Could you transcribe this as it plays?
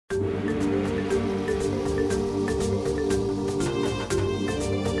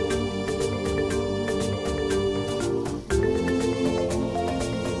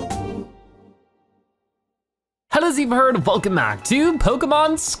as you've heard, welcome back to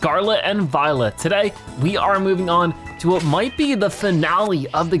Pokemon Scarlet and Violet. Today, we are moving on to what might be the finale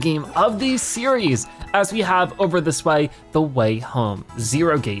of the game of the series, as we have over this way, the way home,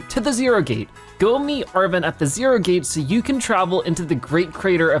 Zero Gate. To the Zero Gate, go meet Arven at the Zero Gate so you can travel into the Great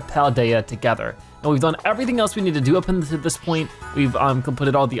Crater of Paldea together. Now we've done everything else we need to do up until this point. We've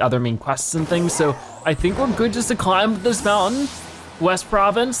completed all the other main quests and things, so I think we're good just to climb this mountain, West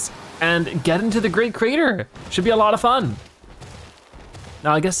Province, and get into the Great Crater. Should be a lot of fun.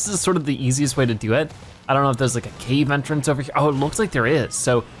 Now I guess this is sort of the easiest way to do it. I don't know if there's like a cave entrance over here. Oh, it looks like there is,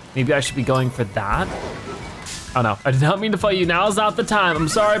 so maybe I should be going for that. Oh no, I did not mean to fight you. Now's not the time. I'm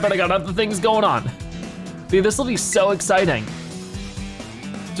sorry, but I got other things going on. Dude, this will be so exciting.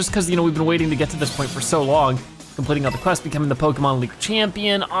 Just because, you know, we've been waiting to get to this point for so long, completing all the quests, becoming the Pokemon League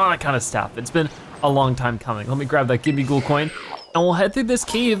champion, all that kind of stuff. It's been a long time coming. Let me grab that Gimme Ghoul coin, and we'll head through this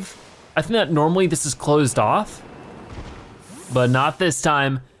cave. I think that normally this is closed off, but not this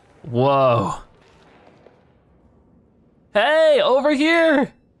time. Whoa. Hey, over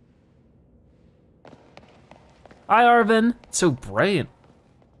here. Hi, Arven. It's so bright.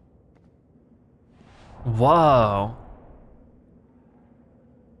 Whoa.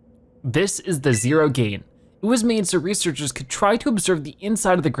 This is the Zero Gate. It was made so researchers could try to observe the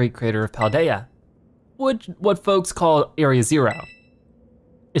inside of the Great Crater of Paldea, what folks call Area Zero.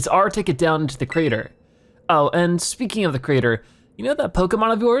 It's our ticket down into the crater. Oh, and speaking of the crater, you know that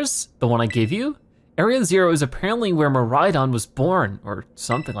Pokemon of yours, the one I gave you? Area Zero is apparently where Miraidon was born, or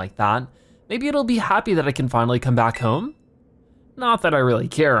something like that. Maybe it'll be happy that I can finally come back home? Not that I really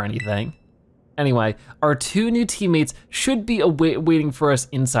care or anything. Anyway, our two new teammates should be waiting for us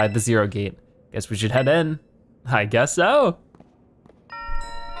inside the Zero Gate. Guess we should head in. I guess so.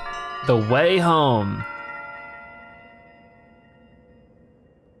 The way home.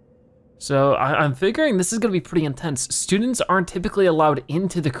 So I'm figuring this is gonna be pretty intense. Students aren't typically allowed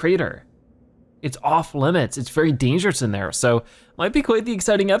into the crater. It's off limits, it's very dangerous in there, so might be quite the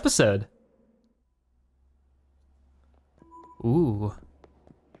exciting episode. Ooh.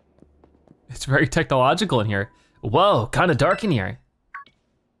 It's very technological in here. Whoa, kinda dark in here.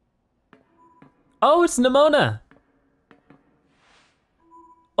 Oh, it's Nemona.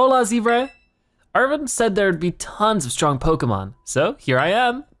 Hola, Zebra. Arven said there'd be tons of strong Pokemon, so here I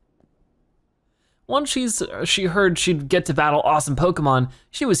am. Once she heard she'd get to battle awesome Pokemon,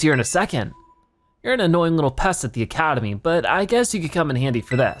 she was here in a second. You're an annoying little pest at the academy, but I guess you could come in handy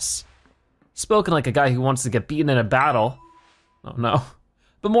for this. Spoken like a guy who wants to get beaten in a battle. Oh no.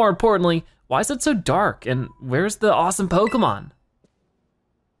 But more importantly, why is it so dark, and where's the awesome Pokemon?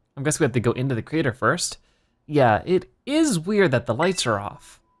 I guess we have to go into the crater first. Yeah, it is weird that the lights are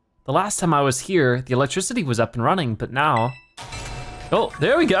off. The last time I was here, the electricity was up and running, but now, oh,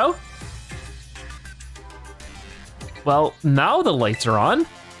 there we go. Well, now the lights are on,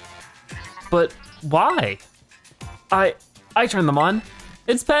 but why? I turned them on.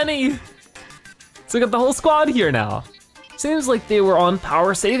 It's Penny. So we got the whole squad here now. Seems like they were on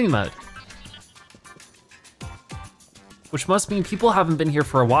power saving mode, which must mean people haven't been here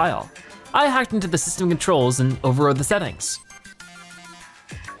for a while. I hacked into the system controls and overrode the settings.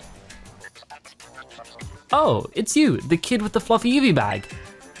 Oh, it's you, the kid with the fluffy Eevee bag.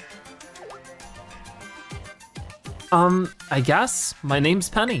 I guess my name's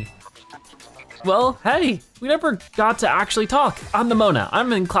Penny. Well, hey, we never got to actually talk. I'm Nemona,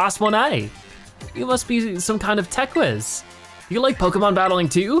 I'm in class 1A. You must be some kind of tech whiz. You like Pokemon battling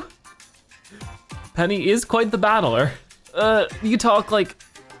too? Penny is quite the battler. You talk like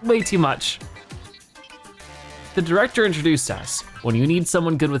way too much. The director introduced us. When you need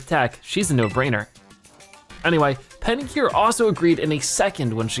someone good with tech, she's a no-brainer. Anyway, Penny here also agreed in a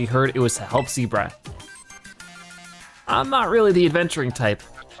second when she heard it was to help Zebra. I'm not really the adventuring type,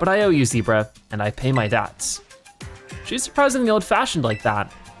 but I owe you, Zebra, and I pay my debts. She's surprisingly old-fashioned like that.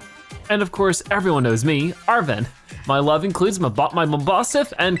 And of course, everyone knows me, Arven. My love includes my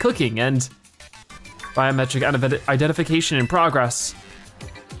Mabosif and cooking and biometric identification in progress.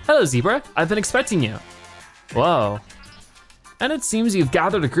 Hello, Zebra, I've been expecting you. Whoa. And it seems you've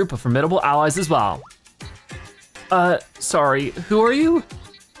gathered a group of formidable allies as well. Sorry, who are you?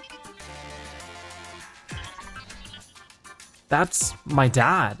 That's my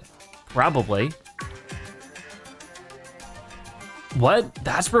dad, probably. What,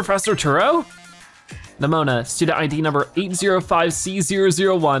 that's Professor Turo? Nemona, student ID number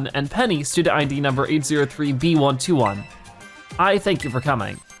 805C001, and Penny, student ID number 803B121. I thank you for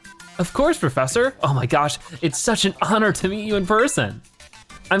coming. Of course, Professor. Oh my gosh, it's such an honor to meet you in person.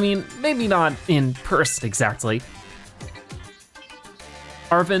 I mean, maybe not in person exactly.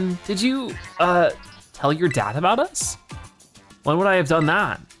 Arven, did you, tell your dad about us? When would I have done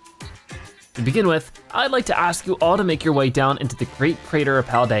that? To begin with, I'd like to ask you all to make your way down into the Great Crater of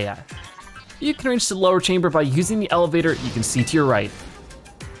Paldea. You can reach the lower chamber by using the elevator you can see to your right.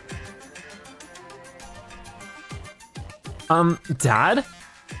 Dad?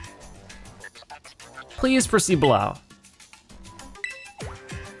 Please proceed below.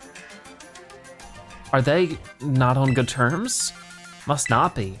 Are they not on good terms? Must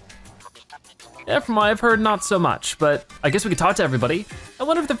not be. Yeah, from what I've heard, not so much, but I guess we could talk to everybody. I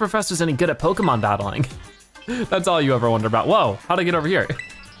wonder if the professor's any good at Pokemon battling. That's all you ever wonder about. Whoa, how'd I get over here?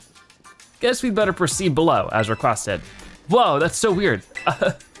 Guess we'd better proceed below, as requested. Whoa, that's so weird.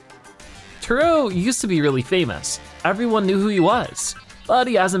 Turo used to be really famous. Everyone knew who he was, but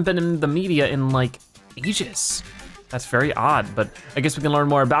he hasn't been in the media in like ages. That's very odd, but I guess we can learn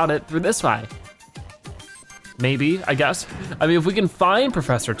more about it through this way. Maybe, I guess. I mean, if we can find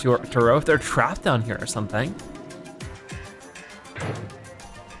Professor Turo, if they're trapped down here or something.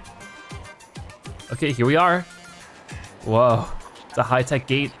 Okay, here we are. Whoa, it's a high-tech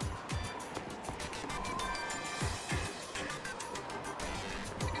gate.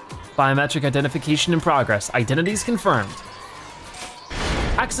 Biometric identification in progress. Identities confirmed.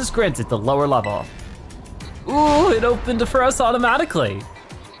 Access granted to lower level. Ooh, it opened for us automatically.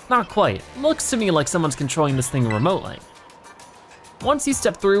 Not quite. Looks to me like someone's controlling this thing remotely. Once you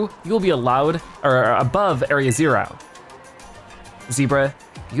step through, you'll be allowed, or above Area 0. Zebra,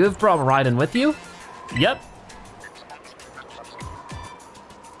 you have brought Miraidon with you? Yep.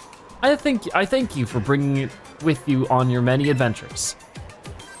 I thank you for bringing it with you on your many adventures.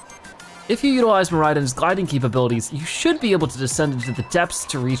 If you utilize Miraidon's gliding capabilities, you should be able to descend into the depths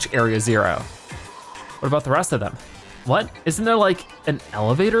to reach Area 0. What about the rest of them? What? Isn't there like an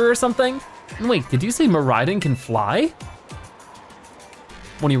elevator or something? And wait, did you say Miraidon can fly?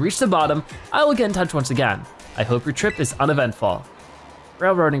 When you reach the bottom, I will get in touch once again. I hope your trip is uneventful.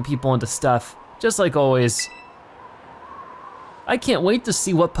 Railroading people into stuff, just like always. I can't wait to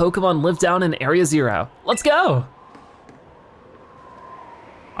see what Pokemon live down in Area 0. Let's go!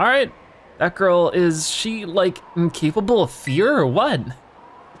 All right, that girl, is she like incapable of fear or what?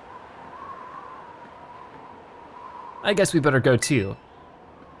 I guess we better go too.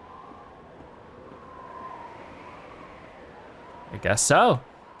 I guess so.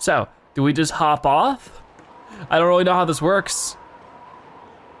 So, do we just hop off? I don't really know how this works.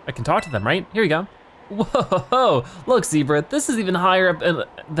 I can talk to them, right? Here you go. Whoa, look Zebra, this is even higher up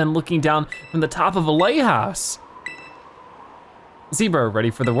than looking down from the top of a lighthouse. Zebra, ready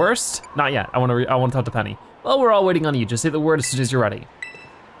for the worst? Not yet, I wanna talk to Penny. Well, we're all waiting on you, just say the word as soon as you're ready.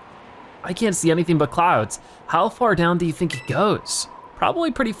 I can't see anything but clouds. How far down do you think it goes? Probably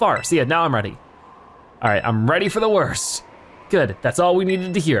pretty far. So yeah, now I'm ready. All right, I'm ready for the worst. Good, that's all we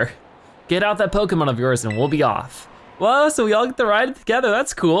needed to hear. Get out that Pokemon of yours and we'll be off. Whoa, so we all get to ride together,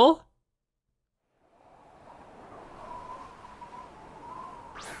 that's cool.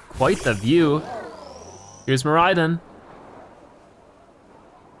 Quite the view. Here's Miraidon.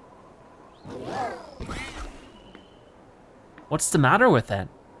 What's the matter with it?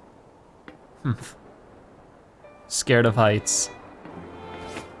 Scared of heights.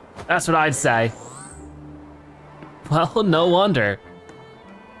 That's what I'd say. Well, no wonder.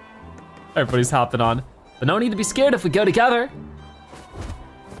 Everybody's hopping on. But no need to be scared if we go together.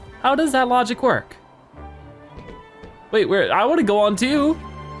 How does that logic work? Wait, where? I wanna go on too.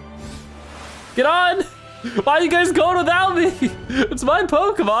 Get on! Why are you guys going without me? It's my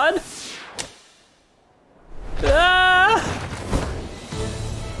Pokemon. Ah!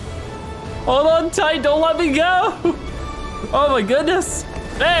 Hold on tight, don't let me go. Oh my goodness.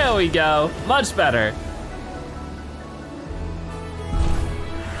 There we go, much better.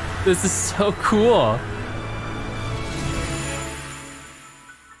 This is so cool.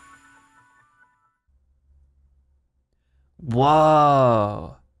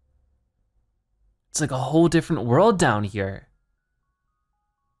 Whoa. It's like a whole different world down here.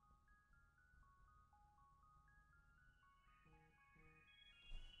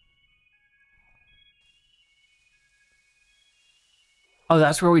 Oh,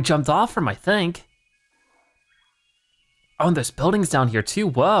 that's where we jumped off from, I think. Oh, and there's buildings down here too,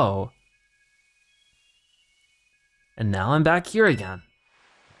 whoa. And now I'm back here again.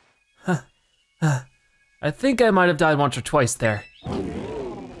 I think I might have died once or twice there. Are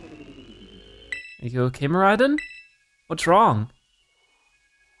you okay, Miraidon? What's wrong?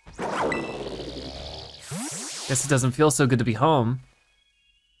 Guess it doesn't feel so good to be home.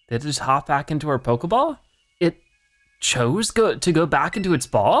 Did it just hop back into our Pokeball? It chose to go back into its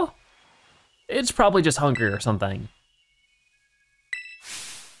ball? It's probably just hungry or something.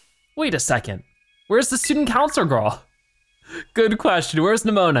 Wait a second. Where's the student council girl? Good question, where's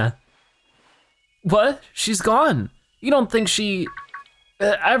Nemona? What? She's gone. You don't think she...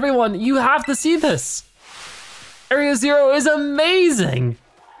 everyone, you have to see this. Area 0 is amazing.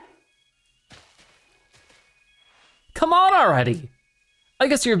 Come on already. I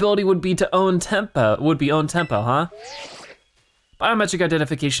guess your ability would be own tempo, huh? Biometric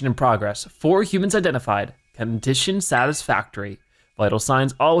identification in progress. 4 humans identified. Condition satisfactory. Vital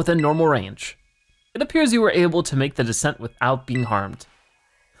signs all within normal range. It appears you were able to make the descent without being harmed.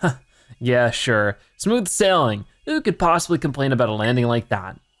 Yeah, sure. Smooth sailing. Who could possibly complain about a landing like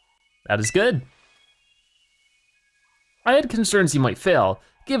that? That is good. I had concerns you might fail,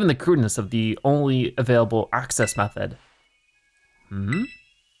 given the crudeness of the only available access method.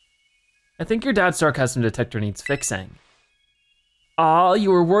 I think your dad's sarcasm detector needs fixing. Aw,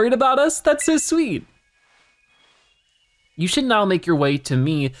 you were worried about us? That's so sweet. You should now make your way to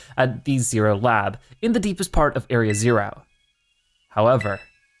me at the 0 lab, in the deepest part of Area 0. However,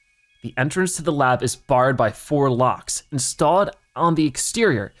 the entrance to the lab is barred by 4 locks installed on the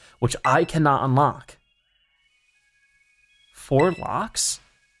exterior, which I cannot unlock. 4 locks?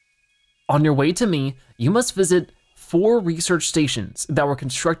 On your way to me, you must visit 4 research stations that were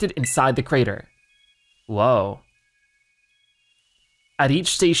constructed inside the crater. Whoa. At each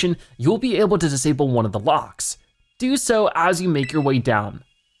station, you'll be able to disable one of the locks. Do so as you make your way down.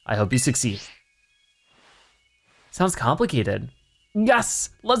 I hope you succeed. Sounds complicated. Yes,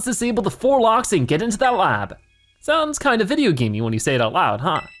 let's disable the 4 locks and get into that lab. Sounds kind of video gamey when you say it out loud,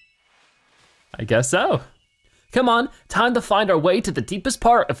 huh? I guess so. Come on, time to find our way to the deepest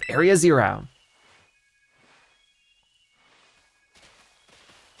part of Area 0.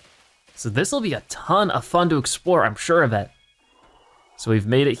 So this will be a ton of fun to explore, I'm sure of it. So we've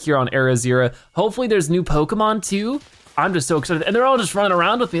made it here on Area 0. Hopefully there's new Pokemon too. I'm just so excited, and they're all just running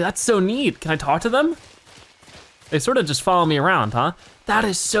around with me. That's so neat. Can I talk to them? They sort of just follow me around, huh? That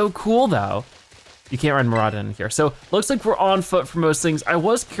is so cool though. You can't ride Miraidon in here. So looks like we're on foot for most things. I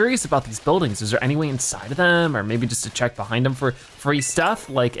was curious about these buildings. Is there any way inside of them, or maybe just to check behind them for free stuff,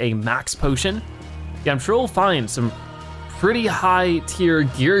 like a max potion? Yeah, I'm sure we'll find some pretty high tier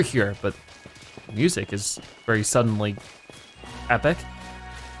gear here, but the music is very suddenly epic.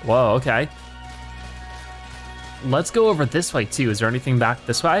 Whoa, okay. Let's go over this way too. Is there anything back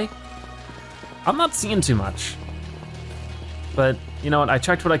this way? I'm not seeing too much. But you know what, I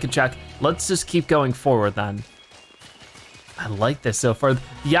checked what I could check. Let's just keep going forward then. I like this so far.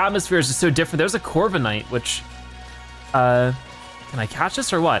 The atmosphere is just so different. There's a Corviknight, which, can I catch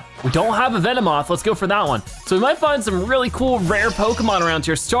this or what? We don't have a Venomoth, let's go for that one. So we might find some really cool rare Pokemon around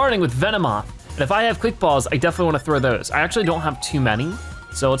here, starting with Venomoth. And if I have Quick Balls, I definitely wanna throw those. I actually don't have too many,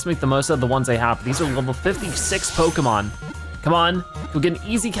 so let's make the most of the ones I have. These are level 56 Pokemon. Come on, can we get an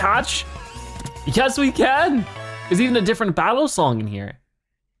easy catch? Yes, we can. There's even a different battle song in here.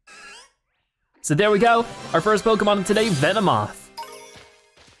 So there we go, our first Pokemon of today, Venomoth.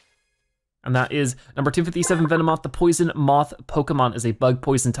 And that is number 257, Venomoth. The poison moth Pokemon is a bug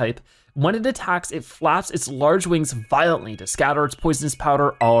poison type. When it attacks, it flaps its large wings violently to scatter its poisonous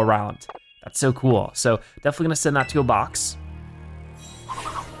powder all around. That's so cool. So definitely gonna send that to a box.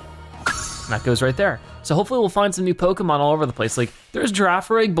 And that goes right there. So hopefully we'll find some new Pokemon all over the place. Like there's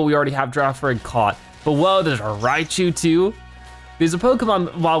Girafarig, but we already have Girafarig caught. But whoa, there's a Raichu too. These are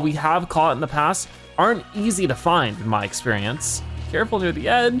Pokemon, while we have caught in the past, aren't easy to find in my experience. Careful near the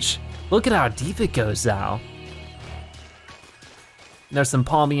edge. Look at how deep it goes now. There's some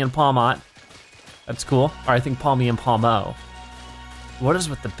Palmy and Palmot. That's cool. Or I think Palmy and Palmo. What is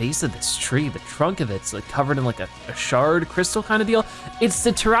with the base of this tree? The trunk of it's like covered in like a shard crystal kind of deal. It's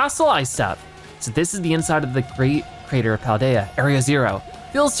the Terrasili stuff. So this is the inside of the Great Crater of Paldea, Area 0.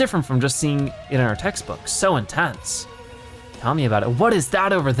 Feels different from just seeing it in our textbook. So intense. Tell me about it. What is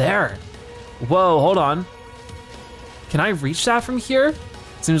that over there? Whoa, hold on. Can I reach that from here?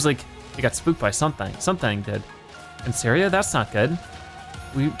 Seems like it got spooked by something. Something did. In Syria, that's not good.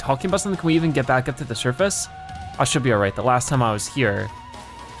 We talking about something? Can we even get back up to the surface? I should be all right. The last time I was here,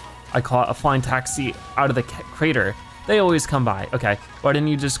 I caught a flying taxi out of the crater. They always come by. Okay, why didn't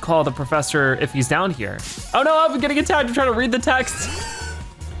you just call the professor if he's down here? Oh no, I'm getting attacked. I'm trying to read the text.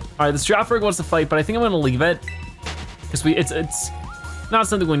 All right, this Girafarig wants to fight, but I think I'm gonna leave it. Because it's not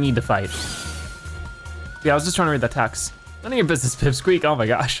something we need to fight. Yeah, I was just trying to read the text. None of your business, Pipsqueak. Oh my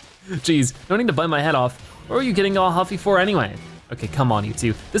gosh. Jeez, no need to bite my head off. What are you getting all huffy for anyway? Okay, come on, you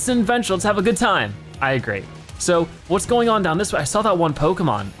two. This is an adventure, let's have a good time. I agree. So, what's going on down this way? I saw that one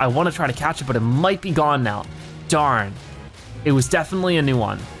Pokemon. I want to try to catch it, but it might be gone now. Darn. It was definitely a new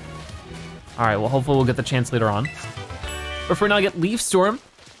one. All right, well, hopefully we'll get the chance later on. But for now, I get Leaf Storm.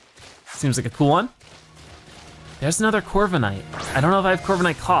 Seems like a cool one. There's another Corviknight. I don't know if I have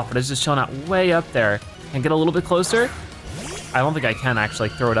Corviknight caught, but it's just showing out way up there. Can I get a little bit closer? I don't think I can actually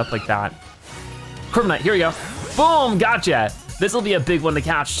throw it up like that. Corviknight, here we go. Boom, gotcha. This will be a big one to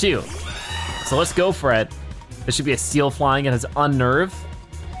catch too. So let's go for it. This should be a Steel flying, it has Unnerve.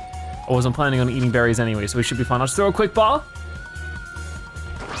 I wasn't planning on eating berries anyway, so we should be fine. Let's throw a quick ball.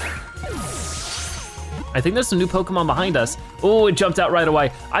 I think there's some new Pokemon behind us. Oh, it jumped out right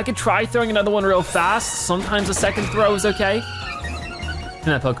away. I could try throwing another one real fast. Sometimes a second throw is okay. And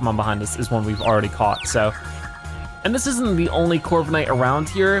that Pokemon behind us is one we've already caught, so. And this isn't the only Corviknight around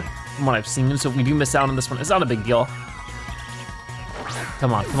here from what I've seen, so if we do miss out on this one, it's not a big deal.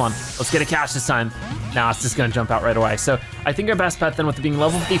 Come on, let's get a catch this time. Now it's just gonna jump out right away. So I think our best bet then with it being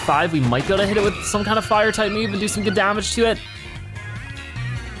level 55, we might be able to hit it with some kind of fire type move and do some good damage to it.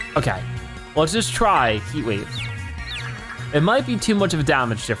 Okay, let's just try Heat Wave. It might be too much of a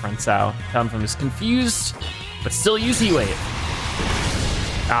damage difference, so I'm just confused, but still use Heat Wave.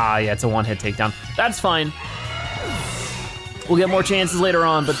 Ah, yeah, it's a one-hit takedown. That's fine. We'll get more chances later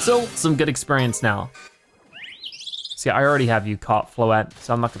on, but still some good experience now. See, I already have you caught, Floette,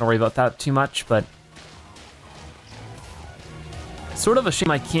 so I'm not gonna worry about that too much, but sort of a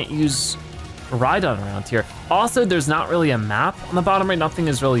shame I can't use Koraidon around here. Also, there's not really a map on the bottom right. Nothing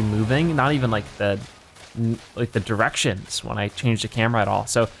is really moving, not even like the directions when I change the camera at all.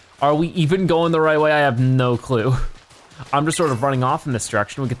 So are we even going the right way? I have no clue. I'm just sort of running off in this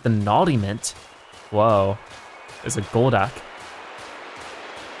direction. We get the Naughty Mint. Whoa, there's a Golduck.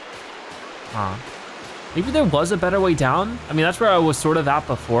 Huh. Maybe there was a better way down? I mean, that's where I was sort of at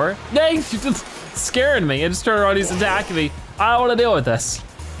before. Dang, you just scared me. It just turned around, he's attacking me. I don't wanna deal with this.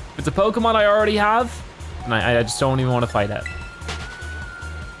 If it's a Pokemon I already have, and I just don't even wanna fight it.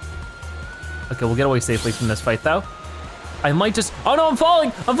 Okay, we'll get away safely from this fight though. I might just, oh no, I'm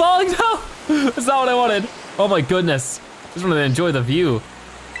falling, no! That's not what I wanted. Oh my goodness. Just wanted to enjoy the view.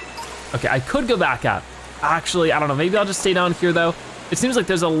 Okay, I could go back up. Actually, I don't know, maybe I'll just stay down here though. It seems like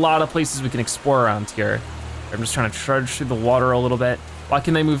there's a lot of places we can explore around here. I'm just trying to trudge through the water a little bit. Why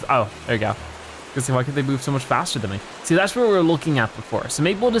can they move? Oh, there you go. Why can they move so much faster than me? See, that's what we were looking at before. So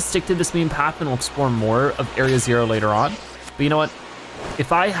maybe we'll just stick to this main path and we'll explore more of Area Zero later on. But you know what?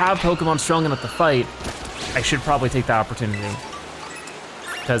 If I have Pokemon strong enough to fight, I should probably take that opportunity.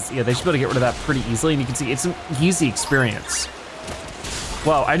 Because yeah, they should be able to get rid of that pretty easily. And you can see it's an easy experience.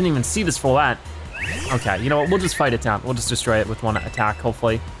 Wow, I didn't even see this full at. Okay, you know what, we'll just fight it down. We'll just destroy it with one attack,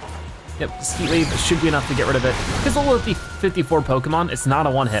 hopefully. Yep, this Heat Wave should be enough to get rid of it. Because we'll with the 54 Pokemon, it's not a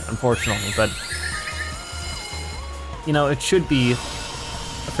one hit, unfortunately, but you know, it should be a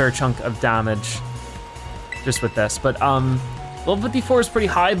fair chunk of damage just with this. But level 54 is pretty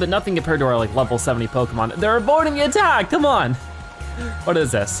high, but nothing compared to our like level 70 Pokemon. They're avoiding the attack, come on. What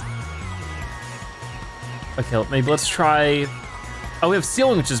is this? Okay, maybe let's try, oh, we have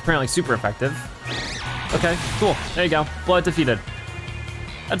Sealing, which is apparently super effective. Okay, cool, there you go, Blood defeated.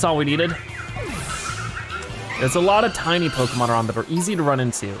 That's all we needed. There's a lot of tiny Pokemon around that are easy to run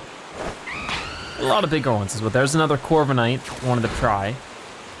into. A lot of bigger ones as well. There's another Corviknight I wanted to try.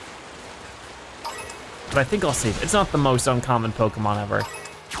 But I think I'll save it. It's not the most uncommon Pokemon ever.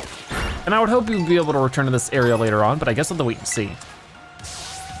 And I would hope we would be able to return to this area later on, but I guess I'll have to wait and see.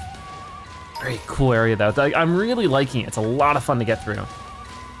 Very cool area though. I'm really liking it. It's a lot of fun to get through.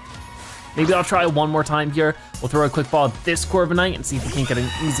 Maybe I'll try one more time here. We'll throw a quick ball at this Corviknight and see if we can't get an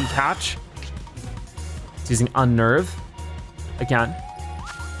easy catch. It's using Unnerve again.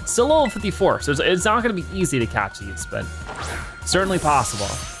 It's still level 54, so it's not gonna be easy to catch these, but certainly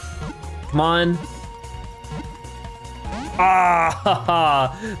possible. Come on.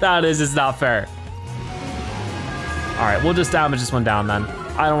 Ah, that is just not fair. All right, we'll just damage this one down then.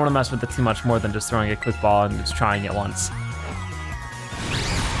 I don't wanna mess with it too much more than just throwing a quick ball and just trying it once.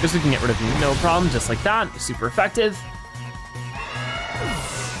 Guess we can get rid of you, no problem, just like that, super effective.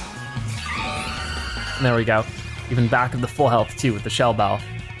 And there we go. Even back of the full health too with the Shell Bell.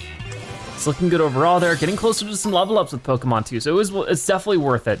 It's looking good overall there, getting closer to some level ups with Pokemon too, so it's definitely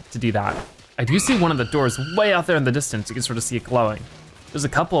worth it to do that. I do see one of the doors way out there in the distance, you can sort of see it glowing. There's a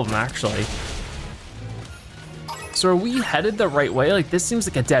couple of them actually. So are we headed the right way? Like this seems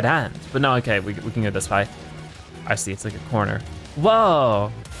like a dead end, but no, okay, we can go this way. I see, it's like a corner.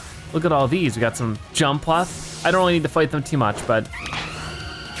 Whoa, look at all these. We got some Jumpluff. I don't really need to fight them too much, but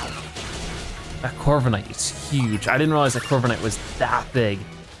that Corviknight is huge. I didn't realize that Corviknight was that big.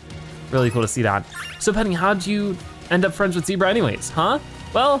 Really cool to see that. So Penny, how'd you end up friends with Zebra anyways, huh?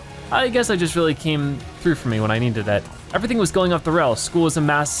 Well, I guess I just really came through for me when I needed it. Everything was going off the rails. School was a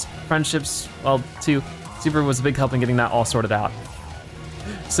mess, friendships, well, too. Zebra was a big help in getting that all sorted out.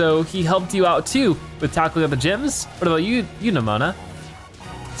 So he helped you out too with tackling other gyms. What about you, Nemona?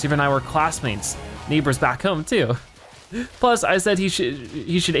 Zebra and I were classmates, neighbors back home too. Plus, I said he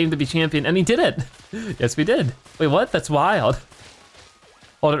should aim to be champion, and he did it. Yes, we did. Wait, what? That's wild.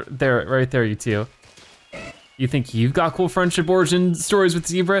 Hold it there, right there, you two. You think you've got cool friendship origin stories with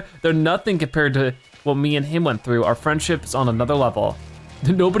Zebra? They're nothing compared to what me and him went through. Our friendship's on another level.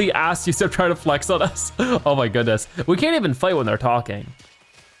 Nobody asked you, so try to flex on us. Oh my goodness. We can't even fight when they're talking.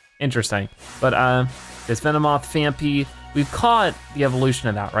 Interesting. But there's Venomoth, Phanpy. We've caught the evolution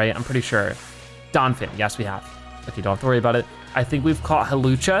of that, right? I'm pretty sure. Donphin, yes we have. Okay, don't have to worry about it. I think we've caught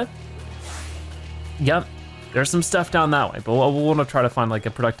Hawlucha. Yep, there's some stuff down that way, but we'll wanna try to find like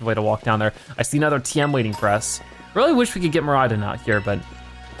a productive way to walk down there. I see another TM waiting for us. Really wish we could get Miraidon out here, but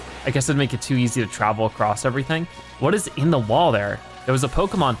I guess it'd make it too easy to travel across everything. What is in the wall there? There was a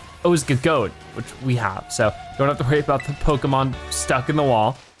Pokemon, oh, it was Goat, which we have, so don't have to worry about the Pokemon stuck in the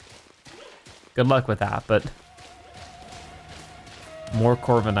wall. Good luck with that, but more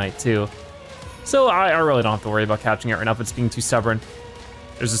Corviknight too. So I really don't have to worry about catching it right now if it's being too stubborn.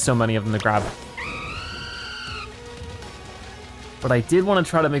 There's just so many of them to grab. But I did want to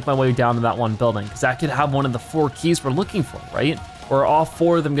try to make my way down to that one building, because that could have one of the 4 keys we're looking for, right? Or are all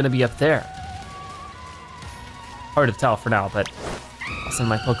 4 of them gonna be up there? Hard to tell for now, but I'll send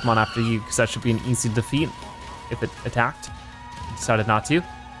my Pokemon after you, because that should be an easy defeat if it attacked. Decided not to.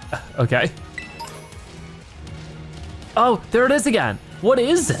 Okay. Oh, there it is again. What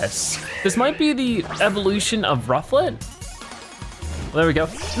is this? This might be the evolution of Rufflet. Well, there we go.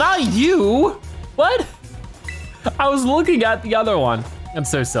 Not you! What? I was looking at the other one. I'm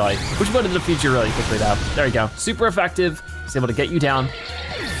so silly. Which one did defeat you really quickly though? There you go. Super effective. It's able to get you down.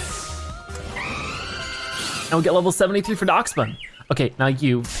 And we'll get level 73 for Doxbun. Okay, now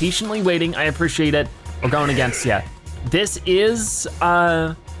you, patiently waiting, I appreciate it. We're going against you. This is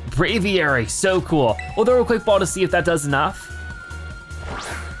Braviary, so cool. We'll throw a quick ball to see if that does enough.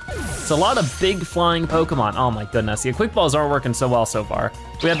 It's a lot of big flying Pokemon. Oh my goodness, the quick balls aren't working so well so far.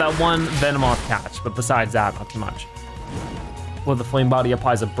 We had that one Venomoth catch, but besides that, not too much. Well, the Flame Body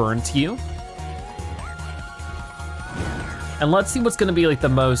applies a burn to you. And let's see what's gonna be like the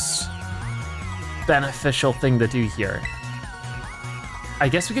most beneficial thing to do here. I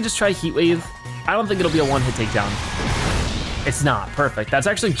guess we could just try Heat Wave. I don't think it'll be a one-hit takedown. It's not, perfect. That's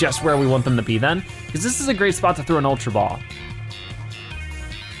actually just where we want them to be then, because this is a great spot to throw an Ultra Ball.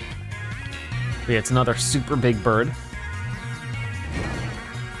 Okay, it's another super big bird.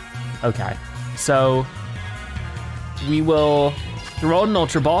 Okay, so we will throw out an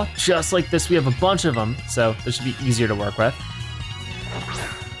Ultra Ball, just like this. We have a bunch of them, so this should be easier to work with.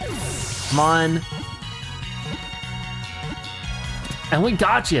 Come on. And we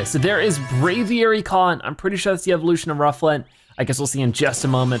got you. So there is Braviary caught. I'm pretty sure that's the evolution of Rufflet. I guess we'll see in just a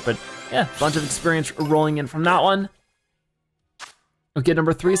moment, but yeah, bunch of experience rolling in from that one. Okay,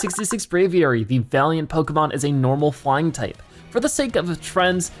 number 366, Braviary. The valiant Pokemon is a normal flying type. For the sake of its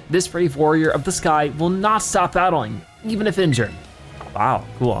friends, this brave warrior of the sky will not stop battling, even if injured. Wow,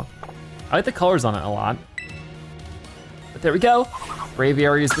 cool. I like the colors on it a lot. But there we go.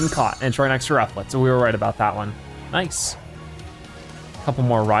 Braviary has been caught, and it's right next to Rufflet, so we were right about that one. Nice. A couple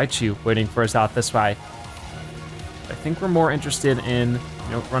more Raichu waiting for us out this way. I think we're more interested in,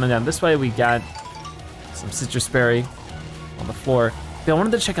 running down this way. We got some Citrus Berry on the floor. But I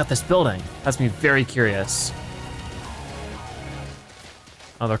wanted to check out this building. Has me very curious.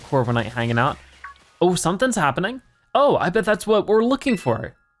 Another Corviknight hanging out. Oh, something's happening. Oh, I bet that's what we're looking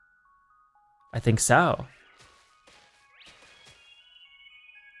for. I think so.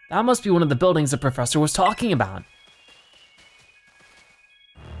 That must be one of the buildings the professor was talking about.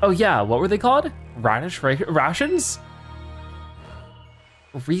 Oh yeah, what were they called? Radish rations?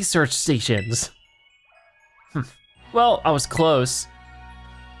 Research stations. Well, I was close.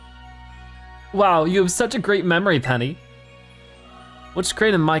 Wow, you have such a great memory, Penny. Which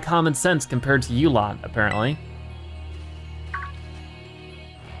great in my common sense compared to you lot, apparently.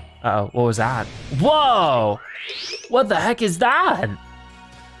 Uh-oh, what was that? Whoa! What the heck is that?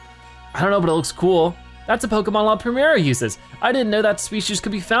 I don't know, but it looks cool. That's a Pokemon La Primera uses. I didn't know that species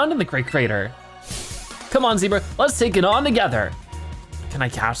could be found in the Great Crater. Come on, Zebra, let's take it on together. Can I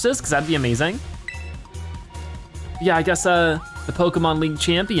catch this? Cause that'd be amazing. Yeah, I guess the Pokemon League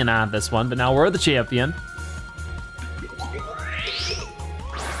champion had this one, but now we're the champion.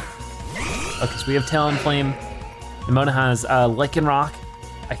 Okay, so we have Talonflame. Nemona has Lycanroc.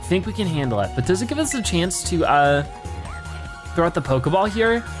 I think we can handle it, but does it give us a chance to throw out the Pokeball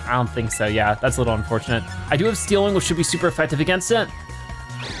here? I don't think so, yeah, that's a little unfortunate. I do have Stealing, which should be super effective against it.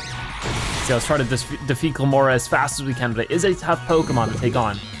 So let's try to defeat Glamora as fast as we can, but it is a tough Pokemon to take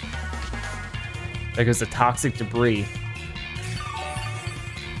on. There goes the toxic debris.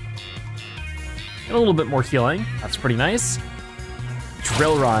 And a little bit more healing, that's pretty nice.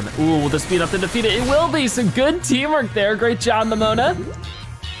 Drill Run, ooh, will this be enough to defeat it? It will be, some good teamwork there. Great job, Nemona.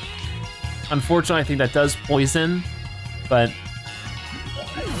 Unfortunately, I think that does poison, but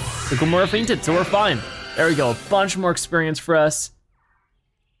the Glamora fainted, so we're fine. There we go, a bunch more experience for us.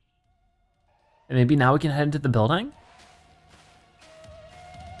 And maybe now we can head into the building?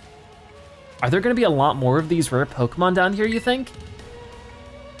 Are there gonna be a lot more of these rare Pokemon down here, you think?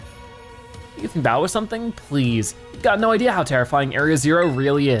 You think that was something? Please. You've got no idea how terrifying Area Zero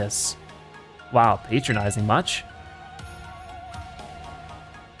really is. Wow, patronizing much?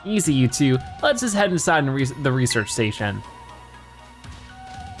 Easy, you two. Let's just head inside the research station.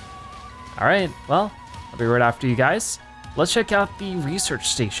 All right, well, I'll be right after you guys. Let's check out the research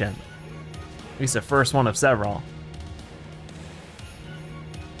station. At least the first one of several.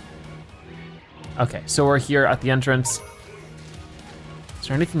 Okay, so we're here at the entrance. Is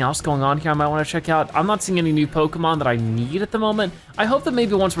there anything else going on here I might want to check out? I'm not seeing any new Pokemon that I need at the moment. I hope that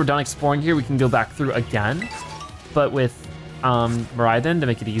maybe once we're done exploring here, we can go back through again. But with Miraidon to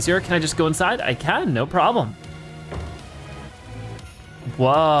make it easier, can I just go inside? I can, no problem.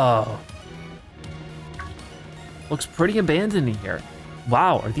 Whoa. Looks pretty abandoned in here.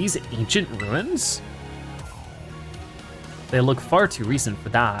 Wow, are these ancient ruins? They look far too recent for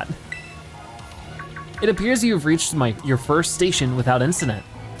that. It appears you have reached your first station without incident.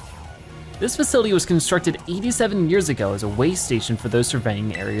 This facility was constructed 87 years ago as a way station for those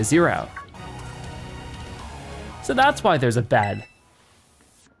surveying Area Zero. So that's why there's a bed.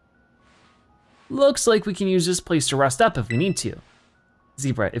 Looks like we can use this place to rest up if we need to.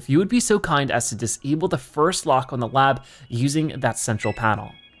 Zebra, if you would be so kind as to disable the first lock on the lab using that central panel.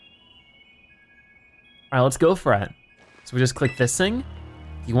 All right, let's go for it. So we just click this thing.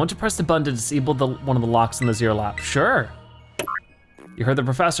 You want to press the button to disable one of the locks in the Zero Lab? Sure. You heard the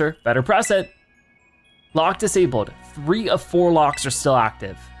professor, better press it. Lock disabled. 3 of 4 locks are still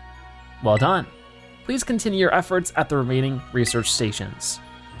active. Well done. Please continue your efforts at the remaining research stations.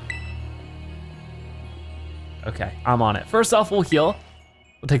 Okay, I'm on it. First off, we'll heal.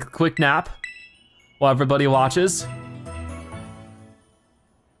 We'll take a quick nap while everybody watches.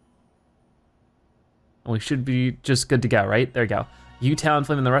 And we should be just good to go, right? There you go. You,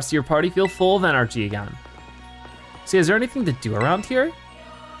 Talonflame, and the rest of your party feel full of energy again. See, is there anything to do around here?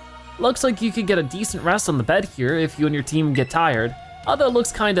 Looks like you could get a decent rest on the bed here if you and your team get tired, although it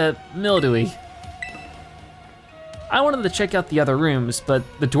looks kinda mildewy. I wanted to check out the other rooms, but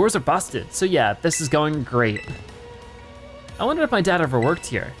the doors are busted, so yeah, this is going great. I wonder if my dad ever worked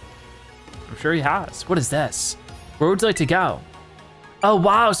here. I'm sure he has. What is this? Where would you like to go? Oh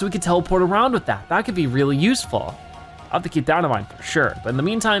wow, so we could teleport around with that. That could be really useful. I'll have to keep that in mind for sure, but in the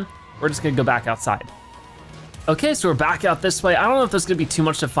meantime, we're just gonna go back outside. Okay, so we're back out this way. I don't know if there's gonna be too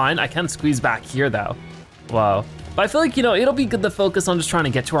much to find. I can squeeze back here though. Whoa. But I feel like, it'll be good to focus on just trying to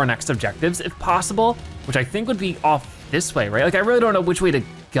get to our next objectives if possible, which I think would be off this way, right? Like I really don't know which way to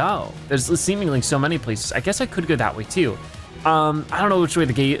go. There's seemingly so many places. I guess I could go that way too. I don't know which way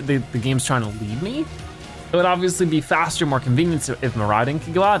the game's trying to lead me. It would obviously be faster, more convenient if Miraidon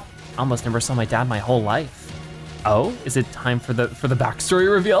could go out. I almost never saw my dad my whole life. Oh, is it time for the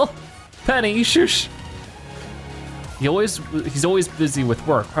backstory reveal? Penny, shush. He's always busy with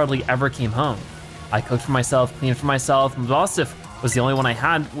work, hardly ever came home. I cooked for myself, cleaned for myself, and Vostif was the only one I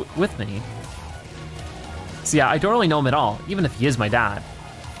had with me. So yeah, I don't really know him at all, even if he is my dad.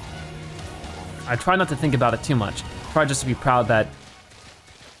 I try not to think about it too much. Try just to be proud that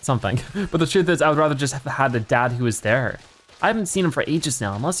something. But the truth is, I would rather just have had a dad who was there. I haven't seen him for ages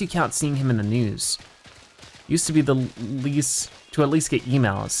now, unless you count seeing him in the news. Used to be to at least get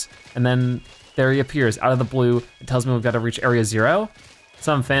emails, and then there he appears out of the blue. It tells me we've got to reach Area Zero.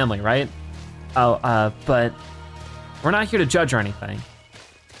 Some family, right? Oh, but we're not here to judge or anything.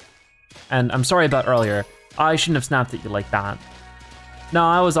 And I'm sorry about earlier. I shouldn't have snapped at you like that. No,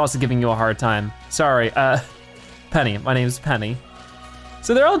 I was also giving you a hard time. Sorry, Penny, my name's Penny.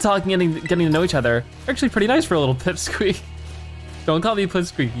 So they're all talking and getting to know each other. Actually pretty nice for a little pipsqueak. Don't call me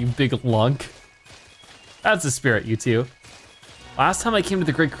pipsqueak, you big lunk. That's the spirit, you two. Last time I came to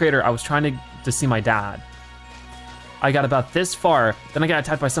the Great Crater, I was trying to see my dad. I got about this far, then I got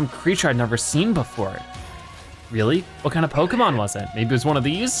attacked by some creature I'd never seen before. Really? What kind of Pokemon was it? Maybe it was one of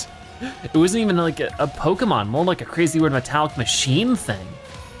these? It wasn't even like a Pokemon, more like a crazy weird metallic machine thing.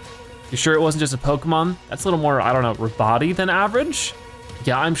 You sure it wasn't just a Pokemon? That's a little more, I don't know, roboty than average?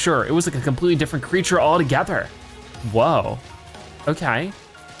 Yeah, I'm sure. It was like a completely different creature altogether. Whoa, okay.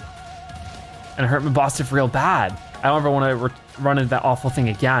 and it hurt Mabosstiff real bad. I don't ever want to run into that awful thing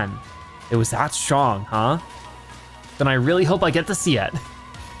again. It was that strong, huh? Then I really hope I get to see it.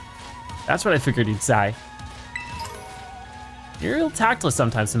 That's what I figured you'd say. You're real tactless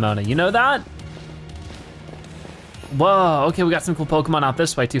sometimes, Nemona, you know that? Whoa, okay, we got some cool Pokemon out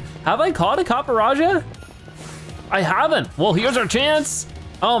this way too. Have I caught a Copperajah? I haven't. Well, here's our chance.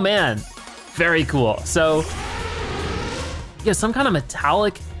 Oh man, very cool. So, yeah, some kind of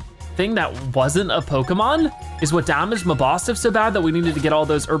metallic thing that wasn't a Pokemon is what damaged Mabosstiff so bad that we needed to get all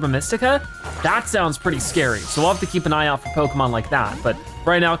those Herba Mystica. That sounds pretty scary. So we'll have to keep an eye out for Pokemon like that. But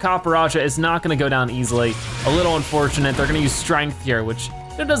right now, Copperajah is not gonna go down easily. A little unfortunate. They're gonna use Strength here, which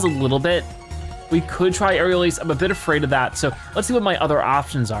it does a little bit. We could try Aerial Ace. I'm a bit afraid of that. So let's see what my other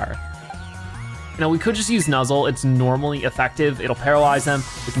options are. You know, we could just use Nuzzle. It's normally effective. It'll paralyze them.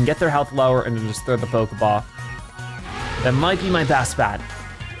 We can get their health lower and then just throw the Pokeball. That might be my best bet.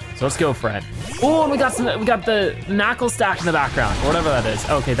 So let's go for it. Oh, and we got the Knuckle stack in the background, or whatever that is.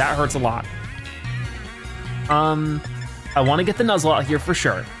 Okay, that hurts a lot. I wanna get the Nuzzle out here for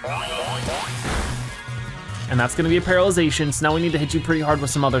sure. And that's gonna be a paralyzation, so now we need to hit you pretty hard with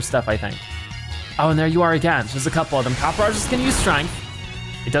some other stuff, I think. Oh, and there you are again. There's a couple of them. Copperajah's gonna use Strength.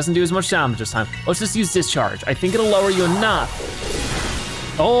 It doesn't do as much damage this time. Let's just use Discharge. I think it'll lower you enough.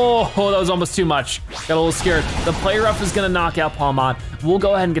 Oh, that was almost too much. Got a little scared. The Play Rough is gonna knock out Palmont. We'll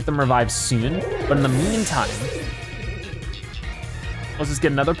go ahead and get them revived soon, but in the meantime, let's just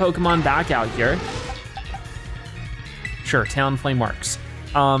get another Pokemon back out here. Sure, Talonflame works.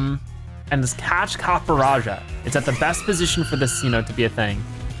 And this catch Copperajah. It's at the best position for this, to be a thing.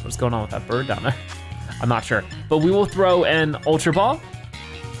 What's going on with that bird down there? I'm not sure, but we will throw an Ultra Ball.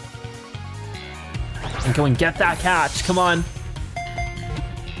 And can we get that catch? Come on.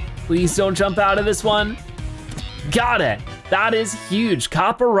 Please don't jump out of this one. Got it. That is huge.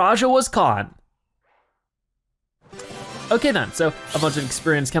 Copperajah was caught. Okay then, so a bunch of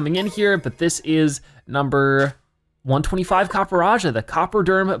experience coming in here, but this is number 125 Copperajah, the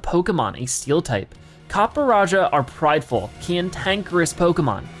Copperderm Pokemon, a Steel type. Copperajah are prideful, cantankerous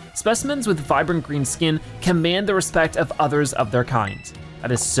Pokemon. Specimens with vibrant green skin command the respect of others of their kind.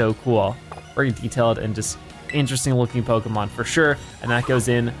 That is so cool. Very detailed and just interesting looking Pokemon for sure, and that goes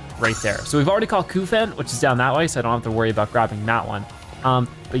in right there. So we've already caught Kufan, which is down that way, so I don't have to worry about grabbing that one.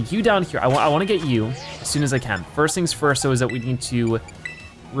 But you down here, I wanna get you as soon as I can. First things first, so is that we need to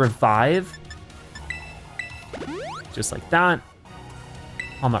revive, just like that.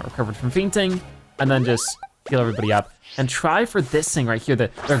 I'm not recovered from fainting, and then just heal everybody up. And try for this thing right here, the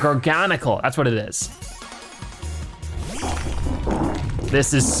Garganical, that's what it is.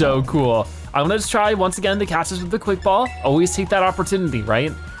 This is so cool. I'm gonna just try once again to catch this with the Quick Ball. Always take that opportunity,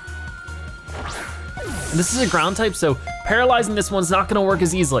 right? And this is a ground type, so paralyzing this one's not gonna work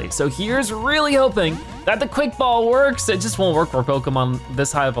as easily. So here's really hoping that the Quick Ball works. It just won't work for Pokemon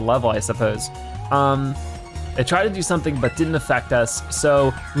this high of a level, I suppose. It tried to do something but didn't affect us.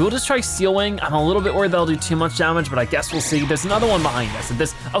 So we'll just try Steel Wing. I'm a little bit worried they'll do too much damage, but I guess we'll see. There's another one behind us.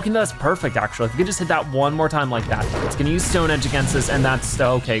 Okay, no, that's perfect actually. If we could just hit that one more time like that. It's gonna use Stone Edge against us, and that's,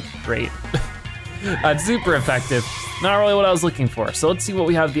 okay, great. That's super effective. Not really what I was looking for. So let's see what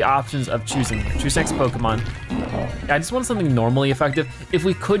we have the options of choosing here. Choose next Pokemon. I just want something normally effective. If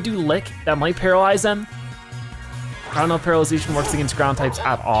we could do Lick, that might paralyze them. I don't know if paralyzation works against ground types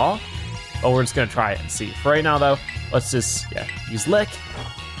at all, but we're just gonna try it and see. For right now though, let's just, use Lick.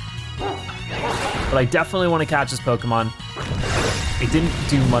 But I definitely wanna catch this Pokemon. It didn't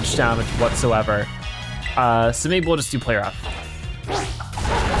do much damage whatsoever. So maybe we'll just do Play Rough.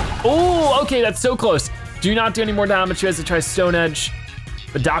 Oh, okay, that's so close. Do not do any more damage. He has to try Stone Edge,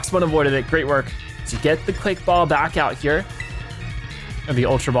 but Doxbone avoided it, great work. So get the Quick Ball back out here, and the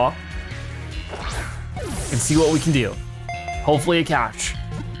Ultra Ball, and see what we can do. Hopefully a catch.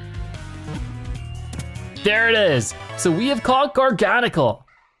 There it is. So we have caught Garganical.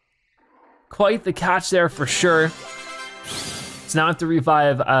 Quite the catch there for sure. So now I have to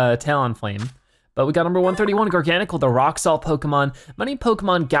revive Talonflame. But we got number 131, Garganical, the Rock Salt Pokemon. Many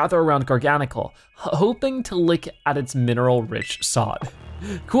Pokemon gather around Garganical, hoping to lick at its mineral-rich sod.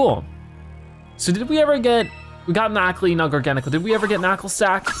 Cool. So did we ever get, we got Quaxly, now Garganical. Did we ever get Knuckle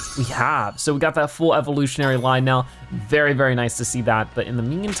Stack? We have. So we got that full evolutionary line now. Very, very nice to see that. But in the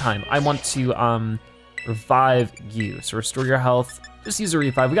meantime, I want to revive you. So restore your health, just use a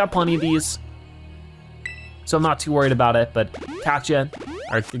revive. We got plenty of these, so I'm not too worried about it, but catch you,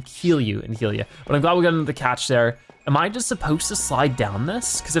 or heal you and heal you. But I'm glad we got into the catch there. Am I just supposed to slide down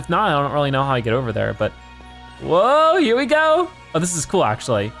this? Because if not, I don't really know how I get over there, but whoa, here we go. Oh, this is cool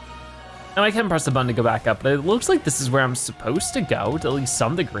actually. And I can press the button to go back up, but it looks like this is where I'm supposed to go, to at least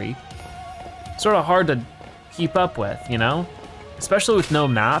some degree. sort of hard to keep up with, you know? Especially with no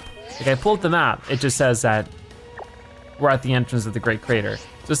map. Like I pulled the map, it just says that we're at the entrance of the Great Crater.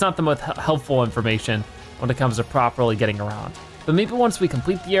 So it's not the most helpful information when it comes to properly getting around. But maybe once we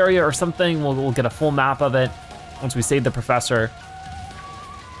complete the area or something, we'll get a full map of it once we save the professor.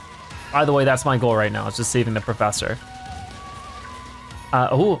 By the way, that's my goal right now, it's just saving the professor.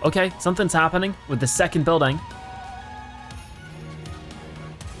 Oh, okay, something's happening with the second building.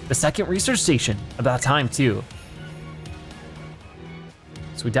 The second research station, about time too.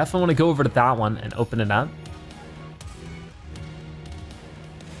 So we definitely wanna go over to that one and open it up.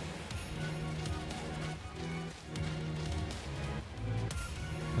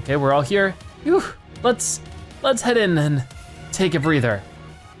 Okay, we're all here. Whew, let's head in and take a breather.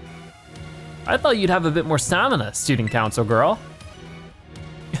 I thought you'd have a bit more stamina, student council girl.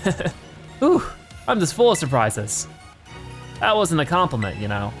 Ooh, I'm just full of surprises. That wasn't a compliment, you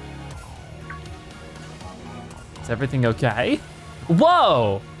know. Is everything okay?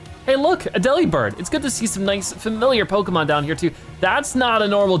 Whoa! Hey look, a Delibird. It's good to see some nice familiar Pokemon down here too. That's not a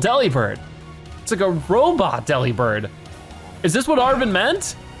normal Delibird. It's like a robot Delibird. Is this what Arven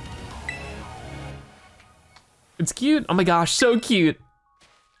meant? It's cute, oh my gosh, so cute.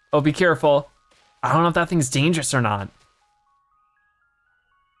 Oh, be careful. I don't know if that thing's dangerous or not.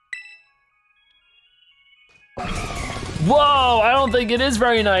 Whoa, I don't think it is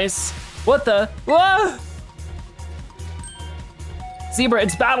very nice. What the, whoa! Zebra,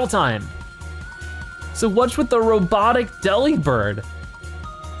 it's battle time. So what's with the robotic Delibird?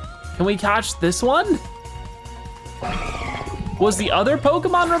 Can we catch this one? Was the other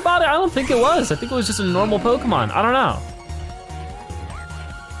Pokemon robotic? I don't think it was. I think it was just a normal Pokemon. I don't know.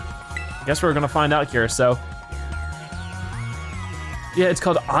 I guess we're gonna find out here, so. Yeah, it's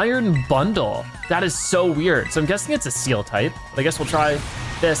called Iron Bundle. That is so weird. So I'm guessing it's a Seal type, but I guess we'll try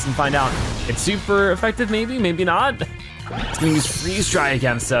this and find out. It's super effective, maybe, maybe not. It's gonna use Freeze Dry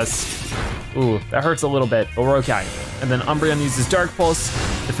against us. Ooh, that hurts a little bit, but we're okay. And then Umbreon uses Dark Pulse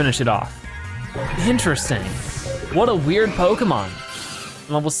to finish it off. Interesting. What a weird Pokemon.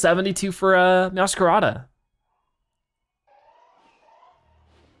 Level 72 for Masquerada.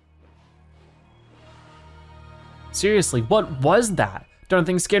 Seriously, what was that? Darn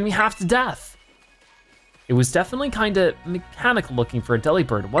thing scared me half to death. It was definitely kinda mechanical looking for a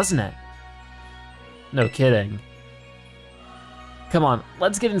Delibird, wasn't it? No kidding. Come on,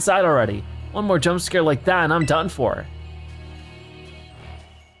 let's get inside already. One more jump scare like that and I'm done for.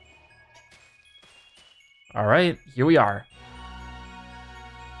 All right, here we are.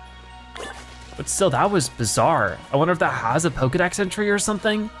 But still, that was bizarre. I wonder if that has a Pokedex entry or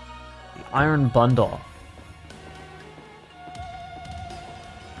something? The Iron Bundle.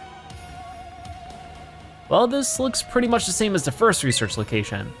 Well, this looks pretty much the same as the first research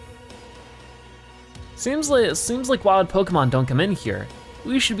location. Seems like wild Pokemon don't come in here.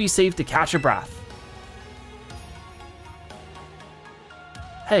 We should be safe to catch a breath.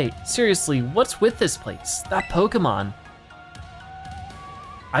 Hey, seriously, what's with this place? That Pokemon?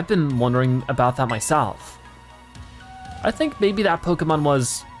 I've been wondering about that myself. I think maybe that Pokemon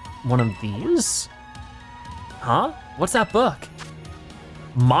was one of these? Huh? What's that book?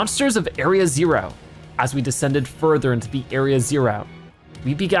 Monsters of Area Zero. As we descended further into the Area Zero,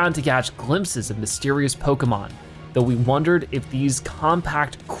 we began to catch glimpses of mysterious Pokemon, though we wondered if these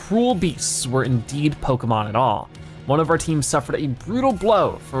compact, cruel beasts were indeed Pokemon at all. One of our team suffered a brutal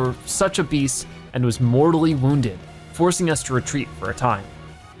blow for such a beast and was mortally wounded, forcing us to retreat for a time.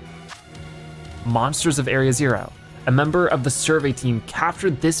 Monsters of Area Zero. A member of the survey team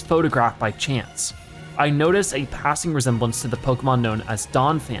captured this photograph by chance. I noticed a passing resemblance to the Pokemon known as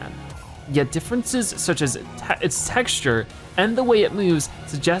Donphan, yet differences such as its texture and the way it moves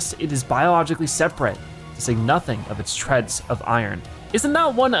suggest it is biologically separate, to say nothing of its treads of iron. Isn't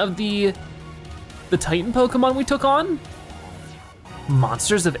that one of the Titan Pokemon we took on?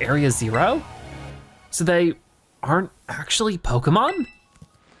 Monsters of Area Zero? So they aren't actually Pokemon?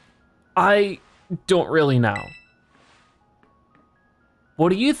 I don't really know. What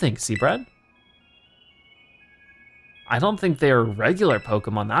do you think, Seabread? I don't think they are regular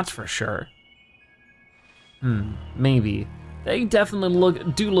Pokemon, that's for sure. Maybe. They definitely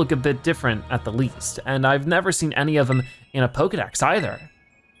do look a bit different at the least, and I've never seen any of them in a Pokedex either.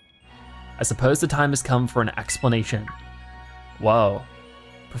 I suppose the time has come for an explanation. Whoa,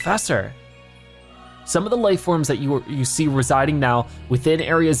 Professor. Some of the life forms that you see residing now within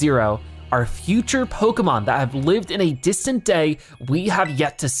Area Zero are future Pokemon that have lived in a distant day we have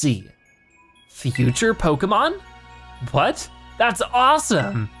yet to see. Future Pokemon? What? That's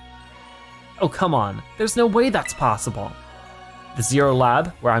awesome! Oh, come on, there's no way that's possible. The Zero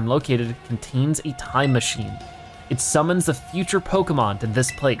Lab, where I'm located, contains a time machine. It summons a future Pokemon to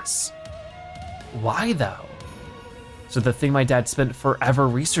this place. Why though? So the thing my dad spent forever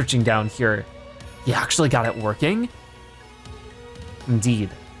researching down here, he actually got it working? Indeed,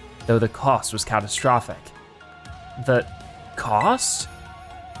 though the cost was catastrophic. The cost?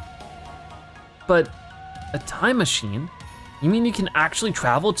 But a time machine? You mean you can actually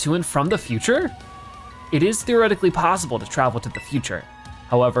travel to and from the future? It is theoretically possible to travel to the future.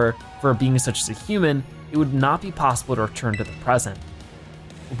 However, for a being such as a human, it would not be possible to return to the present.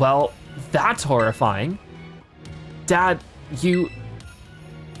 Well, that's horrifying. Dad,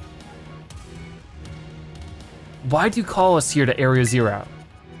 why'd you call us here to Area Zero?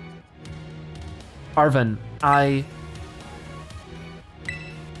 Arven,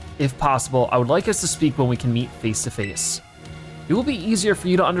 if possible, I would like us to speak when we can meet face to face. It will be easier for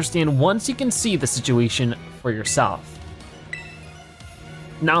you to understand once you can see the situation for yourself.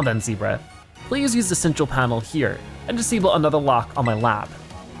 Now then, Zebra, please use the central panel here and disable another lock on my lab.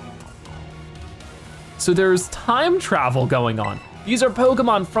 So there's time travel going on. These are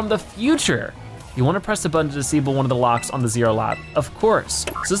Pokemon from the future. You wanna press the button to disable one of the locks on the Zero Lab, of course.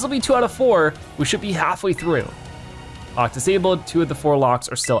 So this will be 2 out of 4, we should be halfway through. Lock disabled, 2 of the 4 locks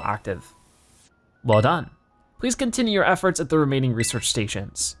are still active. Well done. Please continue your efforts at the remaining research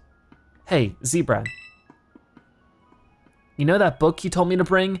stations. Hey, Zebra. You know that book you told me to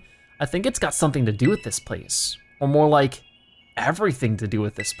bring? I think it's got something to do with this place. Or more like, everything to do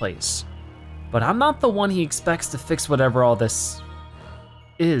with this place. But I'm not the one he expects to fix whatever all this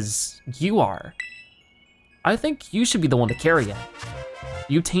is. You are. I think you should be the one to carry it.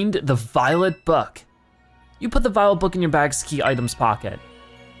 You obtained the Violet book. You put the Violet book in your bag's key items pocket.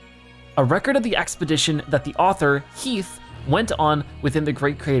 A record of the expedition that the author, Heath, went on within the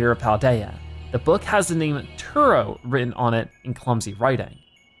great crater of Paldea. The book has the name Turo written on it in clumsy writing,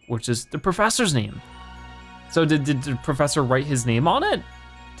 which is the professor's name. So did the professor write his name on it?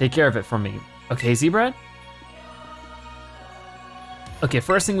 Take care of it for me. Okay, Zebra? Okay,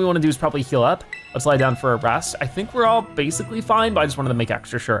 first thing we wanna do is probably heal up. Let's lie down for a rest. I think we're all basically fine, but I just wanted to make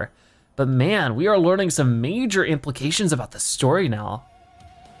extra sure. But man, we are learning some major implications about the story now.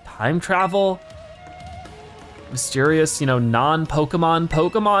 Time travel, mysterious, non-Pokemon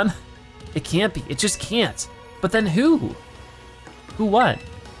Pokemon. It can't be, it just can't. But then who? Who what?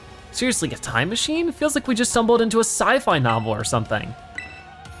 Seriously, a time machine? It feels like we just stumbled into a sci-fi novel or something.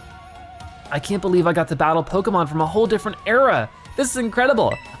 I can't believe I got to battle Pokemon from a whole different era. This is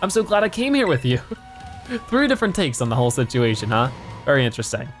incredible. I'm so glad I came here with you. 3 different takes on the whole situation, huh? Very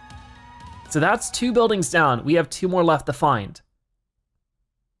interesting. So that's 2 buildings down. We have 2 more left to find.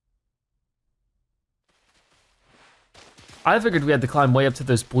 I figured we had to climb way up to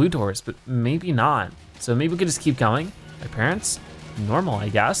those blue doors, but maybe not. So maybe we could just keep going. My parents? Normal, I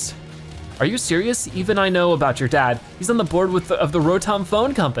guess. Are you serious? Even I know about your dad. He's on the board of the Rotom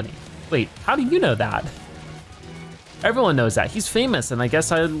Phone Company. Wait, how do you know that? Everyone knows that. He's famous, and I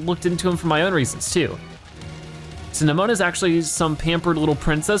guess I looked into him for my own reasons too. So Nemona's actually some pampered little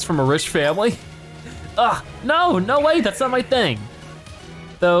princess from a rich family? Ugh, no way, that's not my thing.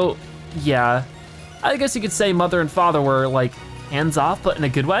 Though, yeah, I guess you could say mother and father were like hands off, but in a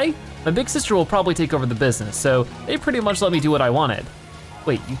good way. My big sister will probably take over the business, so they pretty much let me do what I wanted.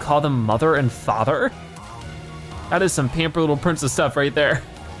 Wait, you call them mother and father? That is some pampered little princess stuff right there.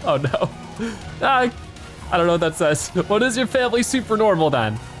 Oh no. I don't know what that says. What is your family super normal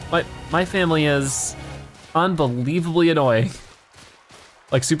then? My family is unbelievably annoying.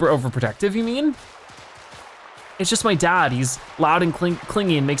 Like super overprotective, you mean? It's just my dad. He's loud and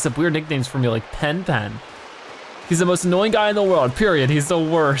clingy and makes up weird nicknames for me like Pen Pen. He's the most annoying guy in the world, period. He's the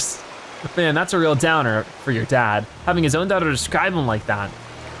worst. Man, that's a real downer for your dad, having his own daughter describe him like that.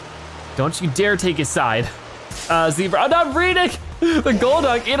 Don't you dare take his side. Zebra, I'm not reading! The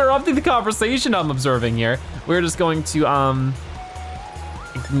Golduck interrupting the conversation I'm observing here. We're just going to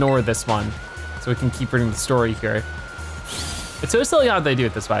ignore this one so we can keep reading the story here. It's so silly how they do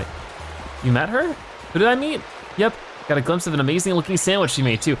it this way. You met her? Who did I meet? Yep, got a glimpse of an amazing looking sandwich she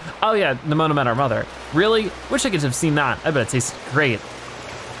made too. Oh yeah, Nemona met our mother. Really? Wish I could have seen that. I bet it tasted great.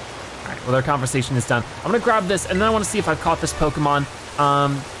 All right, well, our conversation is done. I'm gonna grab this and then I wanna see if I've caught this Pokemon.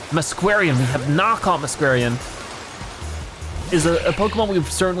 Musquarian, we have not caught Musquarian. Is a Pokemon we've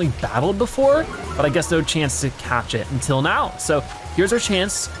certainly battled before, but I guess no chance to catch it until now. So here's our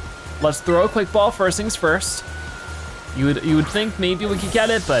chance. Let's throw a quick ball first things first. You would think maybe we could get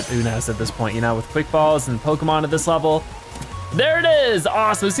it, but who knows at this point, with quick balls and Pokemon at this level. There it is,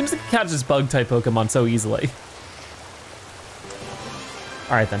 awesome. It seems like it catches bug type Pokemon so easily.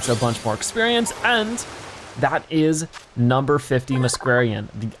 All right then, so a bunch more experience, and That is number 50 Musquarian,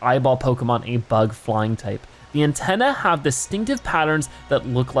 the eyeball Pokemon, a bug flying type. The antennae have distinctive patterns that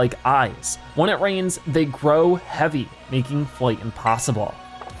look like eyes. When it rains, they grow heavy, making flight impossible.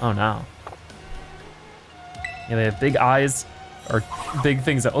 Oh no. Yeah, they have big eyes, or big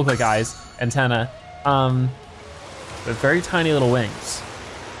things that look like eyes, antenna, but very tiny little wings.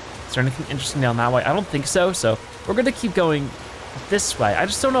 Is there anything interesting down that way? I don't think so, so we're gonna keep going this way. I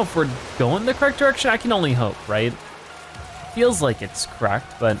just don't know if we're going the correct direction. I can only hope, right? Feels like it's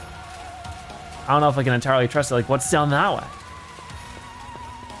correct, but I don't know if I can entirely trust it. Like, what's down that way?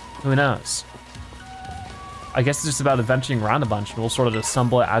 Who knows? I guess it's just about adventuring around a bunch, and we'll sort of just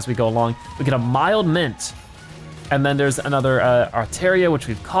stumble it as we go along. We get a mild mint, and then there's another Arteria, which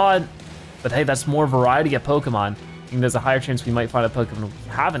we've caught, but hey, that's more variety of Pokemon. I think there's a higher chance we might find a Pokemon we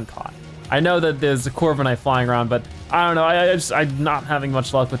haven't caught. I know that there's a Corviknight flying around, but I don't know, I'm not having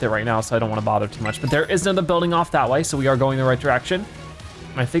much luck with it right now, so I don't wanna bother too much. But there is another building off that way, so we are going the right direction.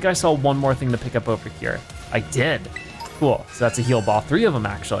 I think I saw one more thing to pick up over here. I did. Cool, so that's a heal ball, 3 of them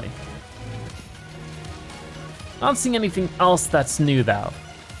actually. Not seeing anything else that's new though.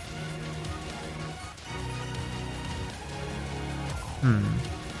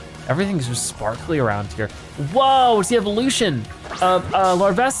 Everything's just sparkly around here. Whoa, it's the evolution of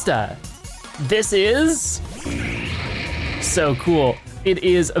Larvesta. This is so cool. It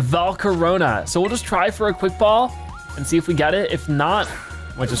is Valcorona. So we'll just try for a quick ball and see if we get it. If not,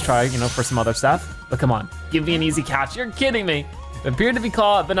 we'll just try, for some other stuff. But come on, give me an easy catch. You're kidding me. It appeared to be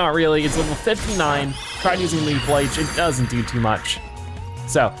caught, but not really. It's level 59. Tried using Leaf Light, it doesn't do too much.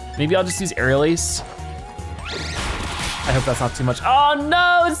 So maybe I'll just use Aerial Ace. I hope that's not too much. Oh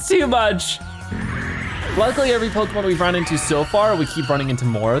no, it's too much. Luckily, every Pokemon we've run into so far, we keep running into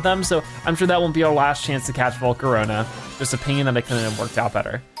more of them, so I'm sure that won't be our last chance to catch Volcarona. Just a pain that it couldn't have worked out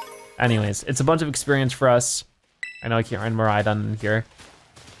better. Anyways, it's a bunch of experience for us. I know I can't run Miraidon in here.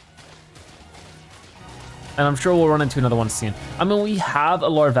 And I'm sure we'll run into another one soon. I mean, we have a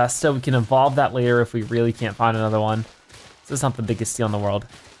Larvesta. We can evolve that later if we really can't find another one. This is not the biggest deal in the world.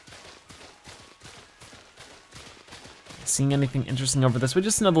 Seeing anything interesting over this way?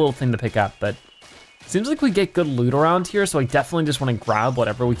 Just another little thing to pick up, but seems like we get good loot around here, so I definitely just want to grab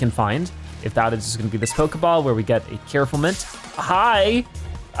whatever we can find. If that is just gonna be this Pokeball where we get a Careful Mint. Hi!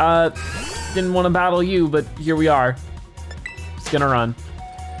 Didn't want to battle you, but here we are. Just gonna run.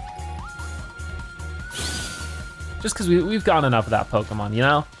 Just because we've got enough of that Pokemon, you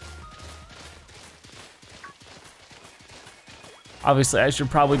know? Obviously, I should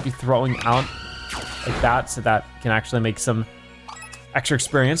probably be throwing out like that so that can actually make some extra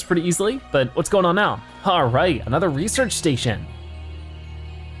experience pretty easily, but what's going on now? All right, another research station.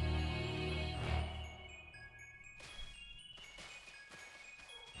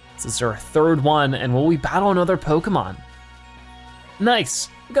 This is our 3rd one, and will we battle another Pokemon? Nice,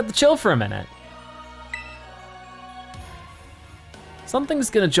 we got the chill for a minute. Something's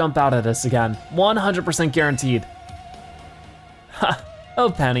gonna jump out at us again, 100% guaranteed. Ha, oh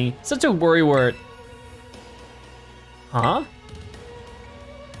Penny, such a worrywart. Huh?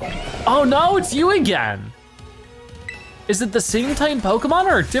 Oh no, it's you again. Is it the same type Pokemon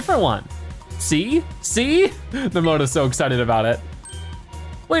or a different one? See? See? Nemona's so excited about it.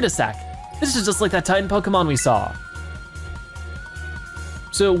 Wait a sec, this is just like that Titan Pokemon we saw.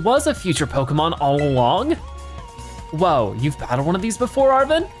 So it was a future Pokemon all along? Whoa, you've battled one of these before,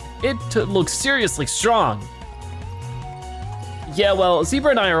 Arven? It looks seriously strong. Yeah, well,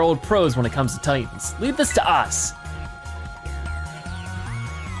 Zebra and I are old pros when it comes to Titans. Leave this to us.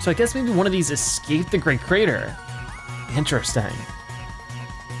 So I guess maybe one of these escaped the Great Crater. Interesting.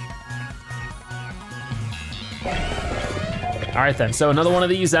 All right then, so another one of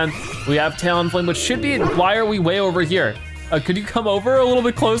these then. We have Talonflame, which should be, why are we way over here? Could you come over a little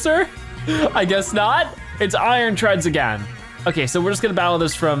bit closer? I guess not. It's Iron Treads again. Okay, so we're just gonna battle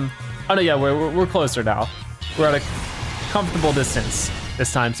this from, oh no, yeah, we're closer now. We're at a comfortable distance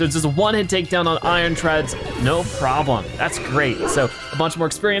this time. So it's just a 1-hit takedown on Iron Treads, no problem. That's great. So a bunch more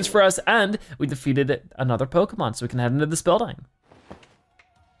experience for us, and we defeated another Pokemon, so we can head into this building.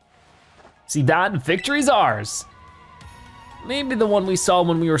 See that? Victory's ours. Maybe the one we saw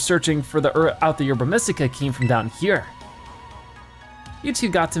when we were searching for out the Yerba Mystica came from down here. You two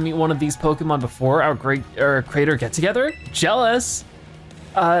got to meet one of these Pokemon before our crater get-together? Jealous.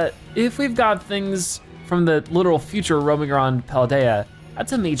 If we've got things from the literal future roaming around Paldea,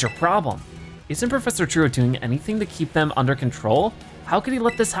 that's a major problem. Isn't Professor Turo doing anything to keep them under control? How could he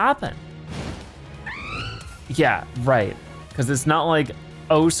let this happen? Yeah, right, because it's not like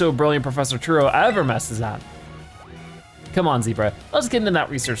oh so brilliant Professor Turo ever messes up. Come on, Zebra, let's get into that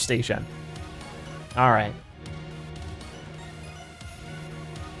research station. All right.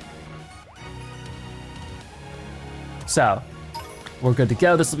 So, we're good to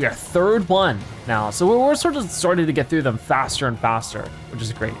go. This will be our third one now. So we're sort of starting to get through them faster and faster, which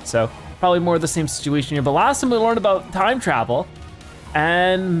is great. So probably more of the same situation here, but last time we learned about time travel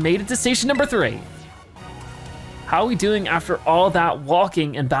and made it to station number 3. How are we doing after all that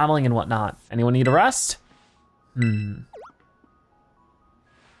walking and battling and whatnot? Anyone need a rest? You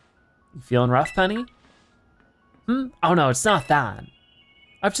feeling rough, Penny? Oh no, it's not that.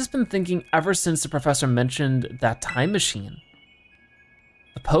 I've just been thinking ever since the professor mentioned that time machine.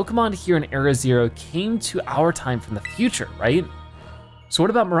 The Pokemon here in Area Zero came to our time from the future, right? So what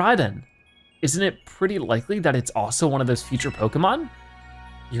about Miraidon? Isn't it pretty likely that it's also one of those future Pokemon?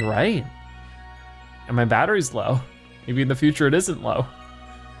 You're right. And my battery's low. Maybe in the future it isn't low.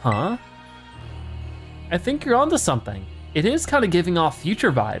 Huh? I think you're onto something. It is kind of giving off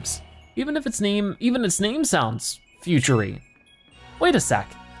future vibes. Even its name sounds future-y. Wait a sec,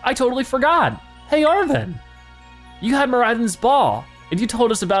 I totally forgot. Hey Arven, you had Miraidon's ball, and you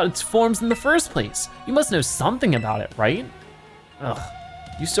told us about its forms in the first place. You must know something about it, right? Ugh,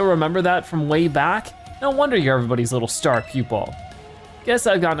 you still remember that from way back? No wonder you're everybody's little star pupil. Guess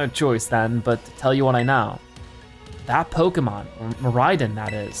I've got no choice then, but to tell you what I know. That Pokemon, or Miraidon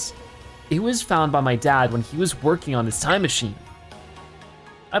that is, it was found by my dad when he was working on his time machine.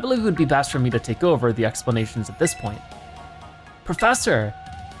 I believe it would be best for me to take over the explanations at this point. Professor,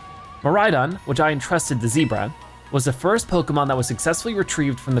 Miraidon, which I entrusted to Zebra, was the first Pokemon that was successfully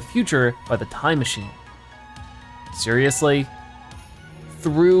retrieved from the future by the time machine. Seriously?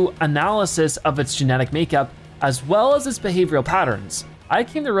 Through analysis of its genetic makeup, as well as its behavioral patterns, I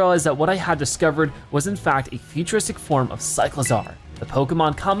came to realize that what I had discovered was in fact a futuristic form of Cyclizar, the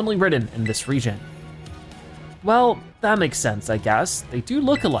Pokemon commonly ridden in this region. Well, that makes sense, I guess. They do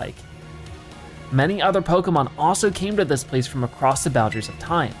look alike. Many other Pokemon also came to this place from across the boundaries of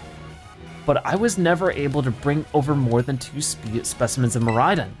time, but I was never able to bring over more than 2 specimens of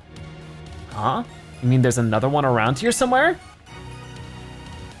Miraidon. Huh? You mean there's another one around here somewhere?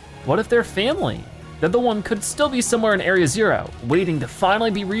 What if they're family? The other one could still be somewhere in Area Zero, waiting to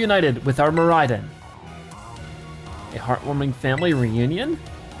finally be reunited with our Miraidon. A heartwarming family reunion?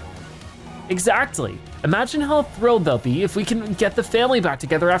 Exactly. Imagine how thrilled they'll be if we can get the family back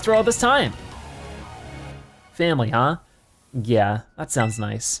together after all this time. Family, huh? Yeah, that sounds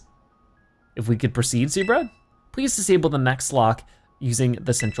nice. If we could proceed, Zebra, please disable the next lock using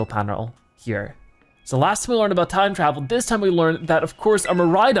the central panel here. So last time we learned about time travel, this time we learned that of course our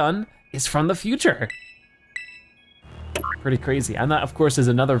Miraidon is from the future. Pretty crazy. And that of course is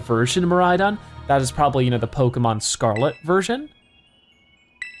another version of Miraidon. That is probably, the Pokemon Scarlet version.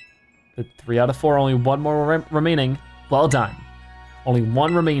 But 3 out of 4, only 1 more remaining. Well done. Only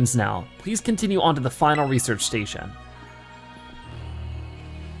 1 remains now. Please continue on to the final research station.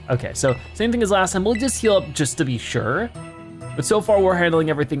 Okay, so same thing as last time. We'll just heal up just to be sure. But so far we're handling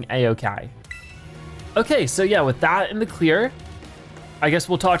everything a-okay. Okay, so yeah, with that in the clear, I guess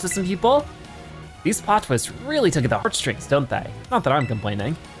we'll talk to some people. These plot twists really took at the heartstrings, don't they? Not that I'm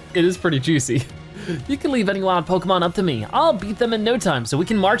complaining. It is pretty juicy. You can leave any wild Pokemon up to me. I'll beat them in no time so we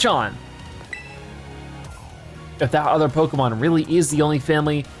can march on. If that other Pokemon really is the only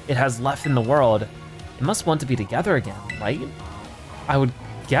family it has left in the world, it must want to be together again, right? I would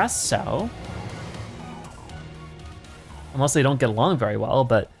guess so. Unless they don't get along very well,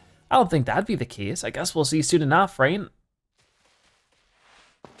 but I don't think that'd be the case. I guess we'll see soon enough, right?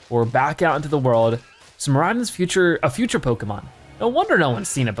 We're back out into the world. So Miraidon's a future Pokemon. No wonder no one's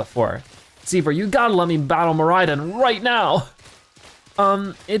seen it before. Zebra, you gotta let me battle Miraidon right now.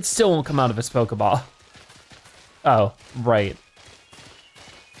 It still won't come out of its Pokeball. Oh, right.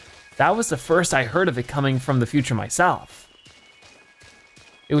 That was the first I heard of it coming from the future myself.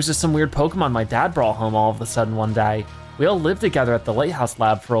 It was just some weird Pokemon my dad brought home all of a sudden one day. We all lived together at the Lighthouse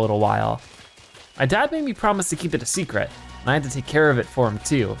Lab for a little while. My dad made me promise to keep it a secret, and I had to take care of it for him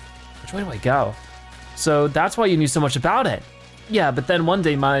too. Which way do I go? So that's why you knew so much about it. Yeah, but then one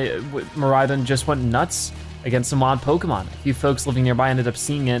day my Miraidon just went nuts against some wild Pokemon. A few folks living nearby ended up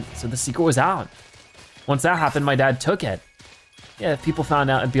seeing it, so the secret was out. Once that happened, my dad took it. Yeah, if people found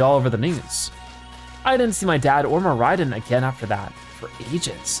out, it'd be all over the news. I didn't see my dad or Miraidon again after that, for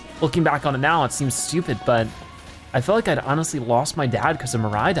ages. Looking back on it now, it seems stupid, but I felt like I'd honestly lost my dad because of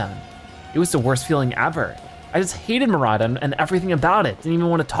Miraidon. It was the worst feeling ever. I just hated Miraidon and everything about it, didn't even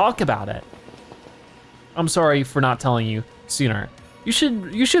want to talk about it. I'm sorry for not telling you sooner. You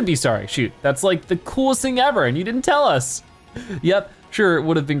should be sorry, shoot. That's like the coolest thing ever and you didn't tell us. Yep, sure, it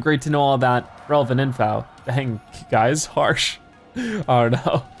would have been great to know all that relevant info. Dang, guys, harsh. Oh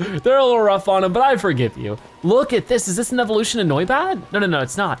no, they're a little rough on him, but I forgive you. Look at this, is this an evolution of Noibat? No,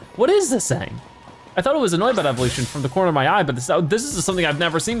 it's not. What is this thing? I thought it was a Noibat evolution from the corner of my eye, but this is something I've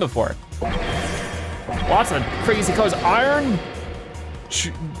never seen before. Lots of crazy colors. Iron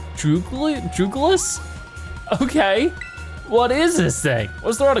Jugulis? Okay, what is this thing?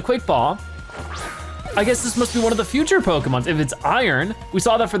 Let's throw out a quick ball. I guess this must be one of the future Pokemons. If it's iron, we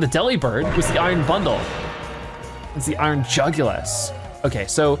saw that for the Delibird, it was the iron bundle. It's the iron Jugulis. Okay,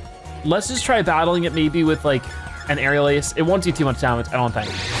 so let's just try battling it maybe with like an aerial ace. It won't do too much damage, I don't think.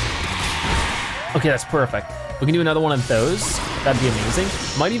 Okay, that's perfect. We can do another one of those. That'd be amazing.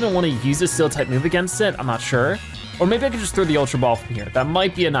 Might even want to use a steel type move against it, I'm not sure. Or maybe I could just throw the Ultra Ball from here. That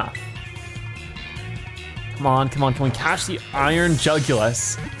might be enough. Come on, can we catch the iron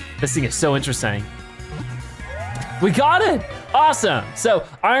Jugulis? This thing is so interesting. We got it, awesome. So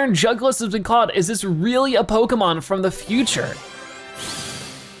Iron Jugulis has been caught. Is this really a Pokemon from the future?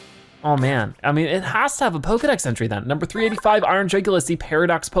 Oh man, I mean, it has to have a Pokedex entry then. Number 385, Iron Jugulis, the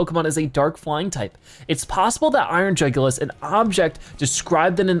Paradox Pokemon, is a dark flying type. It's possible that Iron Jugulis, an object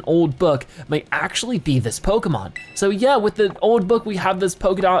described in an old book, may actually be this Pokemon. So yeah, with the old book, we have this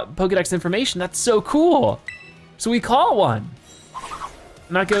Pokedex information. That's so cool. So we caught one.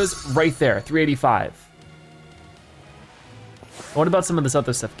 And that goes right there, 385. What about some of this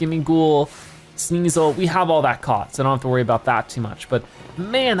other stuff? Gimme Ghoul, Sneasel, we have all that caught, so I don't have to worry about that too much. But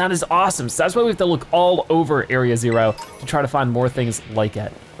man, that is awesome. So that's why we have to look all over Area 0 to try to find more things like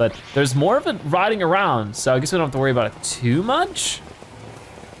it. But there's more of it riding around, so I guess we don't have to worry about it too much.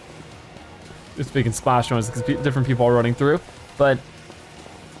 It's making splash noise because different people are running through. But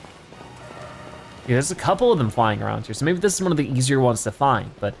yeah, there's a couple of them flying around here, so maybe this is one of the easier ones to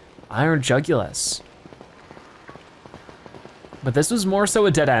find. But Iron Jugulis. But this was more so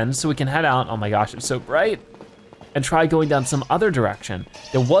a dead end, so we can head out, oh my gosh, it's so bright, and try going down some other direction.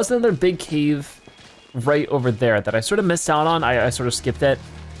 There was another big cave right over there that I sort of missed out on. I sort of skipped it.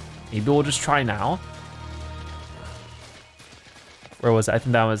 Maybe we'll just try now. Where was it? I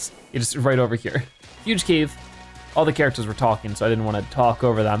think that was, it's right over here. Huge cave. All the characters were talking, so I didn't want to talk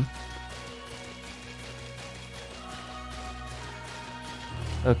over them.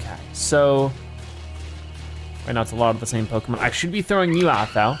 Okay, so, right now it's a lot of the same Pokemon. I should be throwing you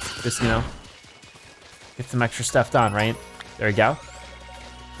out though, just, you know, get some extra stuff done, right? There we go.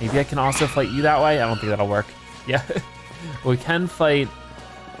 Maybe I can also fight you that way. I don't think that'll work. Yeah, we can fight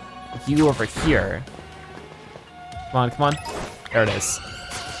you over here. Come on. There it is.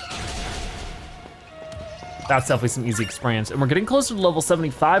 That's definitely some easy experience. And we're getting closer to level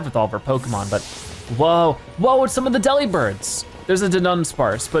 75 with all of our Pokemon, but whoa, it's some of the Delibirds. There's a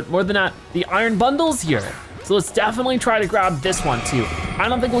Dunsparce, but more than that, the Iron Bundle's here. So let's definitely try to grab this one too. I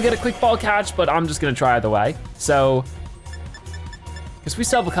don't think we'll get a quick ball catch, but I'm just gonna try either way. So, because we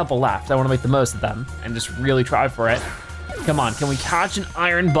still have a couple left, I wanna make the most of them and just really try for it. Come on, can we catch an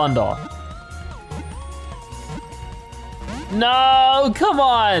Iron Bundle? No, come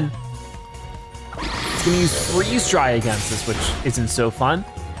on. It's gonna use Freeze Dry against this, which isn't so fun.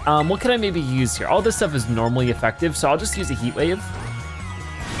 What can I maybe use here? All this stuff is normally effective, so I'll just use a Heat Wave.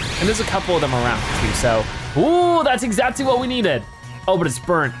 And there's a couple of them around too, so. Ooh, that's exactly what we needed. Oh, but it's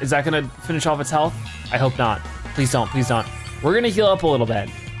burnt. Is that gonna finish off its health? I hope not. Please don't, please don't. We're gonna heal up a little bit.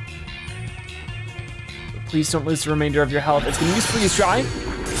 Please don't lose the remainder of your health. It's gonna use Freeze Dry.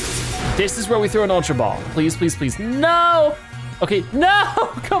 This is where we throw an Ultra Ball. Please, please, please, no! Okay,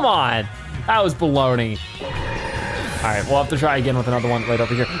 no, come on. That was baloney. All right, we'll have to try again with another one right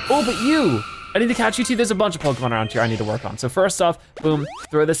over here. Oh, but you, I need to catch you too. There's a bunch of Pokemon around here I need to work on. So first off, boom,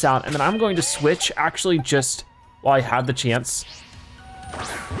 throw this out, and then I'm going to switch actually just while I have the chance,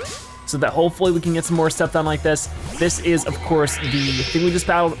 so that hopefully we can get some more stuff done like this. This is, of course, the thing we just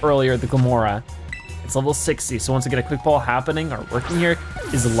battled earlier, the Glamora. It's level 60, so once we get a quick ball happening or working here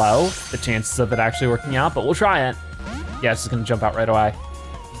is low, the chances of it actually working out, but we'll try it. Yeah, it's just gonna jump out right away.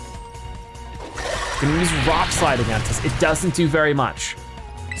 Gonna use Rock Slide against us. It doesn't do very much.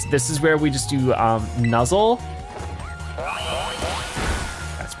 So this is where we just do Nuzzle.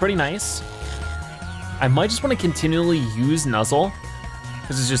 That's pretty nice. I might just wanna continually use Nuzzle,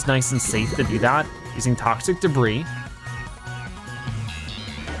 because it's just nice and safe to do that, using Toxic Debris.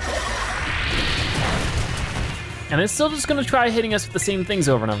 And it's still just gonna try hitting us with the same things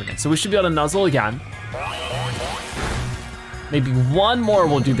over and over again. So we should be able to Nuzzle again. Maybe one more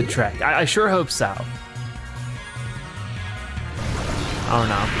will do the trick. I sure hope so. Oh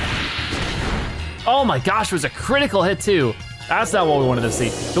no. Oh my gosh, it was a critical hit too. That's not what we wanted to see.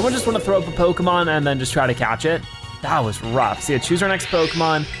 Don't we just want to throw up a Pokemon and then just try to catch it? That was rough. See, choose our next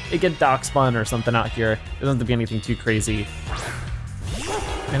Pokemon. It get Dock Spun or something out here. It doesn't have to be anything too crazy.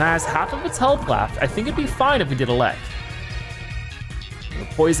 And it has half of its health left. I think it'd be fine if we did a lick. We're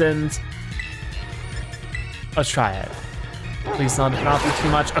poisoned. Let's try it. Please not do too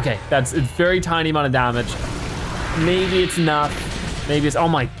much. Okay, that's a very tiny amount of damage. Maybe it's enough. Maybe it's, oh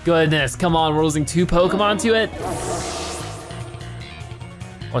my goodness, come on, we're losing 2 Pokemon to it.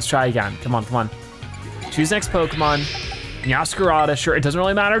 Let's try again, come on, come on. Choose next Pokemon. Meowscarada, sure, it doesn't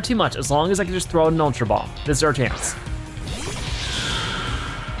really matter too much as long as I can just throw out an Ultra Ball. This is our chance.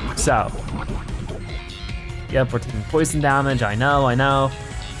 So, yep, we're taking poison damage, I know.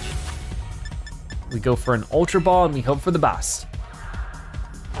 We go for an Ultra Ball and we hope for the best.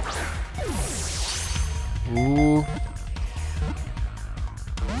 Ooh.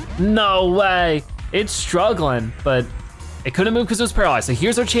 No way, it's struggling, but it couldn't move because it was paralyzed, so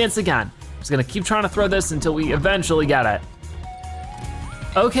here's our chance again. I'm just gonna keep trying to throw this until we eventually get it.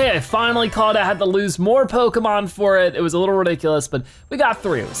 Okay, I finally caught it. I had to lose more Pokemon for it. It was a little ridiculous, but we got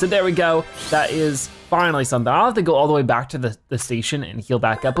through. So there we go. That is finally something. I'll have to go all the way back to the station and heal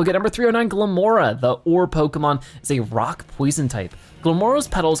back up. We'll get number 309, Glamora. The ore Pokemon is a rock poison type. Glamora's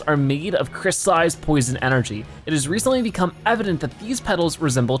petals are made of crystallized poison energy. It has recently become evident that these petals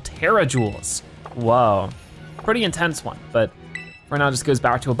resemble Terra Jewels. Whoa, pretty intense one, but for now, just goes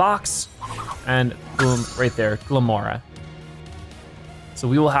back to a box and boom, right there, Glamora. So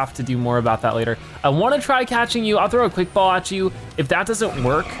we will have to do more about that later. I wanna try catching you. I'll throw a quick ball at you. If that doesn't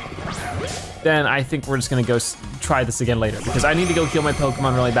work, then I think we're just gonna go try this again later because I need to go heal my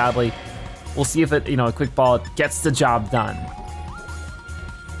Pokemon really badly. We'll see if it, a quick ball gets the job done.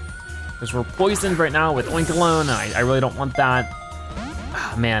 Because we're poisoned right now with Oinkologne, and I really don't want that.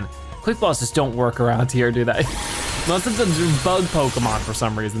 Ah, man, quick balls just don't work around here, do they? Unless it's a bug Pokemon for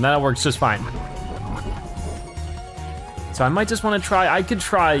some reason, then it works just fine. So I might just wanna try, I could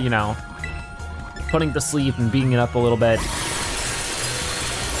try, putting it to sleep and beating it up a little bit.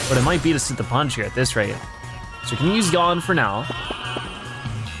 But it might be to sit the punch here at this rate. So we can use Yawn for now.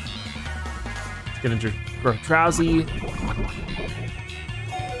 It's gonna grow drowsy.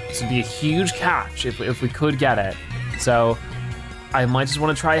 This would be a huge catch if we could get it. So I might just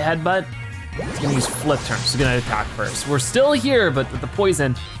wanna try a Headbutt. It's gonna use Flip Turn, so it's gonna attack first. We're still here, but with the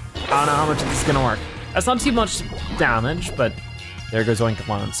poison, I don't know how much this is gonna work. That's not too much damage, but there goes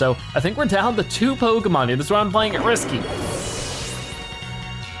Oinkologne. So I think we're down to 2 Pokemon here. This is why I'm playing it risky.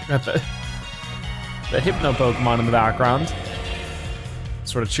 Got the Hypno Pokemon in the background,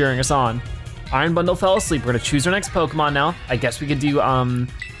 sort of cheering us on. Iron Bundle fell asleep. We're gonna choose our next Pokemon now. I guess we could do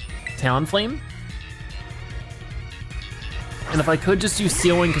Talonflame. And if I could just do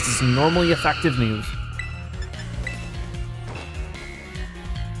Sealing, because it's a normally effective move.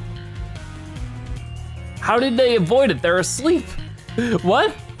 How did they avoid it? They're asleep.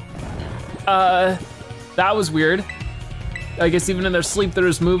 What? That was weird. I guess even in their sleep, they're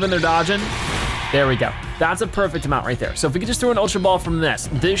just moving, they're dodging. There we go. That's a perfect amount right there. So if we could just throw an Ultra Ball from this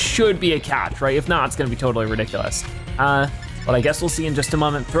should be a catch, right? If not, it's gonna be totally ridiculous. But I guess we'll see in just a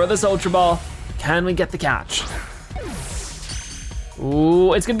moment. Throw this Ultra Ball. Can we get the catch?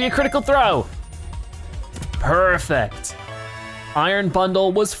 Ooh, it's gonna be a critical throw. Perfect. Iron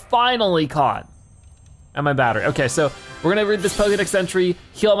Bundle was finally caught. And my battery. Okay, so we're gonna read this Pokédex entry,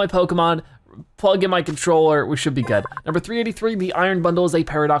 heal my Pokemon, plug in my controller, we should be good. Number 383, the Iron Bundle is a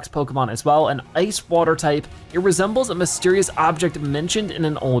Paradox Pokemon as well, an ice water type. It resembles a mysterious object mentioned in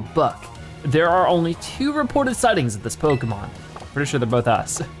an old book. There are only 2 reported sightings of this Pokemon. Pretty sure they're both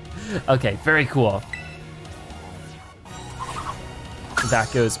us. Okay, very cool.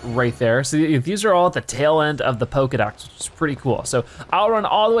 That goes right there. So these are all at the tail end of the Pokédex, which is pretty cool. So I'll run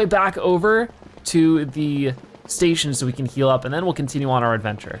all the way back over to the station so we can heal up and then we'll continue on our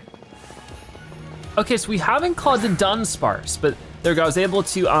adventure. Okay, so we haven't caught the Dunsparce, but there we go, I was able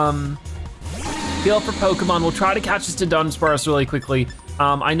to heal up for Pokemon. We'll try to catch this to Dunsparce really quickly.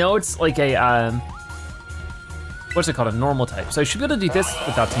 I know it's like a, what's it called, a normal type. So I should be able to do this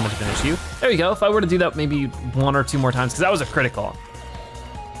without too much of an issue. There we go, if I were to do that maybe 1 or 2 more times, because that was a critical.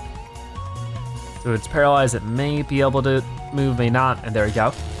 So it's paralyzed, it may be able to move, may not, and there we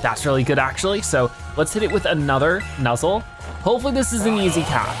go. That's really good actually, so let's hit it with another Nuzzle. Hopefully this is an easy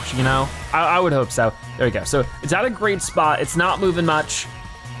catch, I would hope so. There we go, so it's at a great spot, it's not moving much.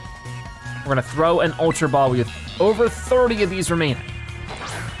 We're gonna throw an Ultra Ball. We have over 30 of these remaining.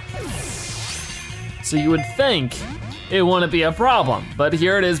 So you would think it wouldn't be a problem, but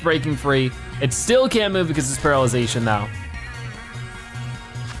here it is breaking free. It still can't move because it's paralyzation though.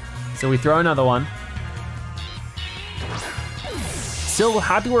 So we throw another one. Still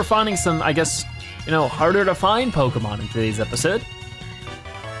happy we're finding some, I guess, harder to find Pokemon in today's episode.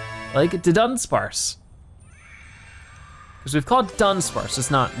 Like Dunsparce. because we've called Dunsparce, it's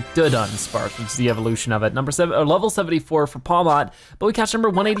not Dunsparce, which is the evolution of it. Level 74 for Palmot, but we catch number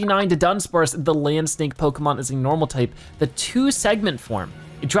 189 to Dunsparce. The land snake Pokemon is a normal type, the 2-segment form.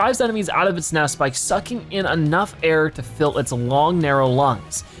 It drives enemies out of its nest by sucking in enough air to fill its long, narrow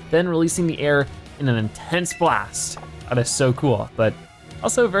lungs, then releasing the air in an intense blast. That is so cool, but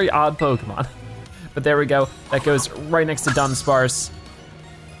also a very odd Pokemon. But there we go, that goes right next to Dunsparce.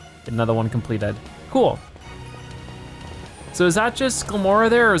 Get another one completed, cool. So is that just Glimmora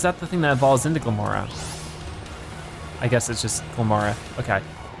there, or is that the thing that evolves into Glimmora? I guess it's just Glimmora, okay.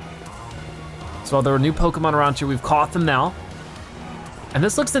 So while there are new Pokemon around here, we've caught them now. And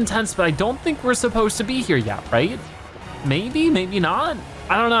this looks intense, but I don't think we're supposed to be here yet, right? Maybe, maybe not,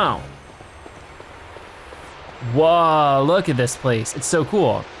 I don't know. Whoa, look at this place, it's so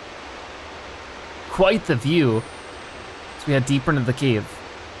cool. Quite the view. So we head deeper into the cave.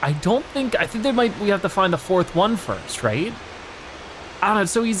 I think we have to find the 4th one first, right? I don't know,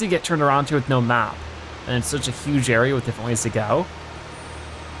 it's so easy to get turned around to with no map. And it's such a huge area with different ways to go.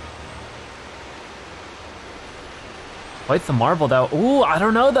 Quite the marble though. Ooh, I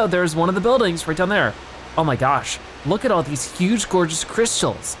don't know though, there's one of the buildings right down there. Oh my gosh, look at all these huge, gorgeous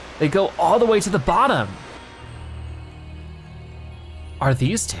crystals. They go all the way to the bottom. Are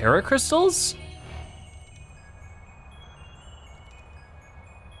these Terra crystals?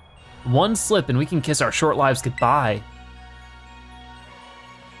 One slip and we can kiss our short lives goodbye.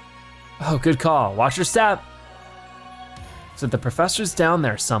 Oh, good call, watch your step. So the professor's down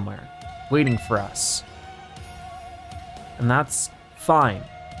there somewhere, waiting for us. And that's fine,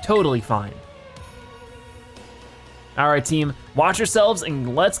 totally fine. All right, team, watch yourselves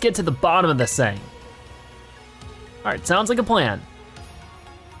and let's get to the bottom of this thing. All right, sounds like a plan.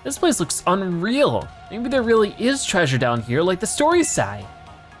 This place looks unreal. Maybe there really is treasure down here like the stories say.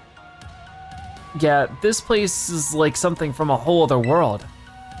 Yeah, this place is like something from a whole other world.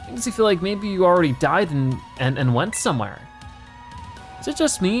 Makes you feel like maybe you already died and went somewhere. Is it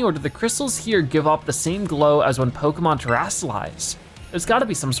just me, or do the crystals here give off the same glow as when Pokemon terrestrialized? There's gotta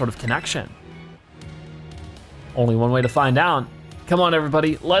be some sort of connection. Only one way to find out. Come on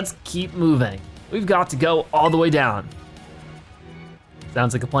everybody, let's keep moving. We've got to go all the way down.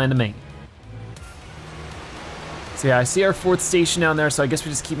 Sounds like a plan to me. So yeah, I see our 4th station down there, so I guess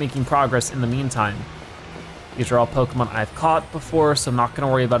we just keep making progress in the meantime. These are all Pokemon I've caught before, so I'm not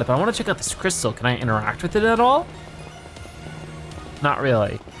gonna worry about it, but I wanna check out this crystal. Can I interact with it at all? Not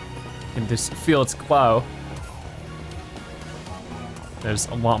really. You can just feel its glow. There's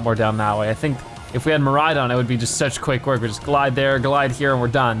a lot more down that way. I think if we had Miraidon, it would be just such quick work. We just glide there, glide here, and we're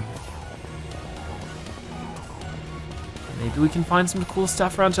done. Maybe we can find some cool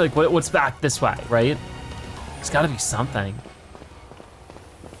stuff around here. Like what's back this way, right? There's gotta be something.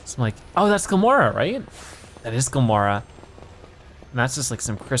 So I'm like, oh, that's Glimmora, right? That is Glimmora. And that's just like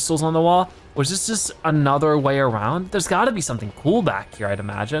some crystals on the wall. Was this just another way around? There's gotta be something cool back here, I'd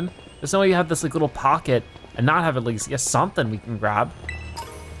imagine. There's no way you have this like little pocket and not have at least, yes, something we can grab.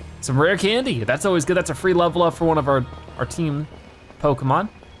 Some rare candy, that's always good. That's a free level up for one of our team Pokemon.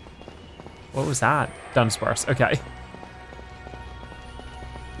 What was that? Dunsparce, okay.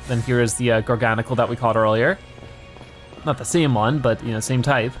 Then here is the Garganical that we caught earlier. Not the same one, but you know, same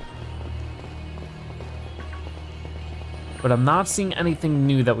type. But I'm not seeing anything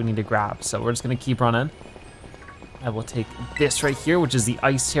new that we need to grab, so we're just gonna keep running. I will take this right here, which is the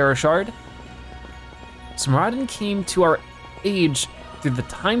Ice Terra Shard. So Miraidon came to our age through the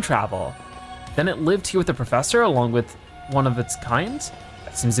time travel. Then it lived here with the professor along with one of its kind.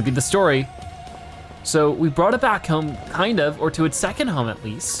 That seems to be the story. So we brought it back home, kind of, or to its second home at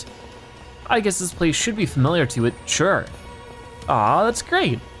least. I guess this place should be familiar to it, sure. Aw, that's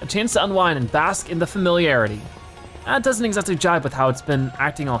great. A chance to unwind and bask in the familiarity. That doesn't exactly jibe with how it's been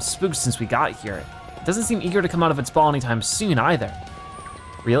acting all spooked since we got here. It doesn't seem eager to come out of its ball anytime soon either.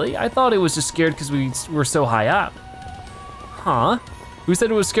 Really? I thought it was just scared because we were so high up. Huh? Who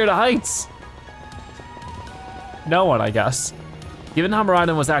said it was scared of heights? No one, I guess. Given how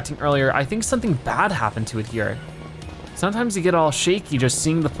Miraidon was acting earlier, I think something bad happened to it here. Sometimes you get all shaky just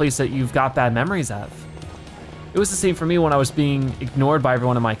seeing the place that you've got bad memories of. It was the same for me when I was being ignored by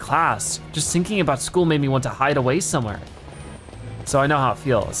everyone in my class. Just thinking about school made me want to hide away somewhere. So I know how it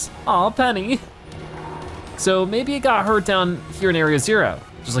feels. Aw, Penny. So maybe it got hurt down here in Area 0,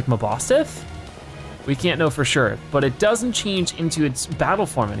 just like Mabostiff? We can't know for sure, but it doesn't change into its battle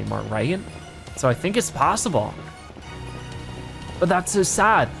form anymore, right? So I think it's possible. But that's so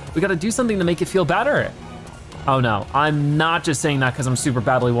sad. We gotta do something to make it feel better. Oh no, I'm not just saying that because I'm super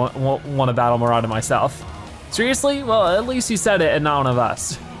badly want to battle Miraidon myself. Seriously? Well, at least you said it and not one of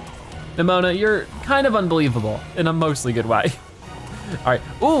us. Nemona, you're kind of unbelievable in a mostly good way. All right,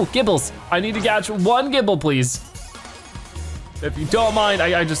 ooh, Gibbles. I need to catch one Gibble, please. If you don't mind,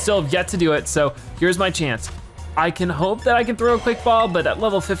 I just still have yet to do it, so here's my chance. I can hope that I can throw a quick ball, but at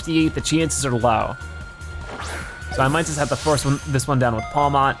level 58, the chances are low. So I might just have to force this one down with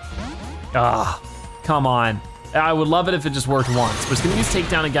Palmont. Ah, come on. I would love it if it just worked once, but it's gonna use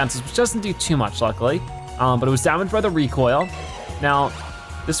takedown against us, which doesn't do too much, luckily. But it was damaged by the recoil. Now,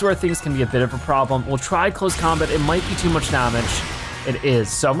 this is where things can be a bit of a problem. We'll try close combat. It might be too much damage. It is.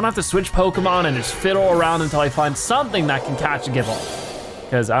 So I'm gonna have to switch Pokemon and just fiddle around until I find something that can catch a Gibble,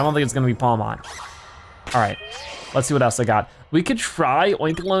 because I don't think it's gonna be Palmont. All right, let's see what else I got. We could try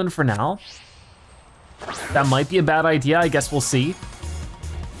Oinkologne for now. That might be a bad idea, I guess we'll see.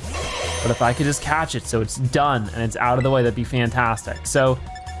 But if I could just catch it so it's done and it's out of the way, that'd be fantastic. So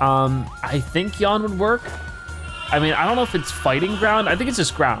I think Yawn would work. I mean, I don't know if it's fighting ground. I think it's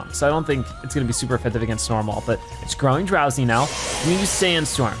just ground. So I don't think it's gonna be super effective against normal, but it's growing drowsy now. We use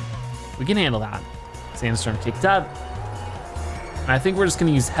Sandstorm. We can handle that. Sandstorm kicked up. And I think we're just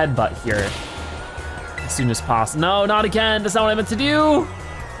gonna use Headbutt here as soon as possible. No, not again, that's not what I meant to do.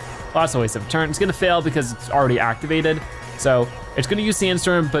 Well, that's a waste of a turn. It's gonna fail because it's already activated. So it's gonna use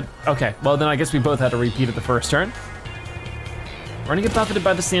Sandstorm, but okay, well then I guess we both had to repeat it the first turn. We're gonna get buffeted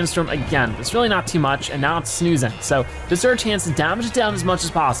by the Sandstorm again. It's really not too much, and now it's snoozing. So this is our chance to damage it down as much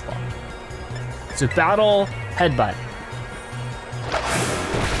as possible. So battle Headbutt.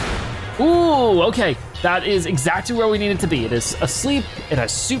 Ooh, okay. That is exactly where we need it to be. It is asleep, it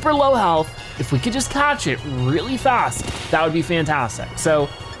has super low health. If we could just catch it really fast, that would be fantastic. So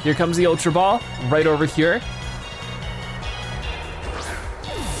here comes the Ultra Ball, right over here.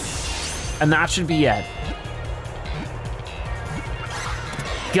 And that should be it.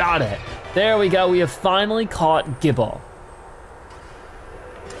 Got it. There we go, we have finally caught Gibble.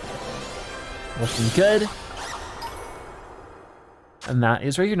 Looking good. And that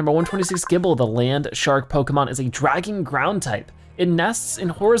is right here, number 126 Gibble, the land shark Pokemon, is a dragging ground type. It nests in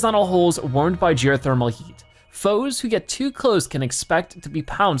horizontal holes warmed by geothermal heat. Foes who get too close can expect to be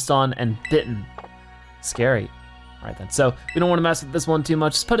pounced on and bitten. Scary. All right then, so we don't wanna mess with this one too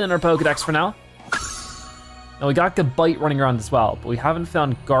much. Just put it in our Pokedex for now. Now we got Gabite running around as well, but we haven't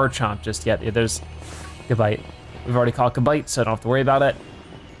found Garchomp just yet. There's Gabite. We've already caught Gabite, so I don't have to worry about it.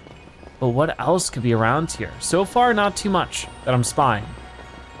 But what else could be around here? So far, not too much that I'm spying.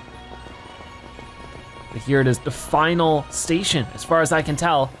 But here it is, the final station. As far as I can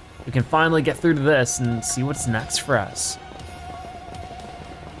tell, we can finally get through to this and see what's next for us.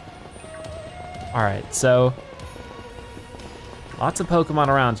 All right, so lots of Pokemon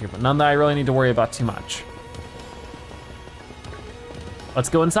around here, but none that I really need to worry about too much. Let's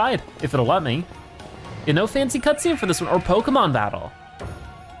go inside, if it'll let me. Yeah, no fancy cutscene for this one, or Pokemon battle.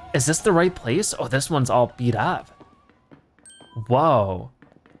 Is this the right place? Oh, this one's all beat up. Whoa.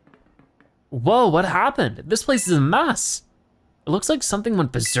 Whoa, what happened? This place is a mess. It looks like something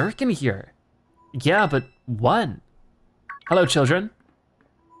went berserk in here. Yeah, but what? Hello, children.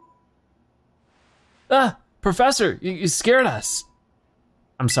 Ah, Professor, you scared us.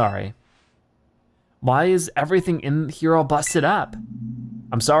 I'm sorry. Why is everything in here all busted up?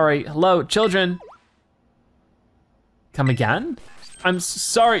 I'm sorry, hello, children. Come again? I'm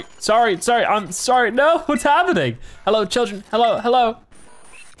sorry, I'm sorry, no, what's happening? Hello, children, hello.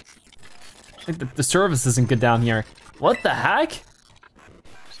 I think the service isn't good down here. What the heck?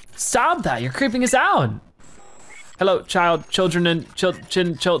 Stop that, you're creeping us out. Hello, children and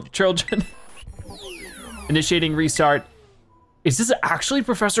children. Initiating restart. Is this actually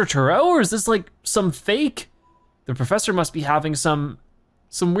Professor Turo, or is this like some fake? The professor must be having some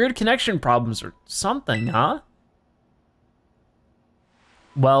weird connection problems or something, huh?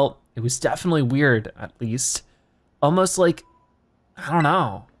 Well, it was definitely weird, at least. Almost like, I don't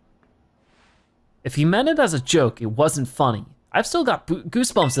know. If he meant it as a joke, it wasn't funny. I've still got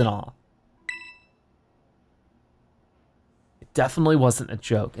goosebumps and all. It definitely wasn't a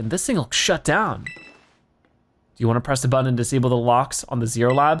joke, and this thing looks shut down. Do you wanna press the button and disable the locks on the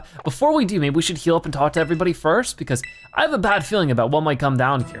Zero Lab? Before we do, maybe we should heal up and talk to everybody first, because I have a bad feeling about what might come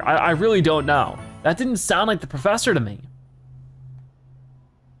down here. I really don't know. That didn't sound like the professor to me.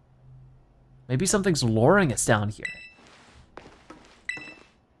 Maybe something's luring us down here.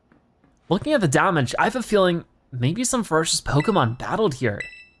 Looking at the damage, I have a feeling maybe some ferocious Pokemon battled here.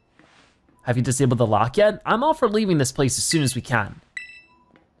 Have you disabled the lock yet? I'm all for leaving this place as soon as we can.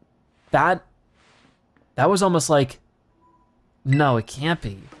 That was almost like, no, it can't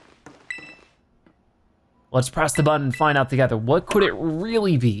be. Let's press the button and find out together. What could it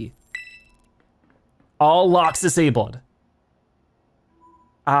really be? All locks disabled.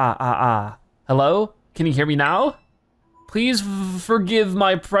 Hello? Can you hear me now? Please forgive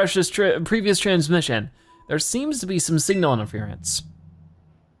my precious previous transmission. There seems to be some signal interference.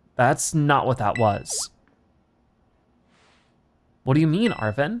 That's not what that was. What do you mean,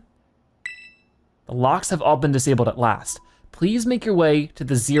 Arven? The locks have all been disabled at last. Please make your way to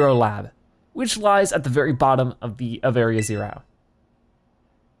the Zero Lab, which lies at the very bottom of Area 0.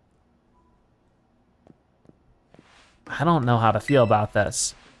 I don't know how to feel about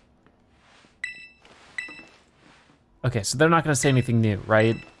this. Okay, so they're not gonna say anything new,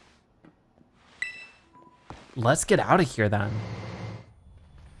 right? Let's get out of here then.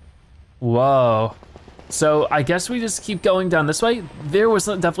 Whoa. So I guess we just keep going down this way. There was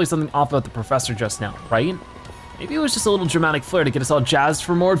definitely something off about the professor just now, right? Maybe it was just a little dramatic flair to get us all jazzed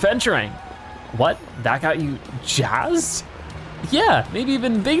for more adventuring. What? That got you jazzed? Yeah, maybe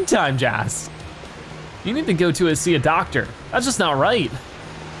even big time jazzed. You need to go see a doctor. That's just not right.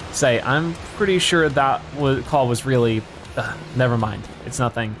 Say, I'm pretty sure that call was really, never mind, it's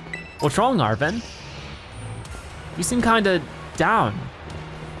nothing. What's wrong, Arven? You seem kinda down.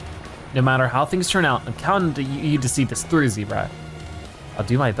 No matter how things turn out, I'm counting on you to see this through, Zebra. I'll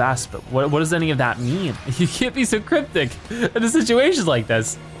do my best, but what does any of that mean? You can't be so cryptic in a situation like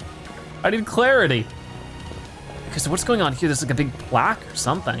this. I need clarity. Okay, so what's going on here? There's like a big plaque or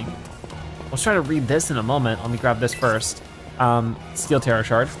something. Let's try to read this in a moment. Let me grab this first. Steel Terror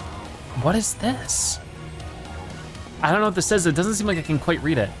Shard. What is this? I don't know what this says. It doesn't seem like I can quite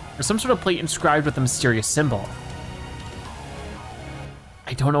read it. There's some sort of plate inscribed with a mysterious symbol.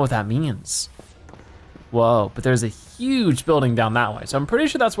 I don't know what that means. Whoa, but there's a huge building down that way. So I'm pretty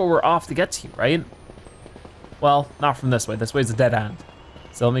sure that's where we're off to get to, right? Well, not from this way. This way's a dead end.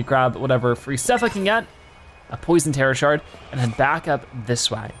 So let me grab whatever free stuff I can get, a Poison Terror Shard, and head back up this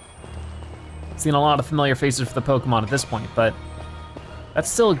way. Seen a lot of familiar faces for the Pokemon at this point, but that's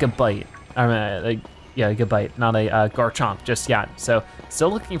still a good bite. I mean, yeah, a good bite, not a Garchomp just yet. So still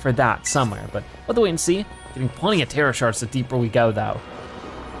looking for that somewhere, but we'll have to wait and see. Getting plenty of Terror Shards the deeper we go though.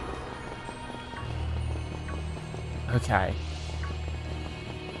 Okay.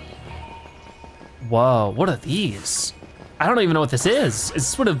 Whoa, what are these? I don't even know what this is. Is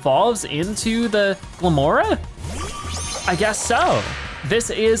this what evolves into the Glamora? I guess so. This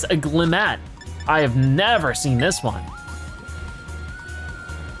is a Glimmet. I have never seen this one.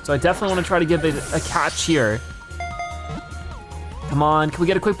 So I definitely want to try to give it a catch here. Come on, can we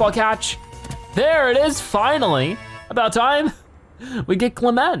get a quick ball catch? There it is, finally. About time. We get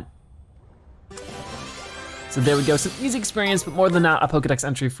Glimmet. So there we go, some easy experience, but more than that, a Pokedex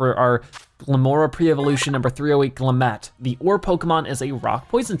entry for our Glamora pre-evolution number 308 Glimmet. The ore Pokemon is a rock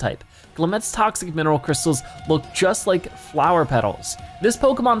poison type. Glimmet's toxic mineral crystals look just like flower petals. This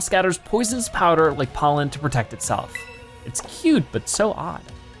Pokemon scatters poisonous powder like pollen to protect itself. It's cute, but so odd.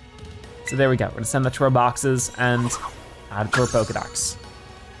 So there we go, we're gonna send that to our boxes and add it to our Pokedex.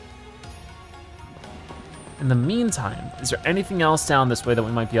 In the meantime, is there anything else down this way that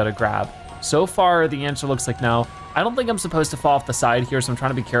we might be able to grab? So far, the answer looks like no. I don't think I'm supposed to fall off the side here, so I'm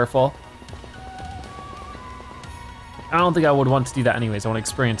trying to be careful. I don't think I would want to do that anyways. I want to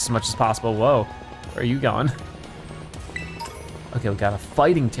experience as much as possible. Whoa, where are you going? Okay, we got a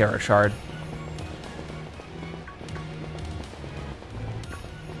fighting Terror Shard.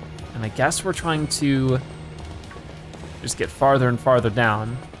 And I guess we're trying to just get farther and farther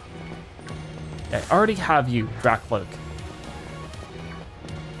down. Okay, I already have you, Dracloak.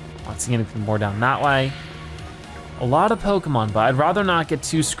 Not seeing anything more down that way. A lot of Pokemon, but I'd rather not get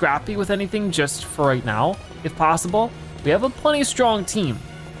too scrappy with anything just for right now, if possible. We have a plenty strong team.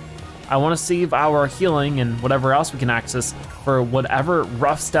 I want to save our healing and whatever else we can access for whatever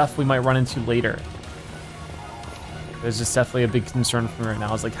rough stuff we might run into later. There's just definitely a big concern for me right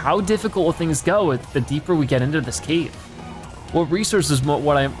now. It's like, how difficult will things go the deeper we get into this cave? What resources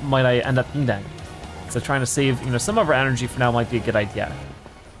might I end up needing? So trying to save, some of our energy for now might be a good idea.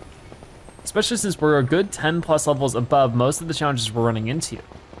 Especially since we're a good 10 plus levels above most of the challenges we're running into.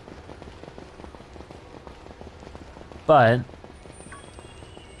 But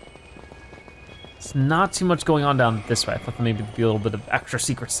it's not too much going on down this way. I thought maybe there'd be a little bit of extra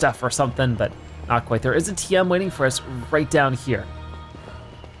secret stuff or something, but not quite. There is a TM waiting for us right down here.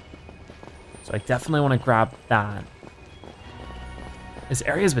 So I definitely want to grab that. This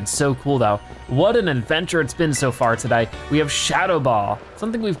area's been so cool though. What an adventure it's been so far today. We have Shadow Ball,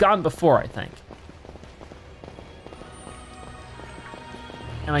 something we've gotten before, I think.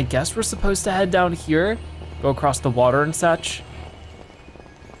 And I guess we're supposed to head down here, go across the water and such.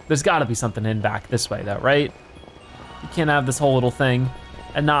 There's gotta be something in back this way though, right? You can't have this whole little thing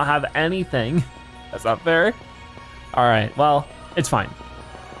and not have anything. That's not fair. All right, well, it's fine.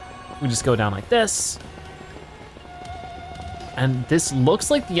 We just go down like this. And this looks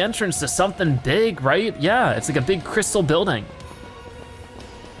like the entrance to something big, right? Yeah, it's like a big crystal building.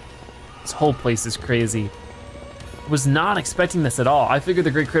 This whole place is crazy. Was not expecting this at all. I figured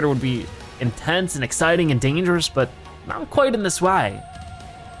the Great Critter would be intense and exciting and dangerous, but not quite in this way.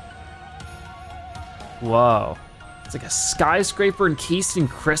 Whoa, it's like a skyscraper encased in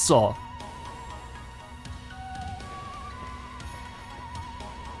crystal.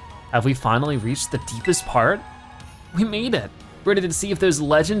 Have we finally reached the deepest part? We made it. Ready to see if those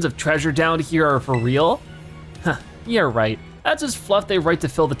legends of treasure down here are for real? Huh, yeah, right. That's just fluff they write to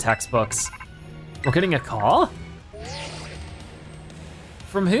fill the textbooks. We're getting a call?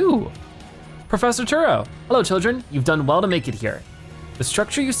 From who? Professor Turo. Hello, children. You've done well to make it here. The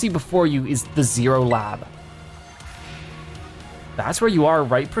structure you see before you is the Zero Lab. That's where you are,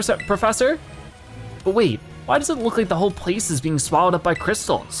 right, Professor? But wait, why does it look like the whole place is being swallowed up by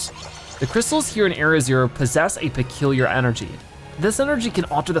crystals? The crystals here in Area Zero possess a peculiar energy. This energy can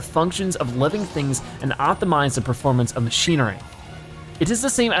alter the functions of living things and optimize the performance of machinery. It is the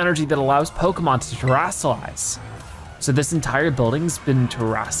same energy that allows Pokemon to terrestrialize. So this entire building's been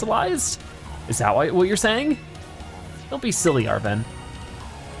terrestrialized? Is that what you're saying? Don't be silly, Arven.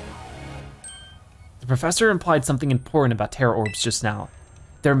 The professor implied something important about Terra Orbs just now.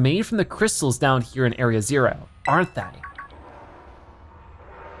 They're made from the crystals down here in Area Zero, aren't they?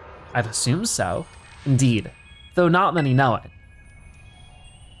 I'd assume so. Indeed, though not many know it.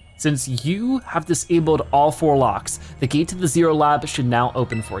 Since you have disabled all 4 locks, the gate to the Zero Lab should now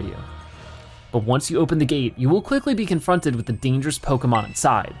open for you. But once you open the gate, you will quickly be confronted with the dangerous Pokemon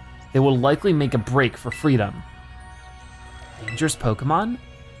inside. They will likely make a break for freedom. Dangerous Pokemon?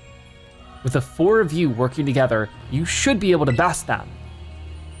 With the 4 of you working together, you should be able to best them.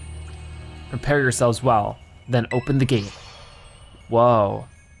 Prepare yourselves well, then open the gate. Whoa.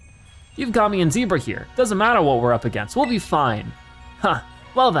 You've got me and Zebra here. Doesn't matter what we're up against, we'll be fine. Huh,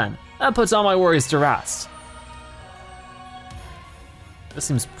 well then, that puts all my worries to rest. This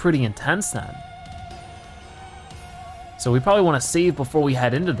seems pretty intense then. So we probably wanna save before we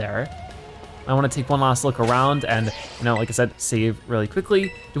head into there. I wanna take one last look around and, like I said, save really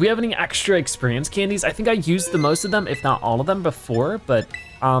quickly. Do we have any extra experience candies? I think I used the most of them, if not all of them before, but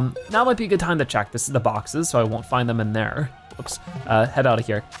now might be a good time to check. This is the boxes, so I won't find them in there. Whoops, head out of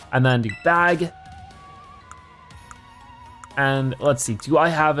here. And then do bag. And let's see, do I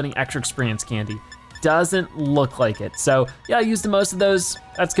have any extra experience candy? Doesn't look like it. So yeah, I used the most of those,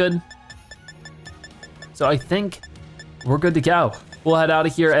 that's good. So I think we're good to go. We'll head out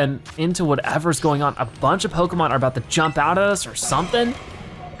of here and into whatever's going on. A bunch of Pokemon are about to jump out at us or something.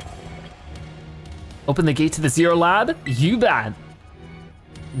 Open the gate to the Zero Lab? You bet.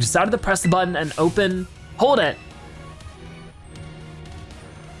 You decided to press the button and open, hold it.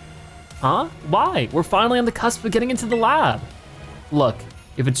 Huh? Why? We're finally on the cusp of getting into the lab. Look,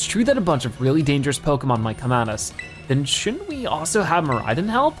 if it's true that a bunch of really dangerous Pokemon might come at us, then shouldn't we also have Miraidon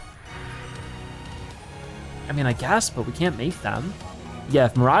help? I mean, I guess, but we can't make them. Yeah,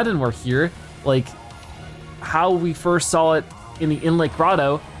 if Miraidon were here, like how we first saw it in the Inlake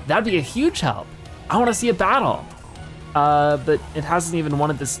Grotto, that'd be a huge help. I wanna see a battle. But it hasn't even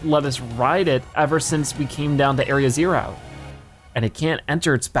wanted to let us ride it ever since we came down to Area Zero. And it can't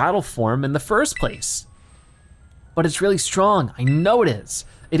enter its battle form in the first place. But it's really strong, I know it is.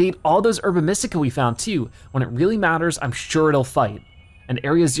 It ate all those Herba Mystica we found too. When it really matters, I'm sure it'll fight. And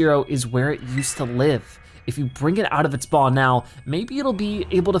Area Zero is where it used to live. If you bring it out of its ball now, maybe it'll be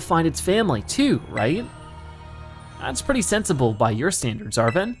able to find its family too, right? That's pretty sensible by your standards,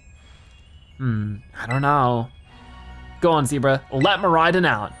 Arven. I don't know. Go on, Zebra, let Miraidon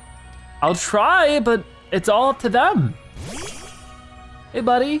out. I'll try, but it's all up to them. Hey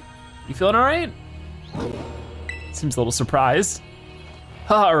buddy, you feeling all right? Seems a little surprised.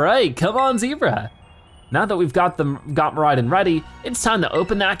 All right, come on, Zebra. Now that we've got Miraidon ready, it's time to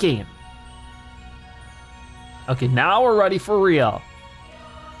open that game. Okay, now we're ready for real.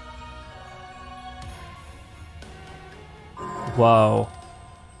 Whoa.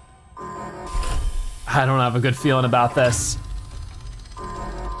 I don't have a good feeling about this.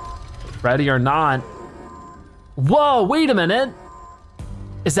 Ready or not. Whoa, wait a minute.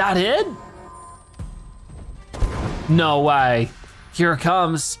 Is that it? No way. Here it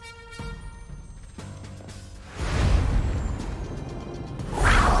comes.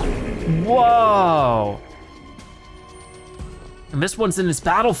 Whoa. And this one's in its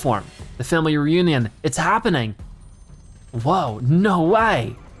battle form. The family reunion, it's happening. Whoa, no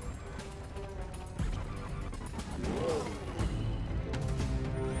way.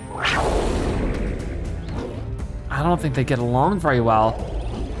 I don't think they get along very well.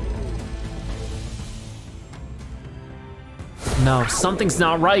 No, something's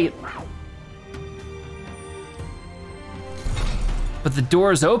not right. But the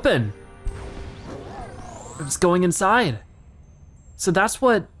door is open. It's going inside. So that's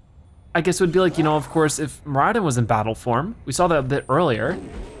what I guess it would be like, you know, of course, if Miraidon was in battle form. We saw that a bit earlier.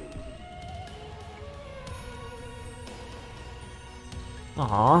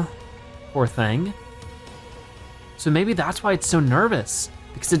 Aw, poor thing. So maybe that's why it's so nervous,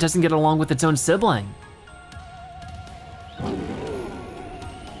 because it doesn't get along with its own sibling.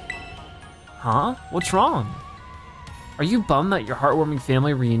 Huh? What's wrong? Are you bummed that your heartwarming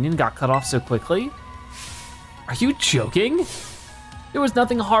family reunion got cut off so quickly? Are you joking? There was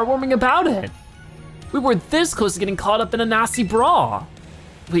nothing heartwarming about it. We were this close to getting caught up in a nasty brawl.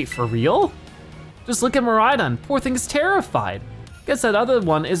 Wait, for real? Just look at Miraidon, poor thing is terrified. Guess that other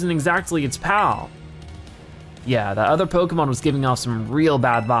one isn't exactly its pal. Yeah, that other Pokemon was giving off some real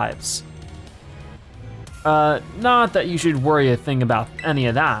bad vibes. Not that you should worry a thing about any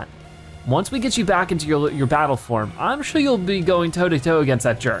of that. Once we get you back into your battle form, I'm sure you'll be going toe to toe against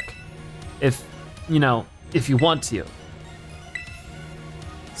that jerk. If you want to.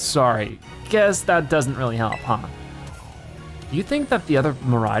 Sorry, guess that doesn't really help, huh? Do you think that the other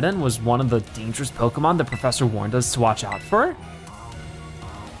Miraidon was one of the dangerous Pokemon the professor warned us to watch out for?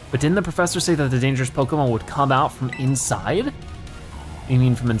 But didn't the professor say that the dangerous Pokemon would come out from inside? You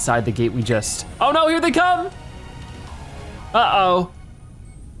mean from inside the gate we just... Oh no, here they come! Uh-oh.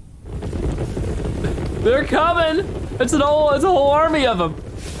 They're coming! It's a whole army of them.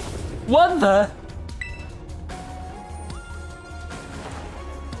 What the?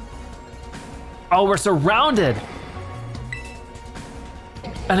 Oh, we're surrounded.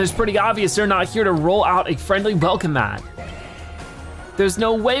 And it's pretty obvious they're not here to roll out a friendly welcome mat. There's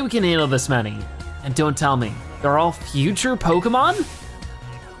no way we can handle this many. And don't tell me, they're all future Pokemon?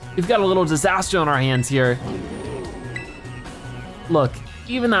 We've got a little disaster on our hands here. Look,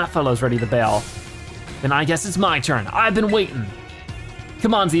 even that fellow's ready to bail. Then I guess it's my turn, I've been waiting.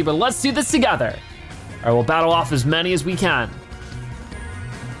 Come on, Zebra, let's do this together. All right, we'll battle off as many as we can.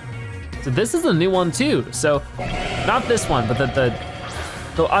 So this is a new one too. So not this one, but the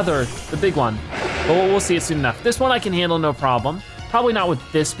big one. But we'll see it soon enough. This one I can handle no problem. Probably not with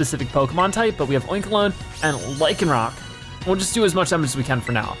this specific Pokemon type, but we have Oinkologne and Lycanroc. We'll just do as much damage as we can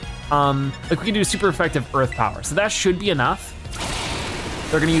for now. Like we can do super effective Earth Power. So that should be enough.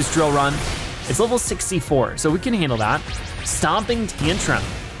 They're gonna use Drill Run. It's level 64, so we can handle that. Stomping Tantrum.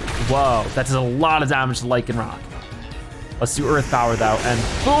 Whoa, that does a lot of damage to Lycanroc. Let's do Earth Power though, and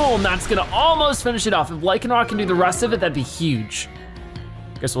boom, that's gonna almost finish it off. If Lycanroc can do the rest of it, that'd be huge.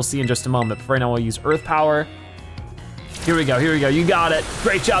 Guess we'll see in just a moment, but for right now we'll use Earth Power. Here we go, you got it.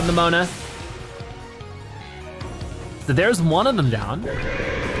 Great job, Nemona. So there's one of them down.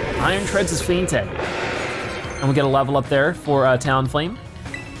 Iron Treads is fainted. And we get a level up there for Talonflame.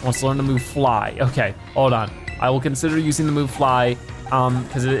 Wants to learn to move Fly. Okay, hold on. I will consider using the move Fly,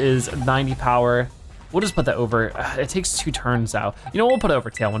 because it is 90 power. We'll just put that over. It takes 2 turns though. You know, we'll put it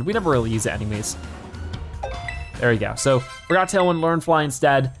over Tailwind. We never really use it anyways. There we go. So we got Tailwind, learn Fly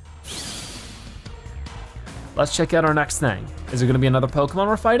instead. Let's check out our next thing. Is it gonna be another Pokemon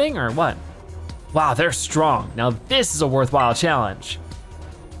we're fighting or what? Wow, they're strong. Now this is a worthwhile challenge.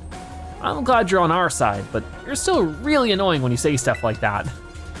 I'm glad you're on our side, but you're still really annoying when you say stuff like that.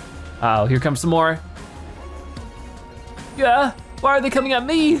 Oh, here comes some more. Yeah, why are they coming at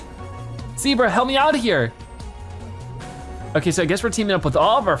me? Zebra, help me out of here. Okay, so I guess we're teaming up with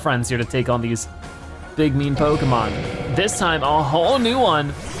all of our friends here to take on these big mean Pokemon. This time, a whole new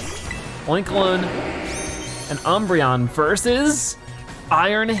one. Oinkologne and Umbreon versus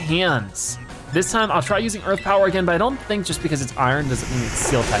Iron Hands. This time, I'll try using Earth Power again, but I don't think just because it's Iron doesn't mean it's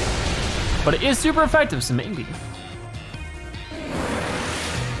Steel type. But it is super effective, so maybe.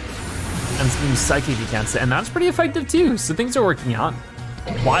 And it's gonna use Psychic against it, and that's pretty effective too, so things are working out.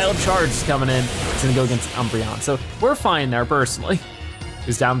 Wild Charge is coming in, it's gonna go against Umbreon, so we're fine there personally.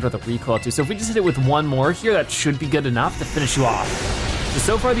 He's down for the recoil too, so if we just hit it with one more here, that should be good enough to finish you off.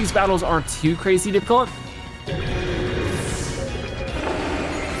 So far these battles aren't too crazy difficult.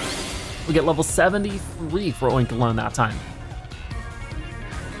 We get level 73 for Oinkologne that time.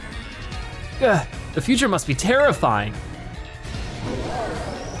 Ugh, the future must be terrifying.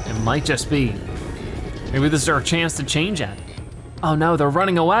 It might just be. Maybe this is our chance to change it. Oh no, they're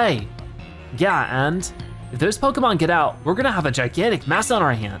running away. Yeah, and if those Pokemon get out, we're gonna have a gigantic mess on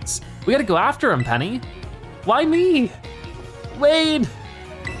our hands. We gotta go after them, Penny. Why me? Wade.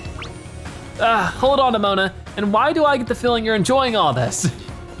 Hold on, Nemona. And why do I get the feeling you're enjoying all this?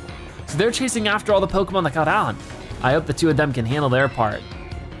 So they're chasing after all the Pokemon that got out. I hope the 2 of them can handle their part.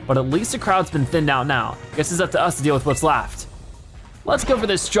 But at least the crowd's been thinned out now. Guess it's up to us to deal with what's left. let's go for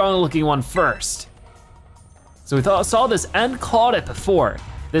this strong looking one first. So we saw this and caught it before.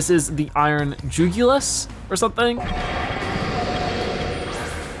 This is the Iron Jugulus or something. I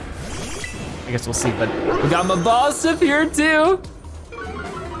guess we'll see, but we got my boss up here too. All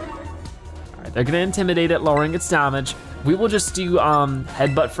right, they're gonna intimidate it, lowering its damage. We will just do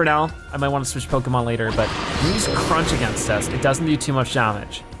Headbutt for now. I might wanna switch Pokemon later, but use Crunch against us. It doesn't do too much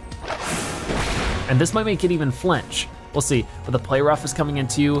damage. And this might make it even flinch. We'll see, but the Play Rough is coming in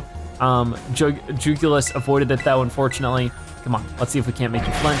too. Jugulus avoided it though, unfortunately. Come on, let's see if we can't make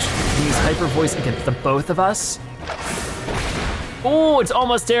you flinch. We use Hyper Voice against the both of us. Oh, it's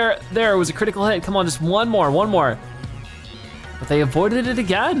almost there. There, it was a critical hit. Come on, just one more. But they avoided it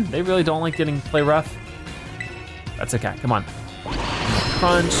again. They really don't like getting Play Rough. That's okay, come on.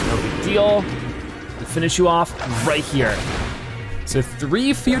 Crunch, no big deal. We'll finish you off right here. So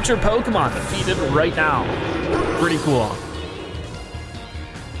 3 future Pokemon defeated right now. Pretty cool.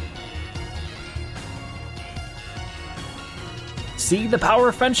 See, the power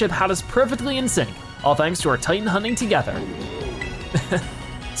of friendship had us perfectly in sync, all thanks to our Titan hunting together.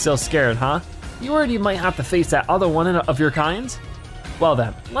 Still scared, huh? You worried you might have to face that other one of your kind? Well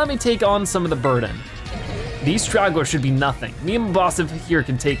then, let me take on some of the burden. These stragglers should be nothing. Me and my boss here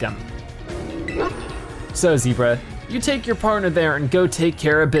can take them. So Zebra, you take your partner there and go take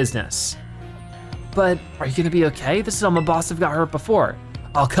care of business. But are you gonna be okay? This is how my boss have got hurt before.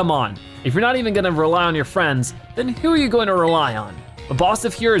 Oh, come on. If you're not even gonna rely on your friends, then who are you going to rely on? The boss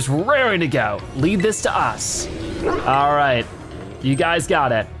of here is raring to go. Lead this to us. All right, you guys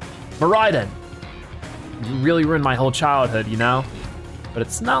got it. Miraidon, you really ruined my whole childhood, you know? But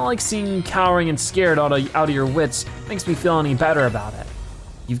it's not like seeing you cowering and scared out of your wits makes me feel any better about it.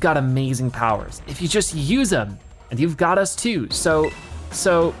 You've got amazing powers. If you just use them, and you've got us too, so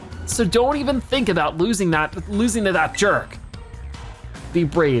don't even think about losing to that jerk. Be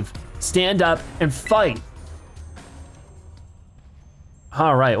brave, stand up, and fight.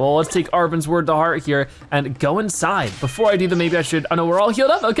 All right, well, let's take Arven's word to heart here and go inside. Before I do that, maybe I should, oh no, we're all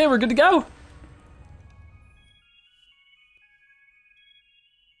healed up. Okay, we're good to go.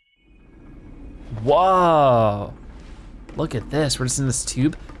 Whoa, look at this, we're just in this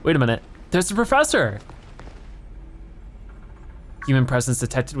tube. Wait a minute, there's the professor. Human presence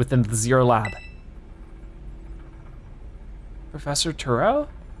detected within the Zero Lab. Professor Turo?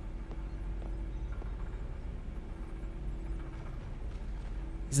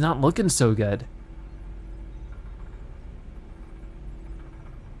 He's not looking so good.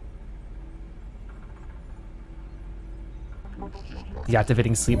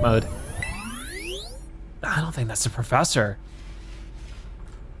 Deactivating sleep mode. I don't think that's the professor.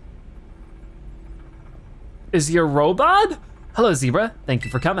 Is he a robot? Hello, Zebra. Thank you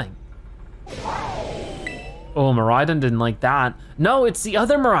for coming. Oh, Miraidon didn't like that. No, it's the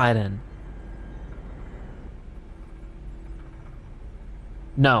other Miraidon.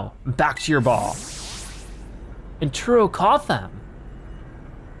 No, back to your ball. And Turo caught them.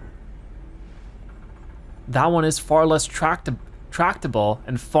 That one is far less tractable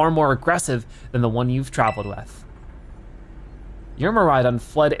and far more aggressive than the one you've traveled with. Your Miraidon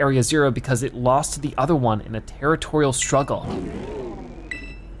fled Area 0 because it lost to the other one in a territorial struggle.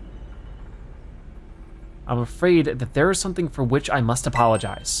 I'm afraid that there is something for which I must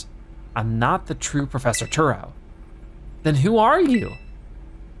apologize. I'm not the true Professor Turo. Then who are you?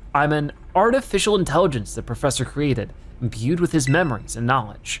 I'm an artificial intelligence the professor created, imbued with his memories and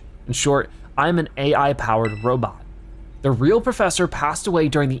knowledge. In short, I'm an AI-powered robot. The real professor passed away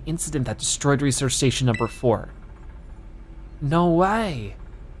during the incident that destroyed Research Station number 4. No way.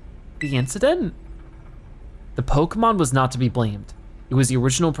 The incident? The Pokemon was not to be blamed. It was the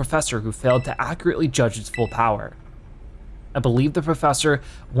original professor who failed to accurately judge its full power. I believe the professor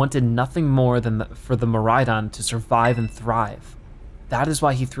wanted nothing more than for the Miraidon to survive and thrive. That is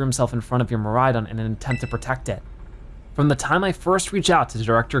why he threw himself in front of your Miraidon in an attempt to protect it. From the time I first reached out to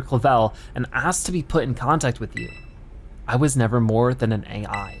Director Clavel and asked to be put in contact with you, I was never more than an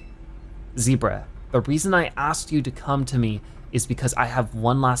AI. Zebra, the reason I asked you to come to me is because I have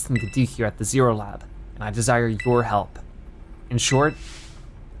one last thing to do here at the Zero Lab, and I desire your help. In short,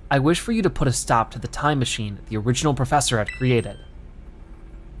 I wish for you to put a stop to the time machine the original professor had created.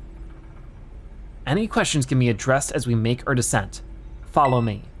 Any questions can be addressed as we make our descent. Follow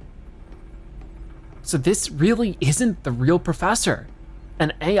me. So this really isn't the real professor,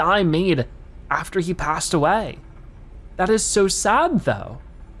 an AI made after he passed away. That is so sad though.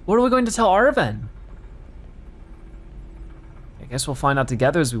 What are we going to tell Arven? I guess we'll find out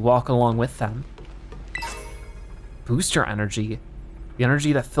together as we walk along with them. Booster energy. The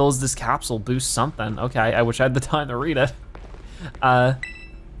energy that fills this capsule boosts something. Okay, I wish I had the time to read it.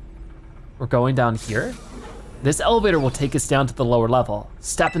 We're going down here. This elevator will take us down to the lower level.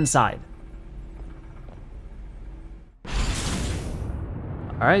 Step inside.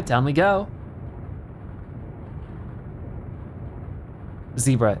 All right, down we go.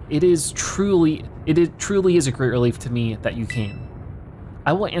 Zebra, it truly is a great relief to me that you came.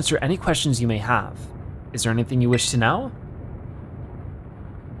 I will answer any questions you may have. Is there anything you wish to know?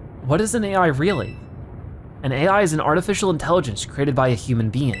 What is an AI really? An AI is an artificial intelligence created by a human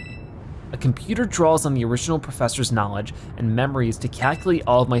being. A computer draws on the original professor's knowledge and memories to calculate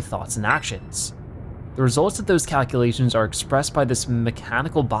all of my thoughts and actions. The results of those calculations are expressed by this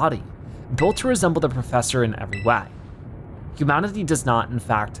mechanical body, built to resemble the professor in every way. Humanity does not, in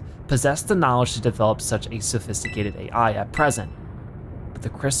fact, possess the knowledge to develop such a sophisticated AI at present. But the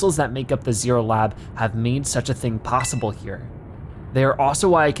crystals that make up the Zero Lab have made such a thing possible here. They are also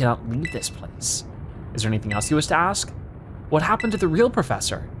why I cannot leave this place. Is there anything else you wish to ask? What happened to the real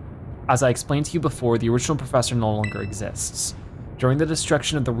professor? As I explained to you before, the original professor no longer exists. During the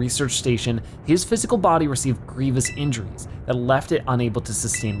destruction of the research station, his physical body received grievous injuries that left it unable to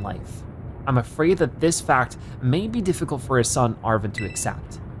sustain life. I'm afraid that this fact may be difficult for his son Arven to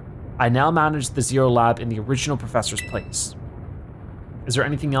accept. I now manage the Zero Lab in the original professor's place. Is there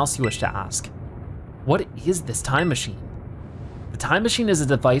anything else you wish to ask? What is this time machine? The time machine is a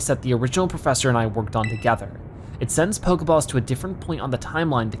device that the original professor and I worked on together. It sends Pokeballs to a different point on the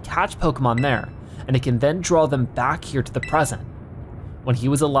timeline to catch Pokemon there, and it can then draw them back here to the present. When he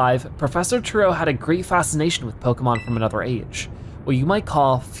was alive, Professor Turo had a great fascination with Pokemon from another age, what you might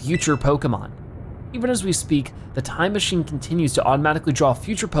call future Pokemon. Even as we speak, the time machine continues to automatically draw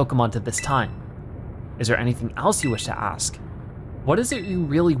future Pokemon to this time. Is there anything else you wish to ask? What is it you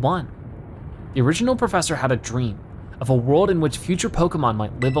really want? The original professor had a dream of a world in which future Pokemon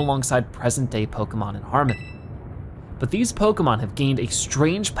might live alongside present-day Pokemon in harmony. But these Pokemon have gained a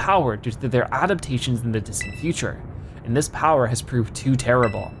strange power due to their adaptations in the distant future, and this power has proved too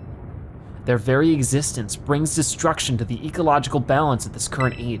terrible. Their very existence brings destruction to the ecological balance of this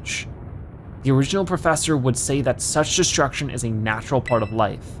current age. The original professor would say that such destruction is a natural part of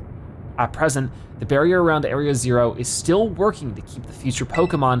life. At present, the barrier around Area Zero is still working to keep the future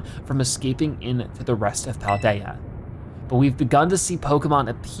Pokemon from escaping into the rest of Paldea. But we've begun to see Pokemon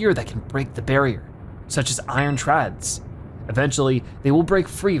appear that can break the barrier, such as Iron Treads. Eventually, they will break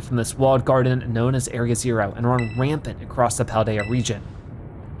free from this walled garden known as Area Zero and run rampant across the Paldea region.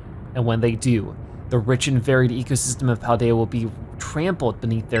 And when they do, the rich and varied ecosystem of Paldea will be trampled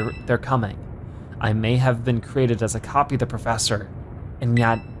beneath their coming. I may have been created as a copy of the professor, and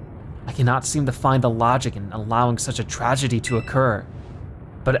yet I cannot seem to find the logic in allowing such a tragedy to occur.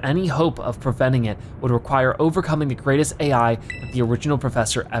 But any hope of preventing it would require overcoming the greatest AI that the original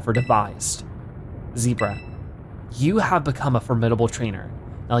professor ever devised. Zebra, you have become a formidable trainer.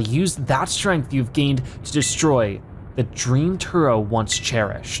 Now use that strength you've gained to destroy the dream Turo once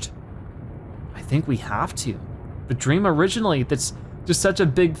cherished. I think we have to. The dream originally, that's just such a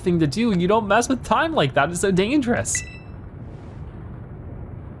big thing to do. You don't mess with time like that, it's so dangerous.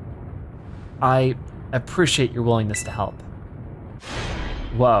 I appreciate your willingness to help.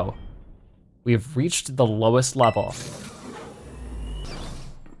 Whoa, we have reached the lowest level.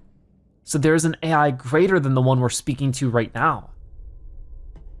 So there's an AI greater than the one we're speaking to right now.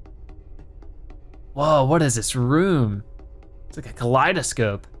 Whoa, what is this room? It's like a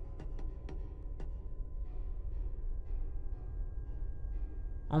kaleidoscope.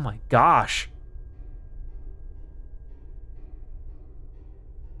 Oh my gosh.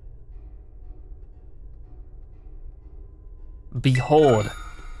 Behold,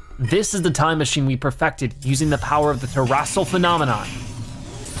 this is the time machine we perfected using the power of the terrestrial phenomenon.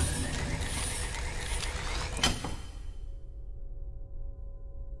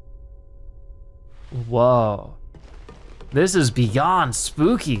 Whoa, this is beyond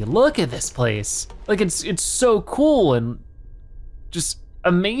spooky. Look at this place. Like it's so cool and just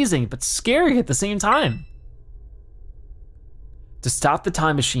amazing, but scary at the same time. To stop the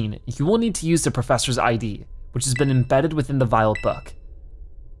time machine, you will need to use the professor's ID, which has been embedded within the Violet book.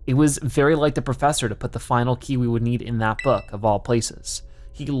 It was very like the professor to put the final key we would need in that book of all places.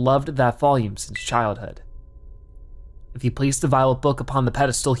 He loved that volume since childhood. If you place the Violet book upon the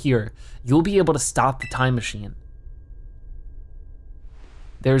pedestal here, you'll be able to stop the time machine.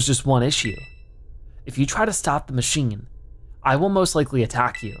 There's just one issue. If you try to stop the machine, I will most likely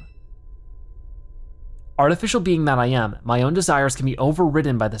attack you. Artificial being that I am, my own desires can be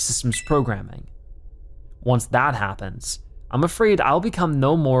overridden by the system's programming. Once that happens, I'm afraid I'll become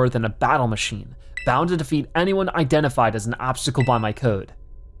no more than a battle machine, bound to defeat anyone identified as an obstacle by my code.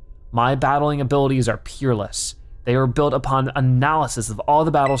 My battling abilities are peerless. They were built upon analysis of all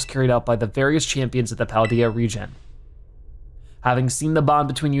the battles carried out by the various champions of the Paldea region. Having seen the bond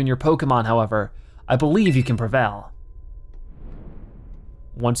between you and your Pokemon, however, I believe you can prevail.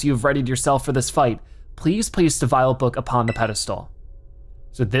 Once you have readied yourself for this fight, please place the Violet book upon the pedestal.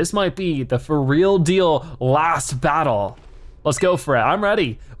 So this might be the for real deal last battle. Let's go for it, I'm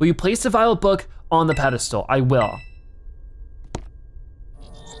ready. Will you place the Violet book on the pedestal? I will.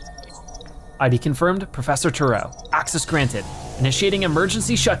 ID confirmed, Professor Turo. Access granted. Initiating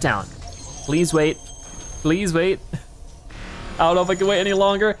emergency shutdown. Please wait, please wait. I don't know if I can wait any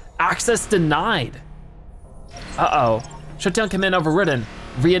longer. Access denied. Uh-oh, shutdown command overridden.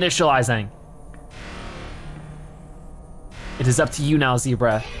 Reinitializing. It is up to you now,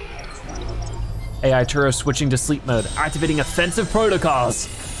 Zebra. AI Turo switching to sleep mode, activating offensive protocols.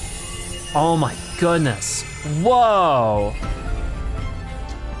 Oh my goodness, whoa.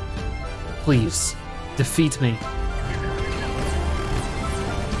 Please, defeat me.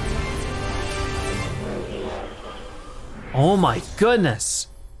 Oh my goodness.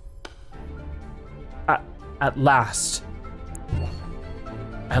 At last.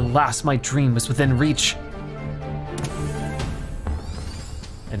 At last my dream was within reach.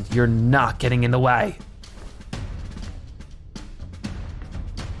 And you're not getting in the way.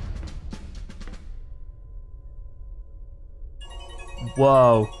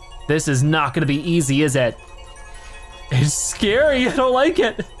 Whoa, this is not gonna be easy, is it? It's scary, I don't like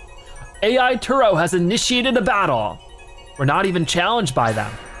it. AI Turo has initiated a battle. We're not even challenged by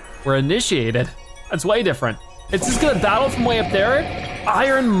them. We're initiated. That's way different. It's just gonna battle from way up there.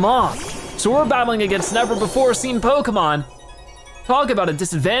 Iron Moth. So we're battling against never before seen Pokemon. Talk about a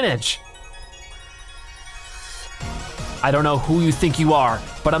disadvantage. I don't know who you think you are,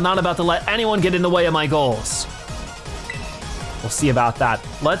 but I'm not about to let anyone get in the way of my goals. We'll see about that.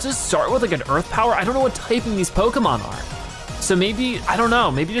 Let's just start with like an Earth Power. I don't know what typing these Pokemon are. So maybe, I don't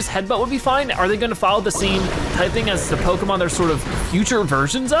know, maybe just Headbutt would be fine. Are they gonna follow the same typing as the Pokemon they're sort of future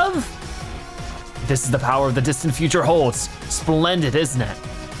versions of? This is the power of the distant future holds. Splendid, isn't it?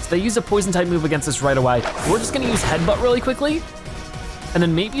 So they use a poison type move against us right away. We're just gonna use Headbutt really quickly, and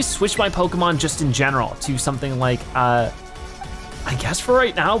then maybe switch my Pokemon just in general to something like, I guess for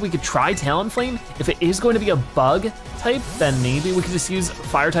right now, we could try Talonflame. If it is going to be a bug type, then maybe we could just use a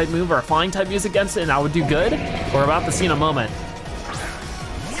fire type move or a flying type move against it and I would do good. We're about to see in a moment.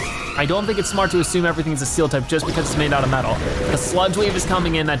 I don't think it's smart to assume everything's a steel type just because it's made out of metal. The Sludge Wave is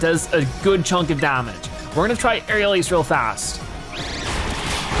coming in, that does a good chunk of damage. We're gonna try Aerial Ace real fast.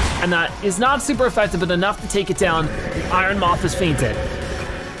 And that is not super effective, but enough to take it down. The Iron Moth has fainted.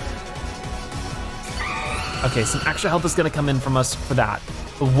 Okay, some extra health is gonna come in from us for that.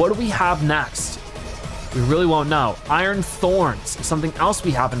 But what do we have next? We really won't know. Iron Thorns, something else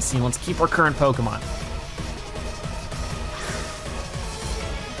we haven't seen. Let's keep our current Pokemon.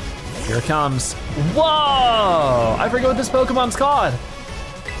 Here it comes. Whoa! I forget what this Pokemon's called.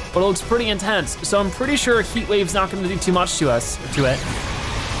 But it looks pretty intense. So I'm pretty sure Heat Wave's not gonna do too much to it.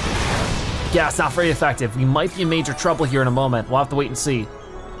 Yeah, it's not very effective. We might be in major trouble here in a moment. We'll have to wait and see.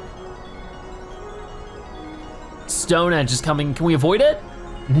 Stone Edge is coming, can we avoid it?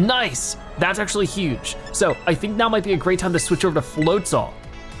 Nice, that's actually huge. So I think now might be a great time to switch over to Floatzel.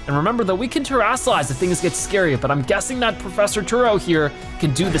 And remember that we can terrasilize if things get scary, but I'm guessing that Professor Turo here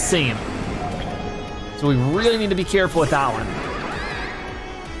can do the same. So we really need to be careful with that one.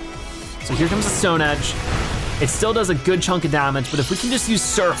 So here comes the Stone Edge. It still does a good chunk of damage, but if we can just use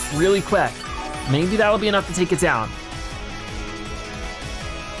Surf really quick, maybe that'll be enough to take it down.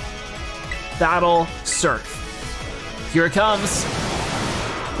 Battle Surf. Here it comes.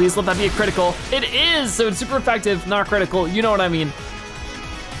 Please let that be a critical. It is, so it's super effective, not critical, you know what I mean.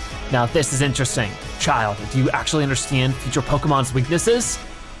 Now this is interesting. Child, do you actually understand future Pokemon's weaknesses?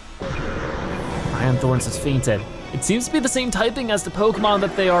 Iron Thorns has fainted. It seems to be the same typing as the Pokemon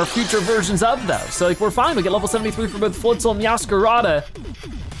that they are future versions of though. So like we're fine, we get level 73 for both Floatzel and Meowscarada.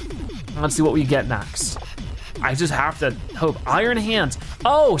 Let's see what we get next. I just have to hope. Iron Hands.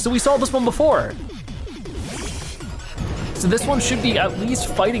 Oh, so we saw this one before. So this one should be at least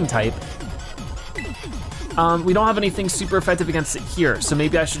fighting type. We don't have anything super effective against it here, so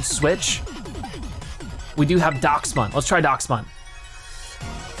maybe I should switch. We do have Doxmon. Let's try Doxmon.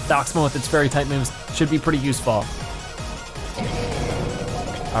 Doxmon with its fairy type moves should be pretty useful.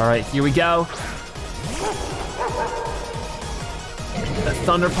 All right, here we go. The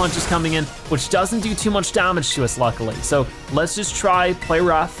Thunder Punch is coming in, which doesn't do too much damage to us, luckily. So let's just try Play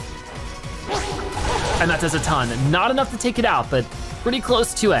Rough. And that does a ton. Not enough to take it out, but pretty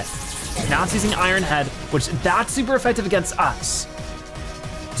close to it. Now it's using Iron Head, which that's super effective against us.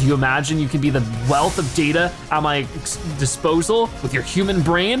 Do you imagine you can be the wealth of data at my disposal with your human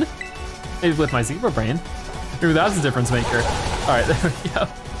brain? Maybe with my zebra brain. Maybe that's a difference maker. All right, there we go.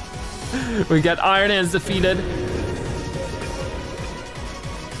 We got Iron Hands defeated.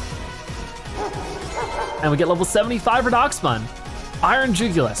 And we get level 75 for Doxmon. Iron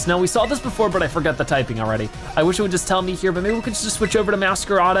Jugulus. Now we saw this before, but I forgot the typing already. I wish it would just tell me here, but maybe we could just switch over to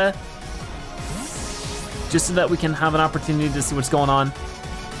Masquerada, just so that we can have an opportunity to see what's going on.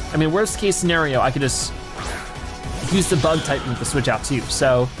 I mean, worst case scenario, I could just use the bug type move to switch out too.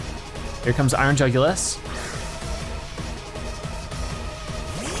 So here comes Iron Jugulus.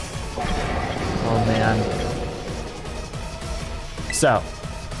 Oh man. So,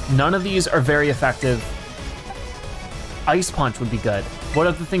 none of these are very effective. Ice Punch would be good. What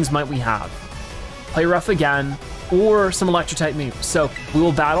other things might we have? Play rough again, or some electric type moves. So we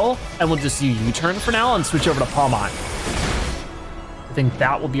will battle and we'll just do U-turn for now and switch over to Palmont. I think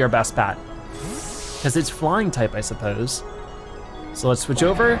that will be our best bet. Because it's flying type, I suppose. So let's switch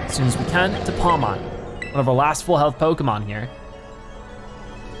over as soon as we can to Palmont, one of our last full health Pokemon here.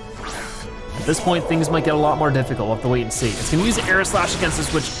 At this point, things might get a lot more difficult. We'll have to wait and see. It's gonna use Air Slash against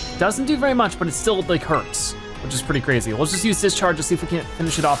us, which doesn't do very much, but it still like hurts, which is pretty crazy. Let's just use Discharge to see if we can't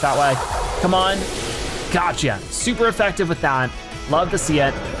finish it off that way. Come on, gotcha. Super effective with that. Love to see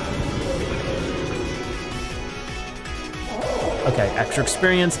it. Okay, extra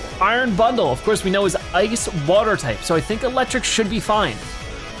experience. Iron Bundle, of course we know is Ice Water type, so I think Electric should be fine.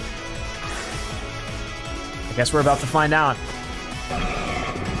 I guess we're about to find out.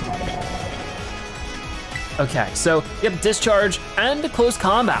 Okay, so yep, Discharge and Close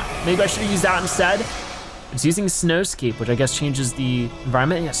Combat. Maybe I should have used that instead. It's using Snowscape, which I guess changes the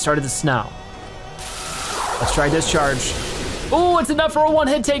environment. Yeah, it started to snow. Let's try Discharge. Oh, it's enough for a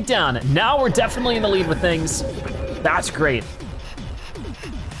one-hit takedown. Now we're definitely in the lead with things. That's great.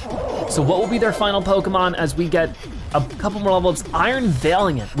 So what will be their final Pokemon as we get a couple more levels? Iron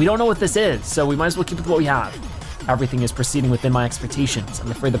Valiant. We don't know what this is, so we might as well keep with what we have. Everything is proceeding within my expectations.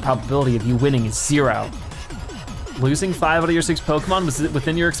 I'm afraid the probability of you winning is 0. Losing 5 out of your 6 Pokemon was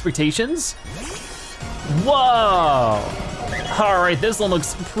within your expectations? Whoa! All right, this one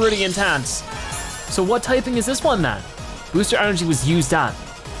looks pretty intense. So what typing is this one then? Booster Energy was used up.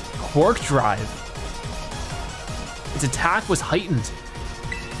 Quark Drive. Its attack was heightened.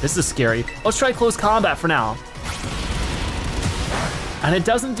 This is scary. Let's try Close Combat for now. And it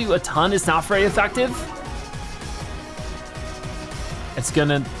doesn't do a ton, it's not very effective. It's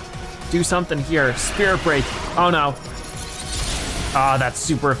gonna do something here. Spirit Break, oh no. Ah, that's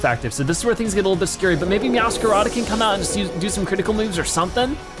super effective. So this is where things get a little bit scary, but maybe Meowscarada can come out and just do some critical moves or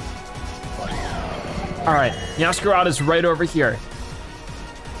something. All right, Meowscarada's right over here.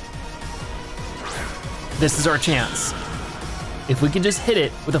 This is our chance. If we can just hit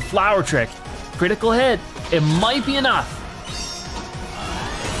it with a Flower Trick, critical hit, it might be enough.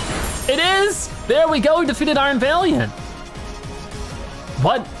 It is! There we go, we defeated Iron Valiant.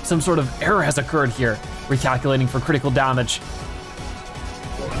 What? Some sort of error has occurred here. Recalculating for critical damage.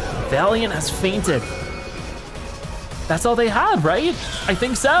 Valiant has fainted. That's all they had, right? I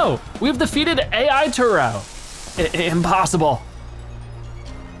think so. We've defeated AI Turo. Impossible.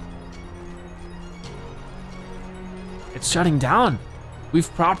 It's shutting down.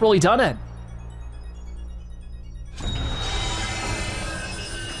 We've properly done it.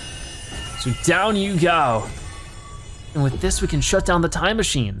 So down you go. And with this, we can shut down the time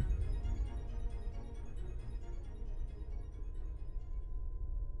machine.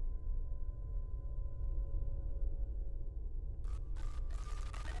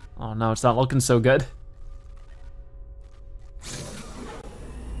 Oh no, it's not looking so good.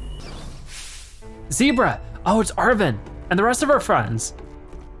 Zebra, oh, it's Arven and the rest of our friends.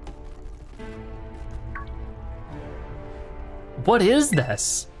 What is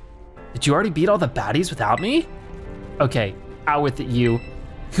this? Did you already beat all the baddies without me? Okay, out with it, you.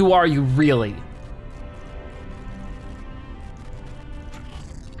 Who are you really?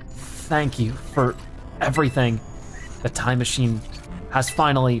 Thank you for everything. The time machine has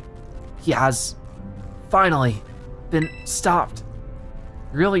finally been stopped.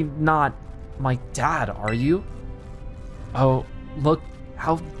 Really not my dad, are you? Oh, look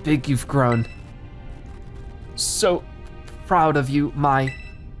how big you've grown. So proud of you, my.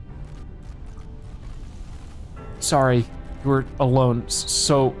 Sorry, you were alone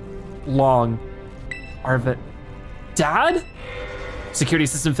so long. Arven. Dad? Security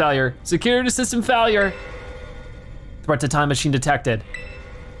system failure. Security system failure. Threat to time machine detected.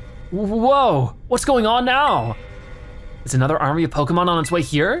 Whoa, what's going on now? Is another army of Pokemon on its way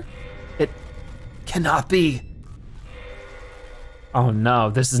here? It cannot be. Oh no,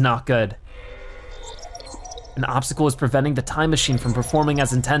 this is not good. An obstacle is preventing the time machine from performing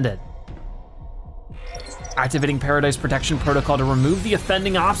as intended. Activating Paradise Protection Protocol to remove the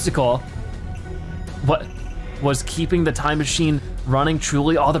offending obstacle. What, was keeping the time machine running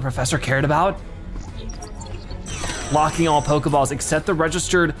truly all the professor cared about? Locking all Pokeballs except the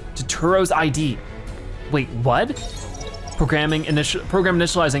registered to Turo's ID. Wait, what? Program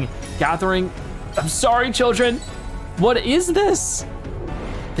initializing, gathering. I'm sorry, children. What is this?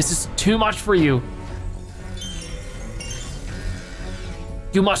 This is too much for you.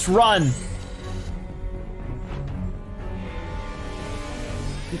 You must run.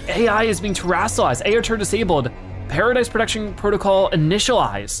 The AI is being terrestrialized, air turn disabled. Paradise Protection Protocol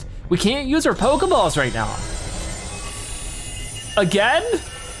initialized. We can't use our Pokeballs right now. Again?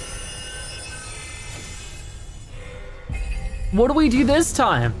 What do we do this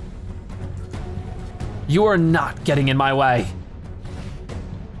time? You are not getting in my way.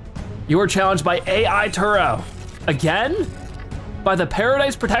 You are challenged by AI Turo. Again? By the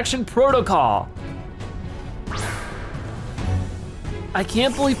Paradise Protection Protocol. I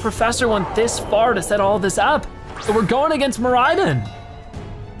can't believe Professor went this far to set all this up. But we're going against Miraidon.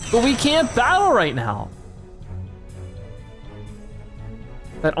 But we can't battle right now.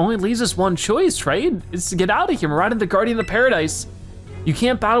 That only leaves us one choice, right? It's to get out of here. Miraidon, the Guardian of Paradise. You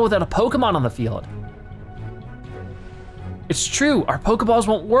can't battle without a Pokemon on the field. It's true, our Pokeballs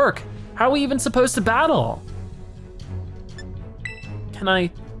won't work. How are we even supposed to battle? Can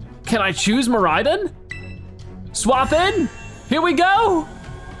I choose Miraidon? Swap in? Here we go!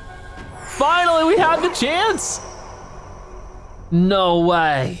 Finally, we have the chance! No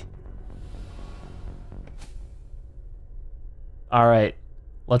way. All right,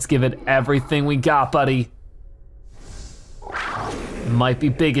 let's give it everything we got, buddy. It might be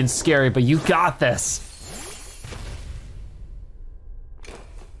big and scary, but you got this.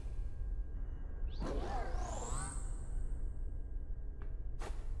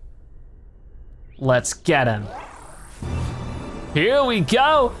 Let's get him. Here we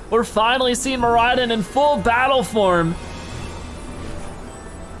go. We're finally seeing Miraidon in full battle form.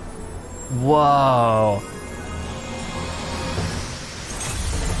 Whoa.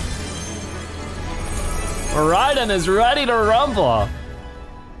 Miraidon is ready to rumble.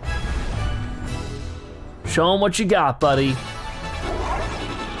 Show him what you got, buddy.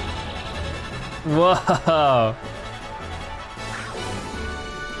 Whoa.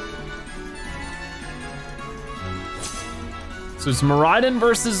 So it's Miraidon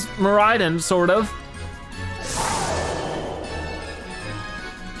versus Miraidon, sort of.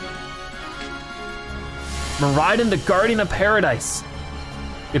 Miraidon, the Guardian of Paradise.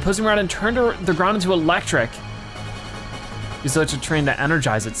 The opposing Miraidon turned the ground into electric. Use such a train to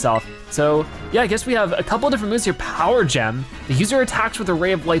energize itself. So yeah, I guess we have a couple of different moves here. Power Gem. The user attacks with a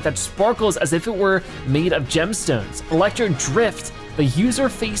ray of light that sparkles as if it were made of gemstones. Electric Drift. The user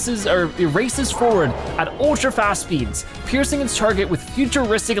races forward at ultra fast speeds, piercing its target with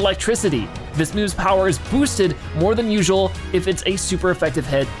futuristic electricity. This move's power is boosted more than usual if it's a super effective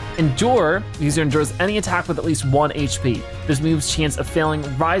hit. Endure, the user endures any attack with at least 1 HP. This move's chance of failing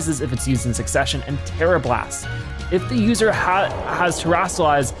rises if it's used in succession. And Terra Blast. If the user has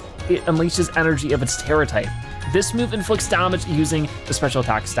Terrestrialize, it unleashes energy of its Terra type. This move inflicts damage using the special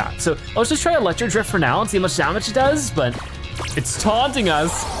attack stat. So let's just try Electric Drift for now and see how much damage it does, but it's taunting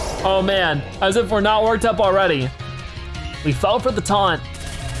us. Oh man, as if we're not worked up already. We fell for the taunt.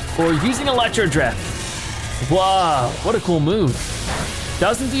 We're using Electric Drift. Whoa, what a cool move.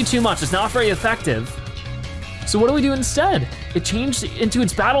 Doesn't do too much, it's not very effective. So what do we do instead? It changed into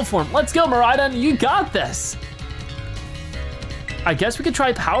its battle form. Let's go, Miraidon, you got this. I guess we could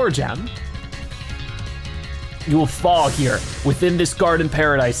try Power Gem. You will fall here within this garden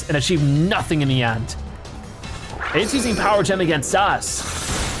paradise and achieve nothing in the end. It's using Power Gem against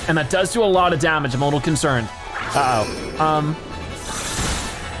us, and that does do a lot of damage. I'm a little concerned.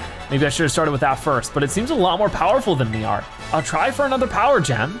 Maybe I should have started with that first, but it seems a lot more powerful than we are. I'll try for another Power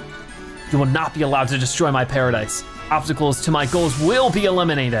Gem. You will not be allowed to destroy my paradise. Obstacles to my goals will be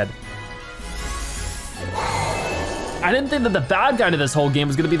eliminated. I didn't think that the bad guy to this whole game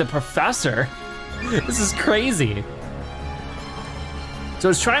was gonna be the professor. This is crazy. So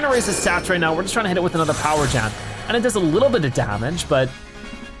it's trying to raise the stats right now. We're just trying to hit it with another Power Gem. And it does a little bit of damage, but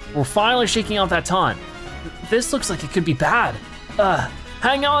we're finally shaking out that taunt. This looks like it could be bad.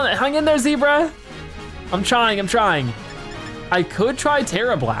 Hang on, hang in there, Zebra. I'm trying. I could try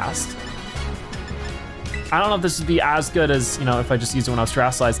Terra Blast. I don't know if this would be as good as, if I just used it when I was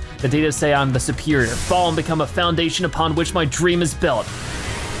Terrestrialized. The data say I'm the superior. Fall and become a foundation upon which my dream is built.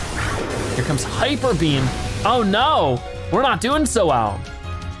 Here comes Hyper Beam. Oh no! We're not doing so well.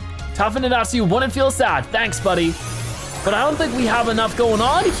 Toughen it out so you wouldn't feel sad. Thanks, buddy. But I don't think we have enough going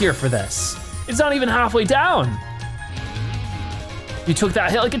on here for this. It's not even halfway down. You took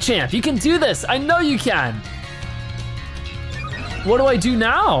that hit like a champ. You can do this, I know you can. What do I do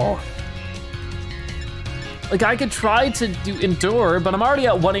now? Like I could try to do endure, but I'm already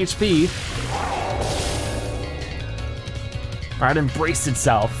at 1 HP. Miraidon braced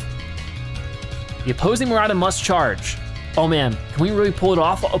itself. The opposing Miraidon must charge. Oh man, can we really pull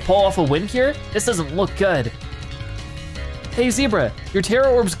off a win here? This doesn't look good. Hey Zebra, your Terror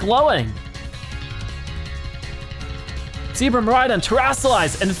Orb's glowing. Zebra, Miraidon,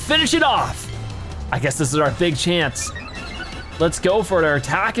 terrestrialize and finish it off. I guess this is our big chance. Let's go for it. Our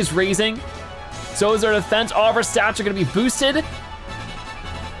attack is raising. So is our defense. All of our stats are gonna be boosted.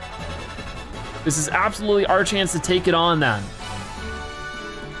 This is absolutely our chance to take it on then.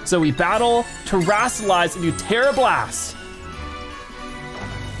 So we battle, terrestrialize, and do Terra Blast.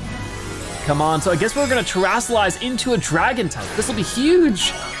 Come on, so I guess we're gonna terrestrialize into a dragon type. This will be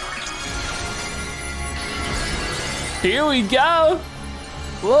huge. Here we go.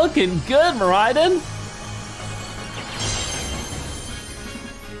 Looking good, Miraidon.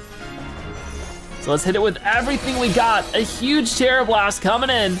 So let's hit it with everything we got. A huge Terra Blast coming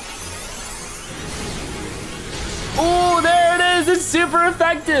in. Oh, there it is, it's super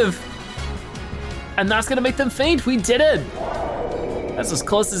effective. And that's gonna make them faint, we did it. That's as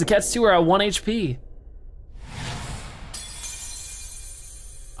close as it gets to her at 1 HP.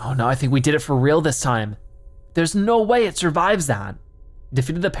 Oh no, I think we did it for real this time. There's no way it survives that.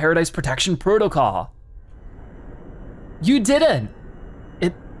 Defeated the Paradise Protection Protocol. You didn't.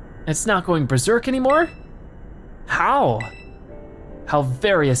 It's not going berserk anymore? How? How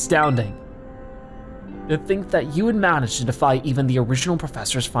very astounding. To think that you would manage to defy even the original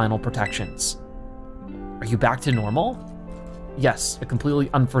professor's final protections. Are you back to normal? Yes, a completely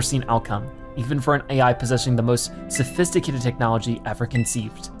unforeseen outcome, even for an AI possessing the most sophisticated technology ever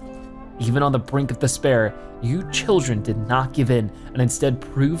conceived. Even on the brink of despair, you children did not give in and instead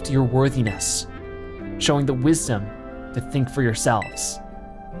proved your worthiness, showing the wisdom to think for yourselves,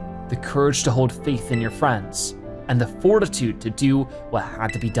 the courage to hold faith in your friends, and the fortitude to do what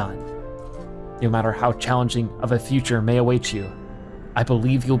had to be done. No matter how challenging of a future may await you, I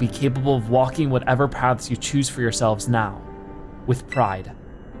believe you'll be capable of walking whatever paths you choose for yourselves now, with pride.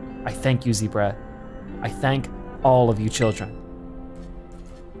 I thank you, Zebra. I thank all of you children.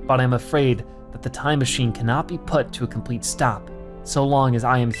 But I'm afraid that the time machine cannot be put to a complete stop so long as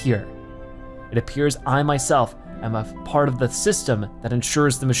I am here. It appears I myself am a part of the system that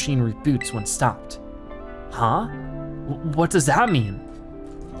ensures the machine reboots when stopped. Huh? What does that mean?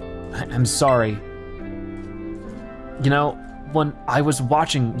 I'm sorry. You know, when I was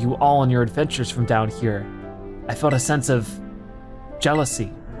watching you all on your adventures from down here, I felt a sense of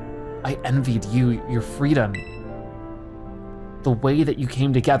jealousy. I envied you, your freedom. The way that you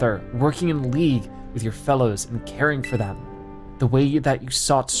came together, working in league with your fellows and caring for them. The way that you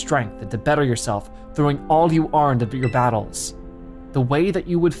sought strength and to better yourself, throwing all you are into your battles. The way that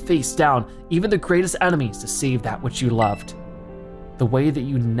you would face down even the greatest enemies to save that which you loved. The way that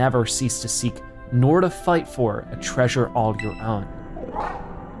you never ceased to seek nor to fight for a treasure all your own.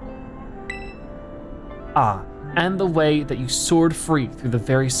 Ah, and the way that you soared free through the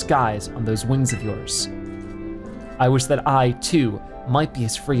very skies on those wings of yours. I wish that I, too, might be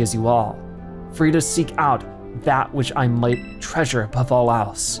as free as you all, free to seek out that which I might treasure above all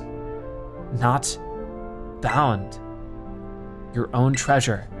else. Not bound. Your own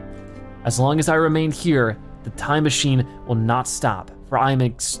treasure. As long as I remain here, the time machine will not stop, for I am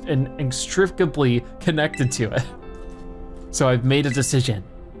inextricably connected to it. So I've made a decision.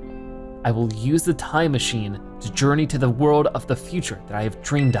 I will use the time machine to journey to the world of the future that I have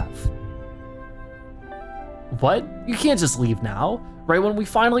dreamed of. What? You can't just leave now, right when we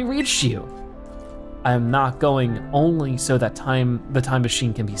finally reached you. I am not going only so that the time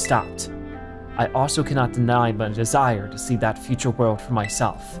machine can be stopped. I also cannot deny my desire to see that future world for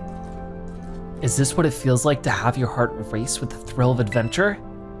myself. Is this what it feels like to have your heart race with the thrill of adventure?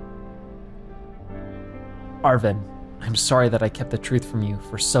 Arven, I'm sorry that I kept the truth from you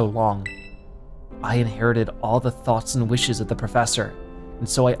for so long. I inherited all the thoughts and wishes of the professor, and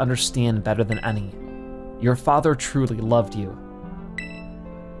so I understand better than any. Your father truly loved you.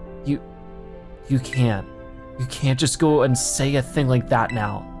 You can't just go and say a thing like that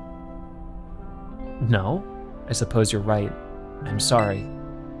now. No, I suppose you're right. I'm sorry.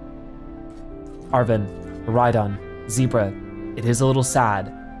 Arven, Miraidon, Zebra, it is a little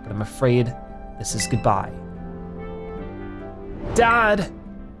sad, but I'm afraid this is goodbye. Dad!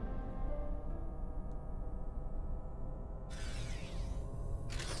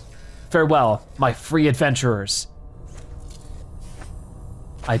 Farewell, my free adventurers.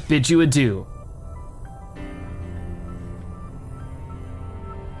 I bid you adieu.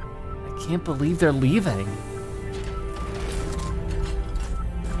 I can't believe they're leaving.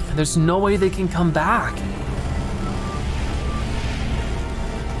 And there's no way they can come back.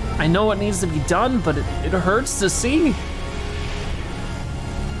 I know what needs to be done, but it hurts to see.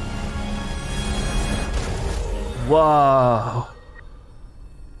 Whoa.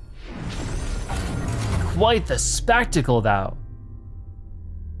 Quite the spectacle though.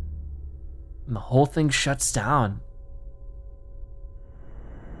 And the whole thing shuts down.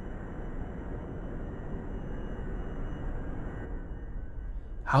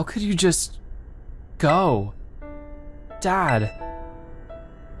 How could you just go? Dad.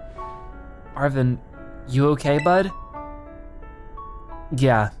 Arven, you okay, bud?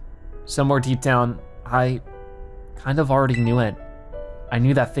 Yeah, somewhere deep down, I kind of already knew it. I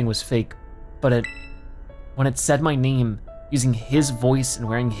knew that thing was fake, but when it said my name, using his voice and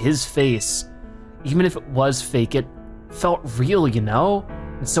wearing his face, even if it was fake, it felt real, you know?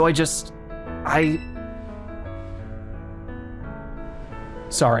 And so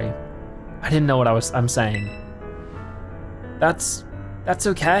sorry, I didn't know what I'm saying. That's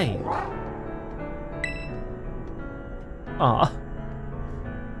okay. Aw.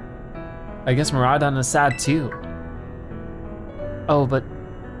 I guess Miraidon is sad too. Oh, but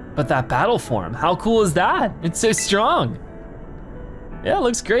that battle form, how cool is that? It's so strong. Yeah, it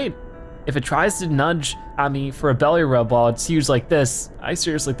looks great. If it tries to nudge at me for a belly rub while it's huge like this, I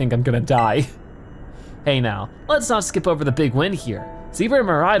seriously think I'm gonna die. Hey now, let's not skip over the big win here. Zebra and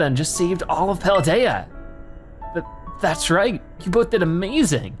Miraidon just saved all of Paldea. That's right, you both did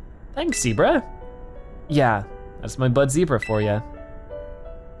amazing. Thanks, Zebra. Yeah, that's my bud Zebra for you.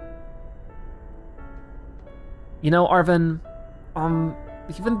 You know, Arven,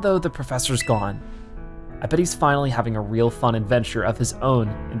 even though the professor's gone, I bet he's finally having a real fun adventure of his own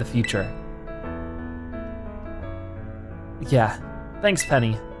in the future. Yeah, thanks,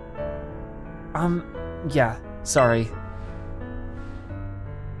 Penny. Yeah, sorry.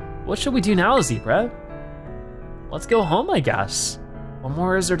 What should we do now, Zebra? Let's go home, I guess. What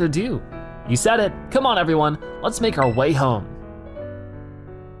more is there to do? You said it. Come on, everyone. Let's make our way home.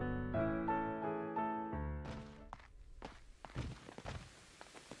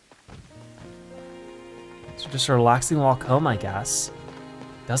 So just a relaxing walk home, I guess.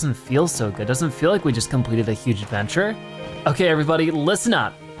 Doesn't feel so good. Doesn't feel like we just completed a huge adventure. Okay, everybody, listen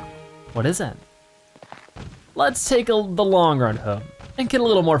up. What is it? Let's take the long run home and get a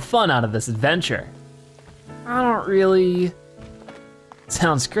little more fun out of this adventure. I don't really...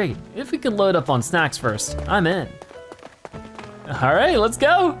 Sounds great. If we can load up on snacks first, I'm in. All right, let's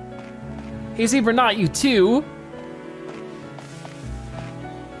go. Hey, Zebra, not you too.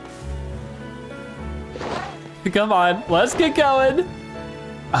 Come on, let's get going.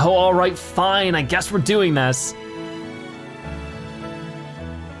 Oh, all right, fine. I guess we're doing this.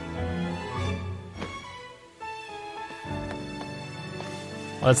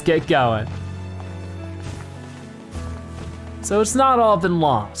 Let's get going. So it's not all been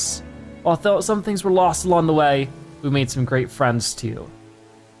lost. Although some things were lost along the way, we made some great friends too.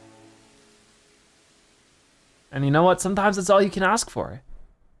 And you know what? Sometimes it's all you can ask for.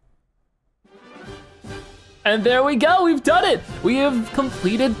 And there we go, we've done it! We have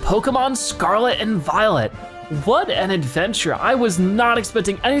completed Pokemon Scarlet and Violet. What an adventure. I was not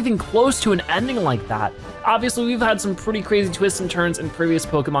expecting anything close to an ending like that. Obviously, we've had some pretty crazy twists and turns in previous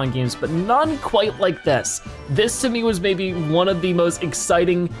Pokemon games, but none quite like this. This to me was maybe one of the most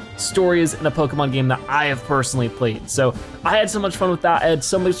exciting stories in a Pokemon game that I have personally played. So I had so much fun with that. I had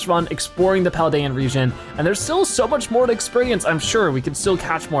so much fun exploring the Paldea region, and there's still so much more to experience, I'm sure. We can still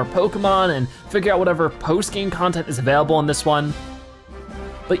catch more Pokemon and figure out whatever post-game content is available in this one.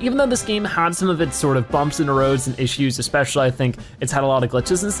 But even though this game had some of its sort of bumps in the roads and issues, especially I think it's had a lot of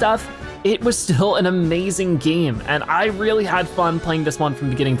glitches and stuff, it was still an amazing game. And I really had fun playing this one from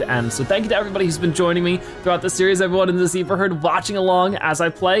beginning to end. So thank you to everybody who's been joining me throughout the series, everyone in the Zebra Herd watching along as I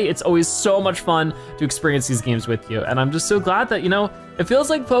play. It's always so much fun to experience these games with you. And I'm just so glad that, you know, it feels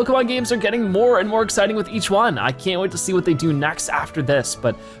like Pokemon games are getting more and more exciting with each one. I can't wait to see what they do next after this.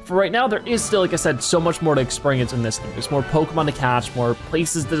 But for right now, there is still, like I said, so much more to experience in this game. There's more Pokemon to catch, more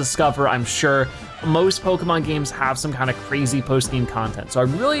places to discover, I'm sure. Most Pokemon games have some kind of crazy post-game content. So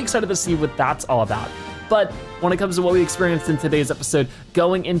I'm really excited to see what that's all about. But when it comes to what we experienced in today's episode,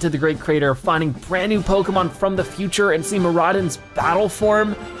 going into the Great Crater, finding brand new Pokemon from the future and seeing Miraidon's battle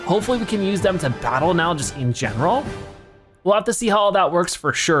form, hopefully we can use them to battle now just in general. We'll have to see how all that works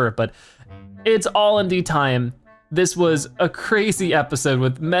for sure, but it's all in due time. This was a crazy episode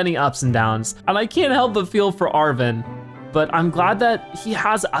with many ups and downs, and I can't help but feel for Arven, but I'm glad that he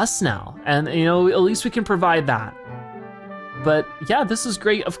has us now, and you know, at least we can provide that. But yeah, this is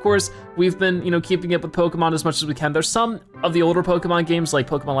great. Of course, we've been, you know, keeping up with Pokemon as much as we can. There's some of the older Pokemon games like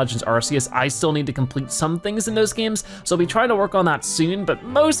Pokemon Legends Arceus, I still need to complete some things in those games, so I'll be trying to work on that soon, but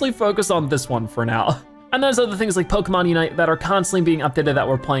mostly focus on this one for now. And there's other things like Pokemon Unite that are constantly being updated that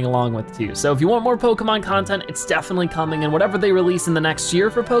we're playing along with too. So if you want more Pokemon content, it's definitely coming, and whatever they release in the next year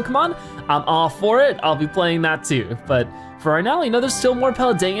for Pokemon, I'm all for it. I'll be playing that too. But for right now, you know, there's still more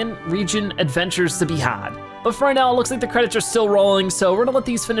Paldea Region adventures to be had. But for right now, it looks like the credits are still rolling, so we're gonna let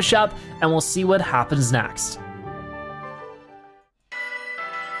these finish up and we'll see what happens next.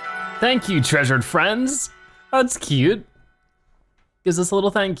 Thank you, treasured friends. That's cute. Gives us a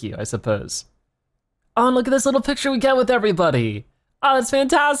little thank you, I suppose. Oh, and look at this little picture we get with everybody. Oh, that's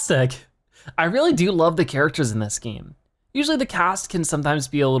fantastic. I really do love the characters in this game. Usually the cast can sometimes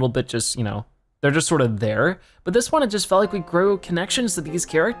be a little bit just, you know, they're just sort of there, but this one, it just felt like we grew connections to these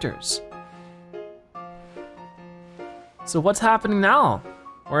characters. So what's happening now?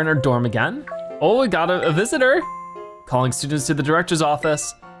 We're in our dorm again. Oh, we got a visitor. Calling students to the director's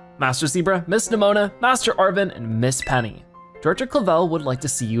office. Master Zebra, Miss Nemona, Master Arven, and Miss Penny. Director Clavel would like to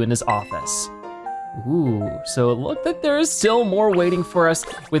see you in his office. Ooh, so it looked like there is still more waiting for us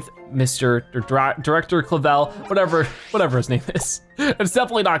with Director Clavel, whatever his name is. It's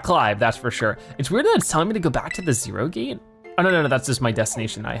definitely not Clive, that's for sure. It's weird that it's telling me to go back to the 0 gate. Oh, no, that's just my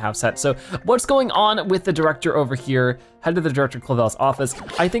destination I have set. So what's going on with the director over here? Head to the Director Clavel's office.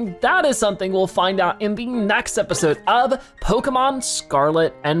 I think that is something we'll find out in the next episode of Pokemon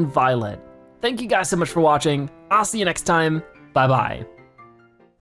Scarlet and Violet. Thank you guys so much for watching. I'll see you next time. Bye-bye.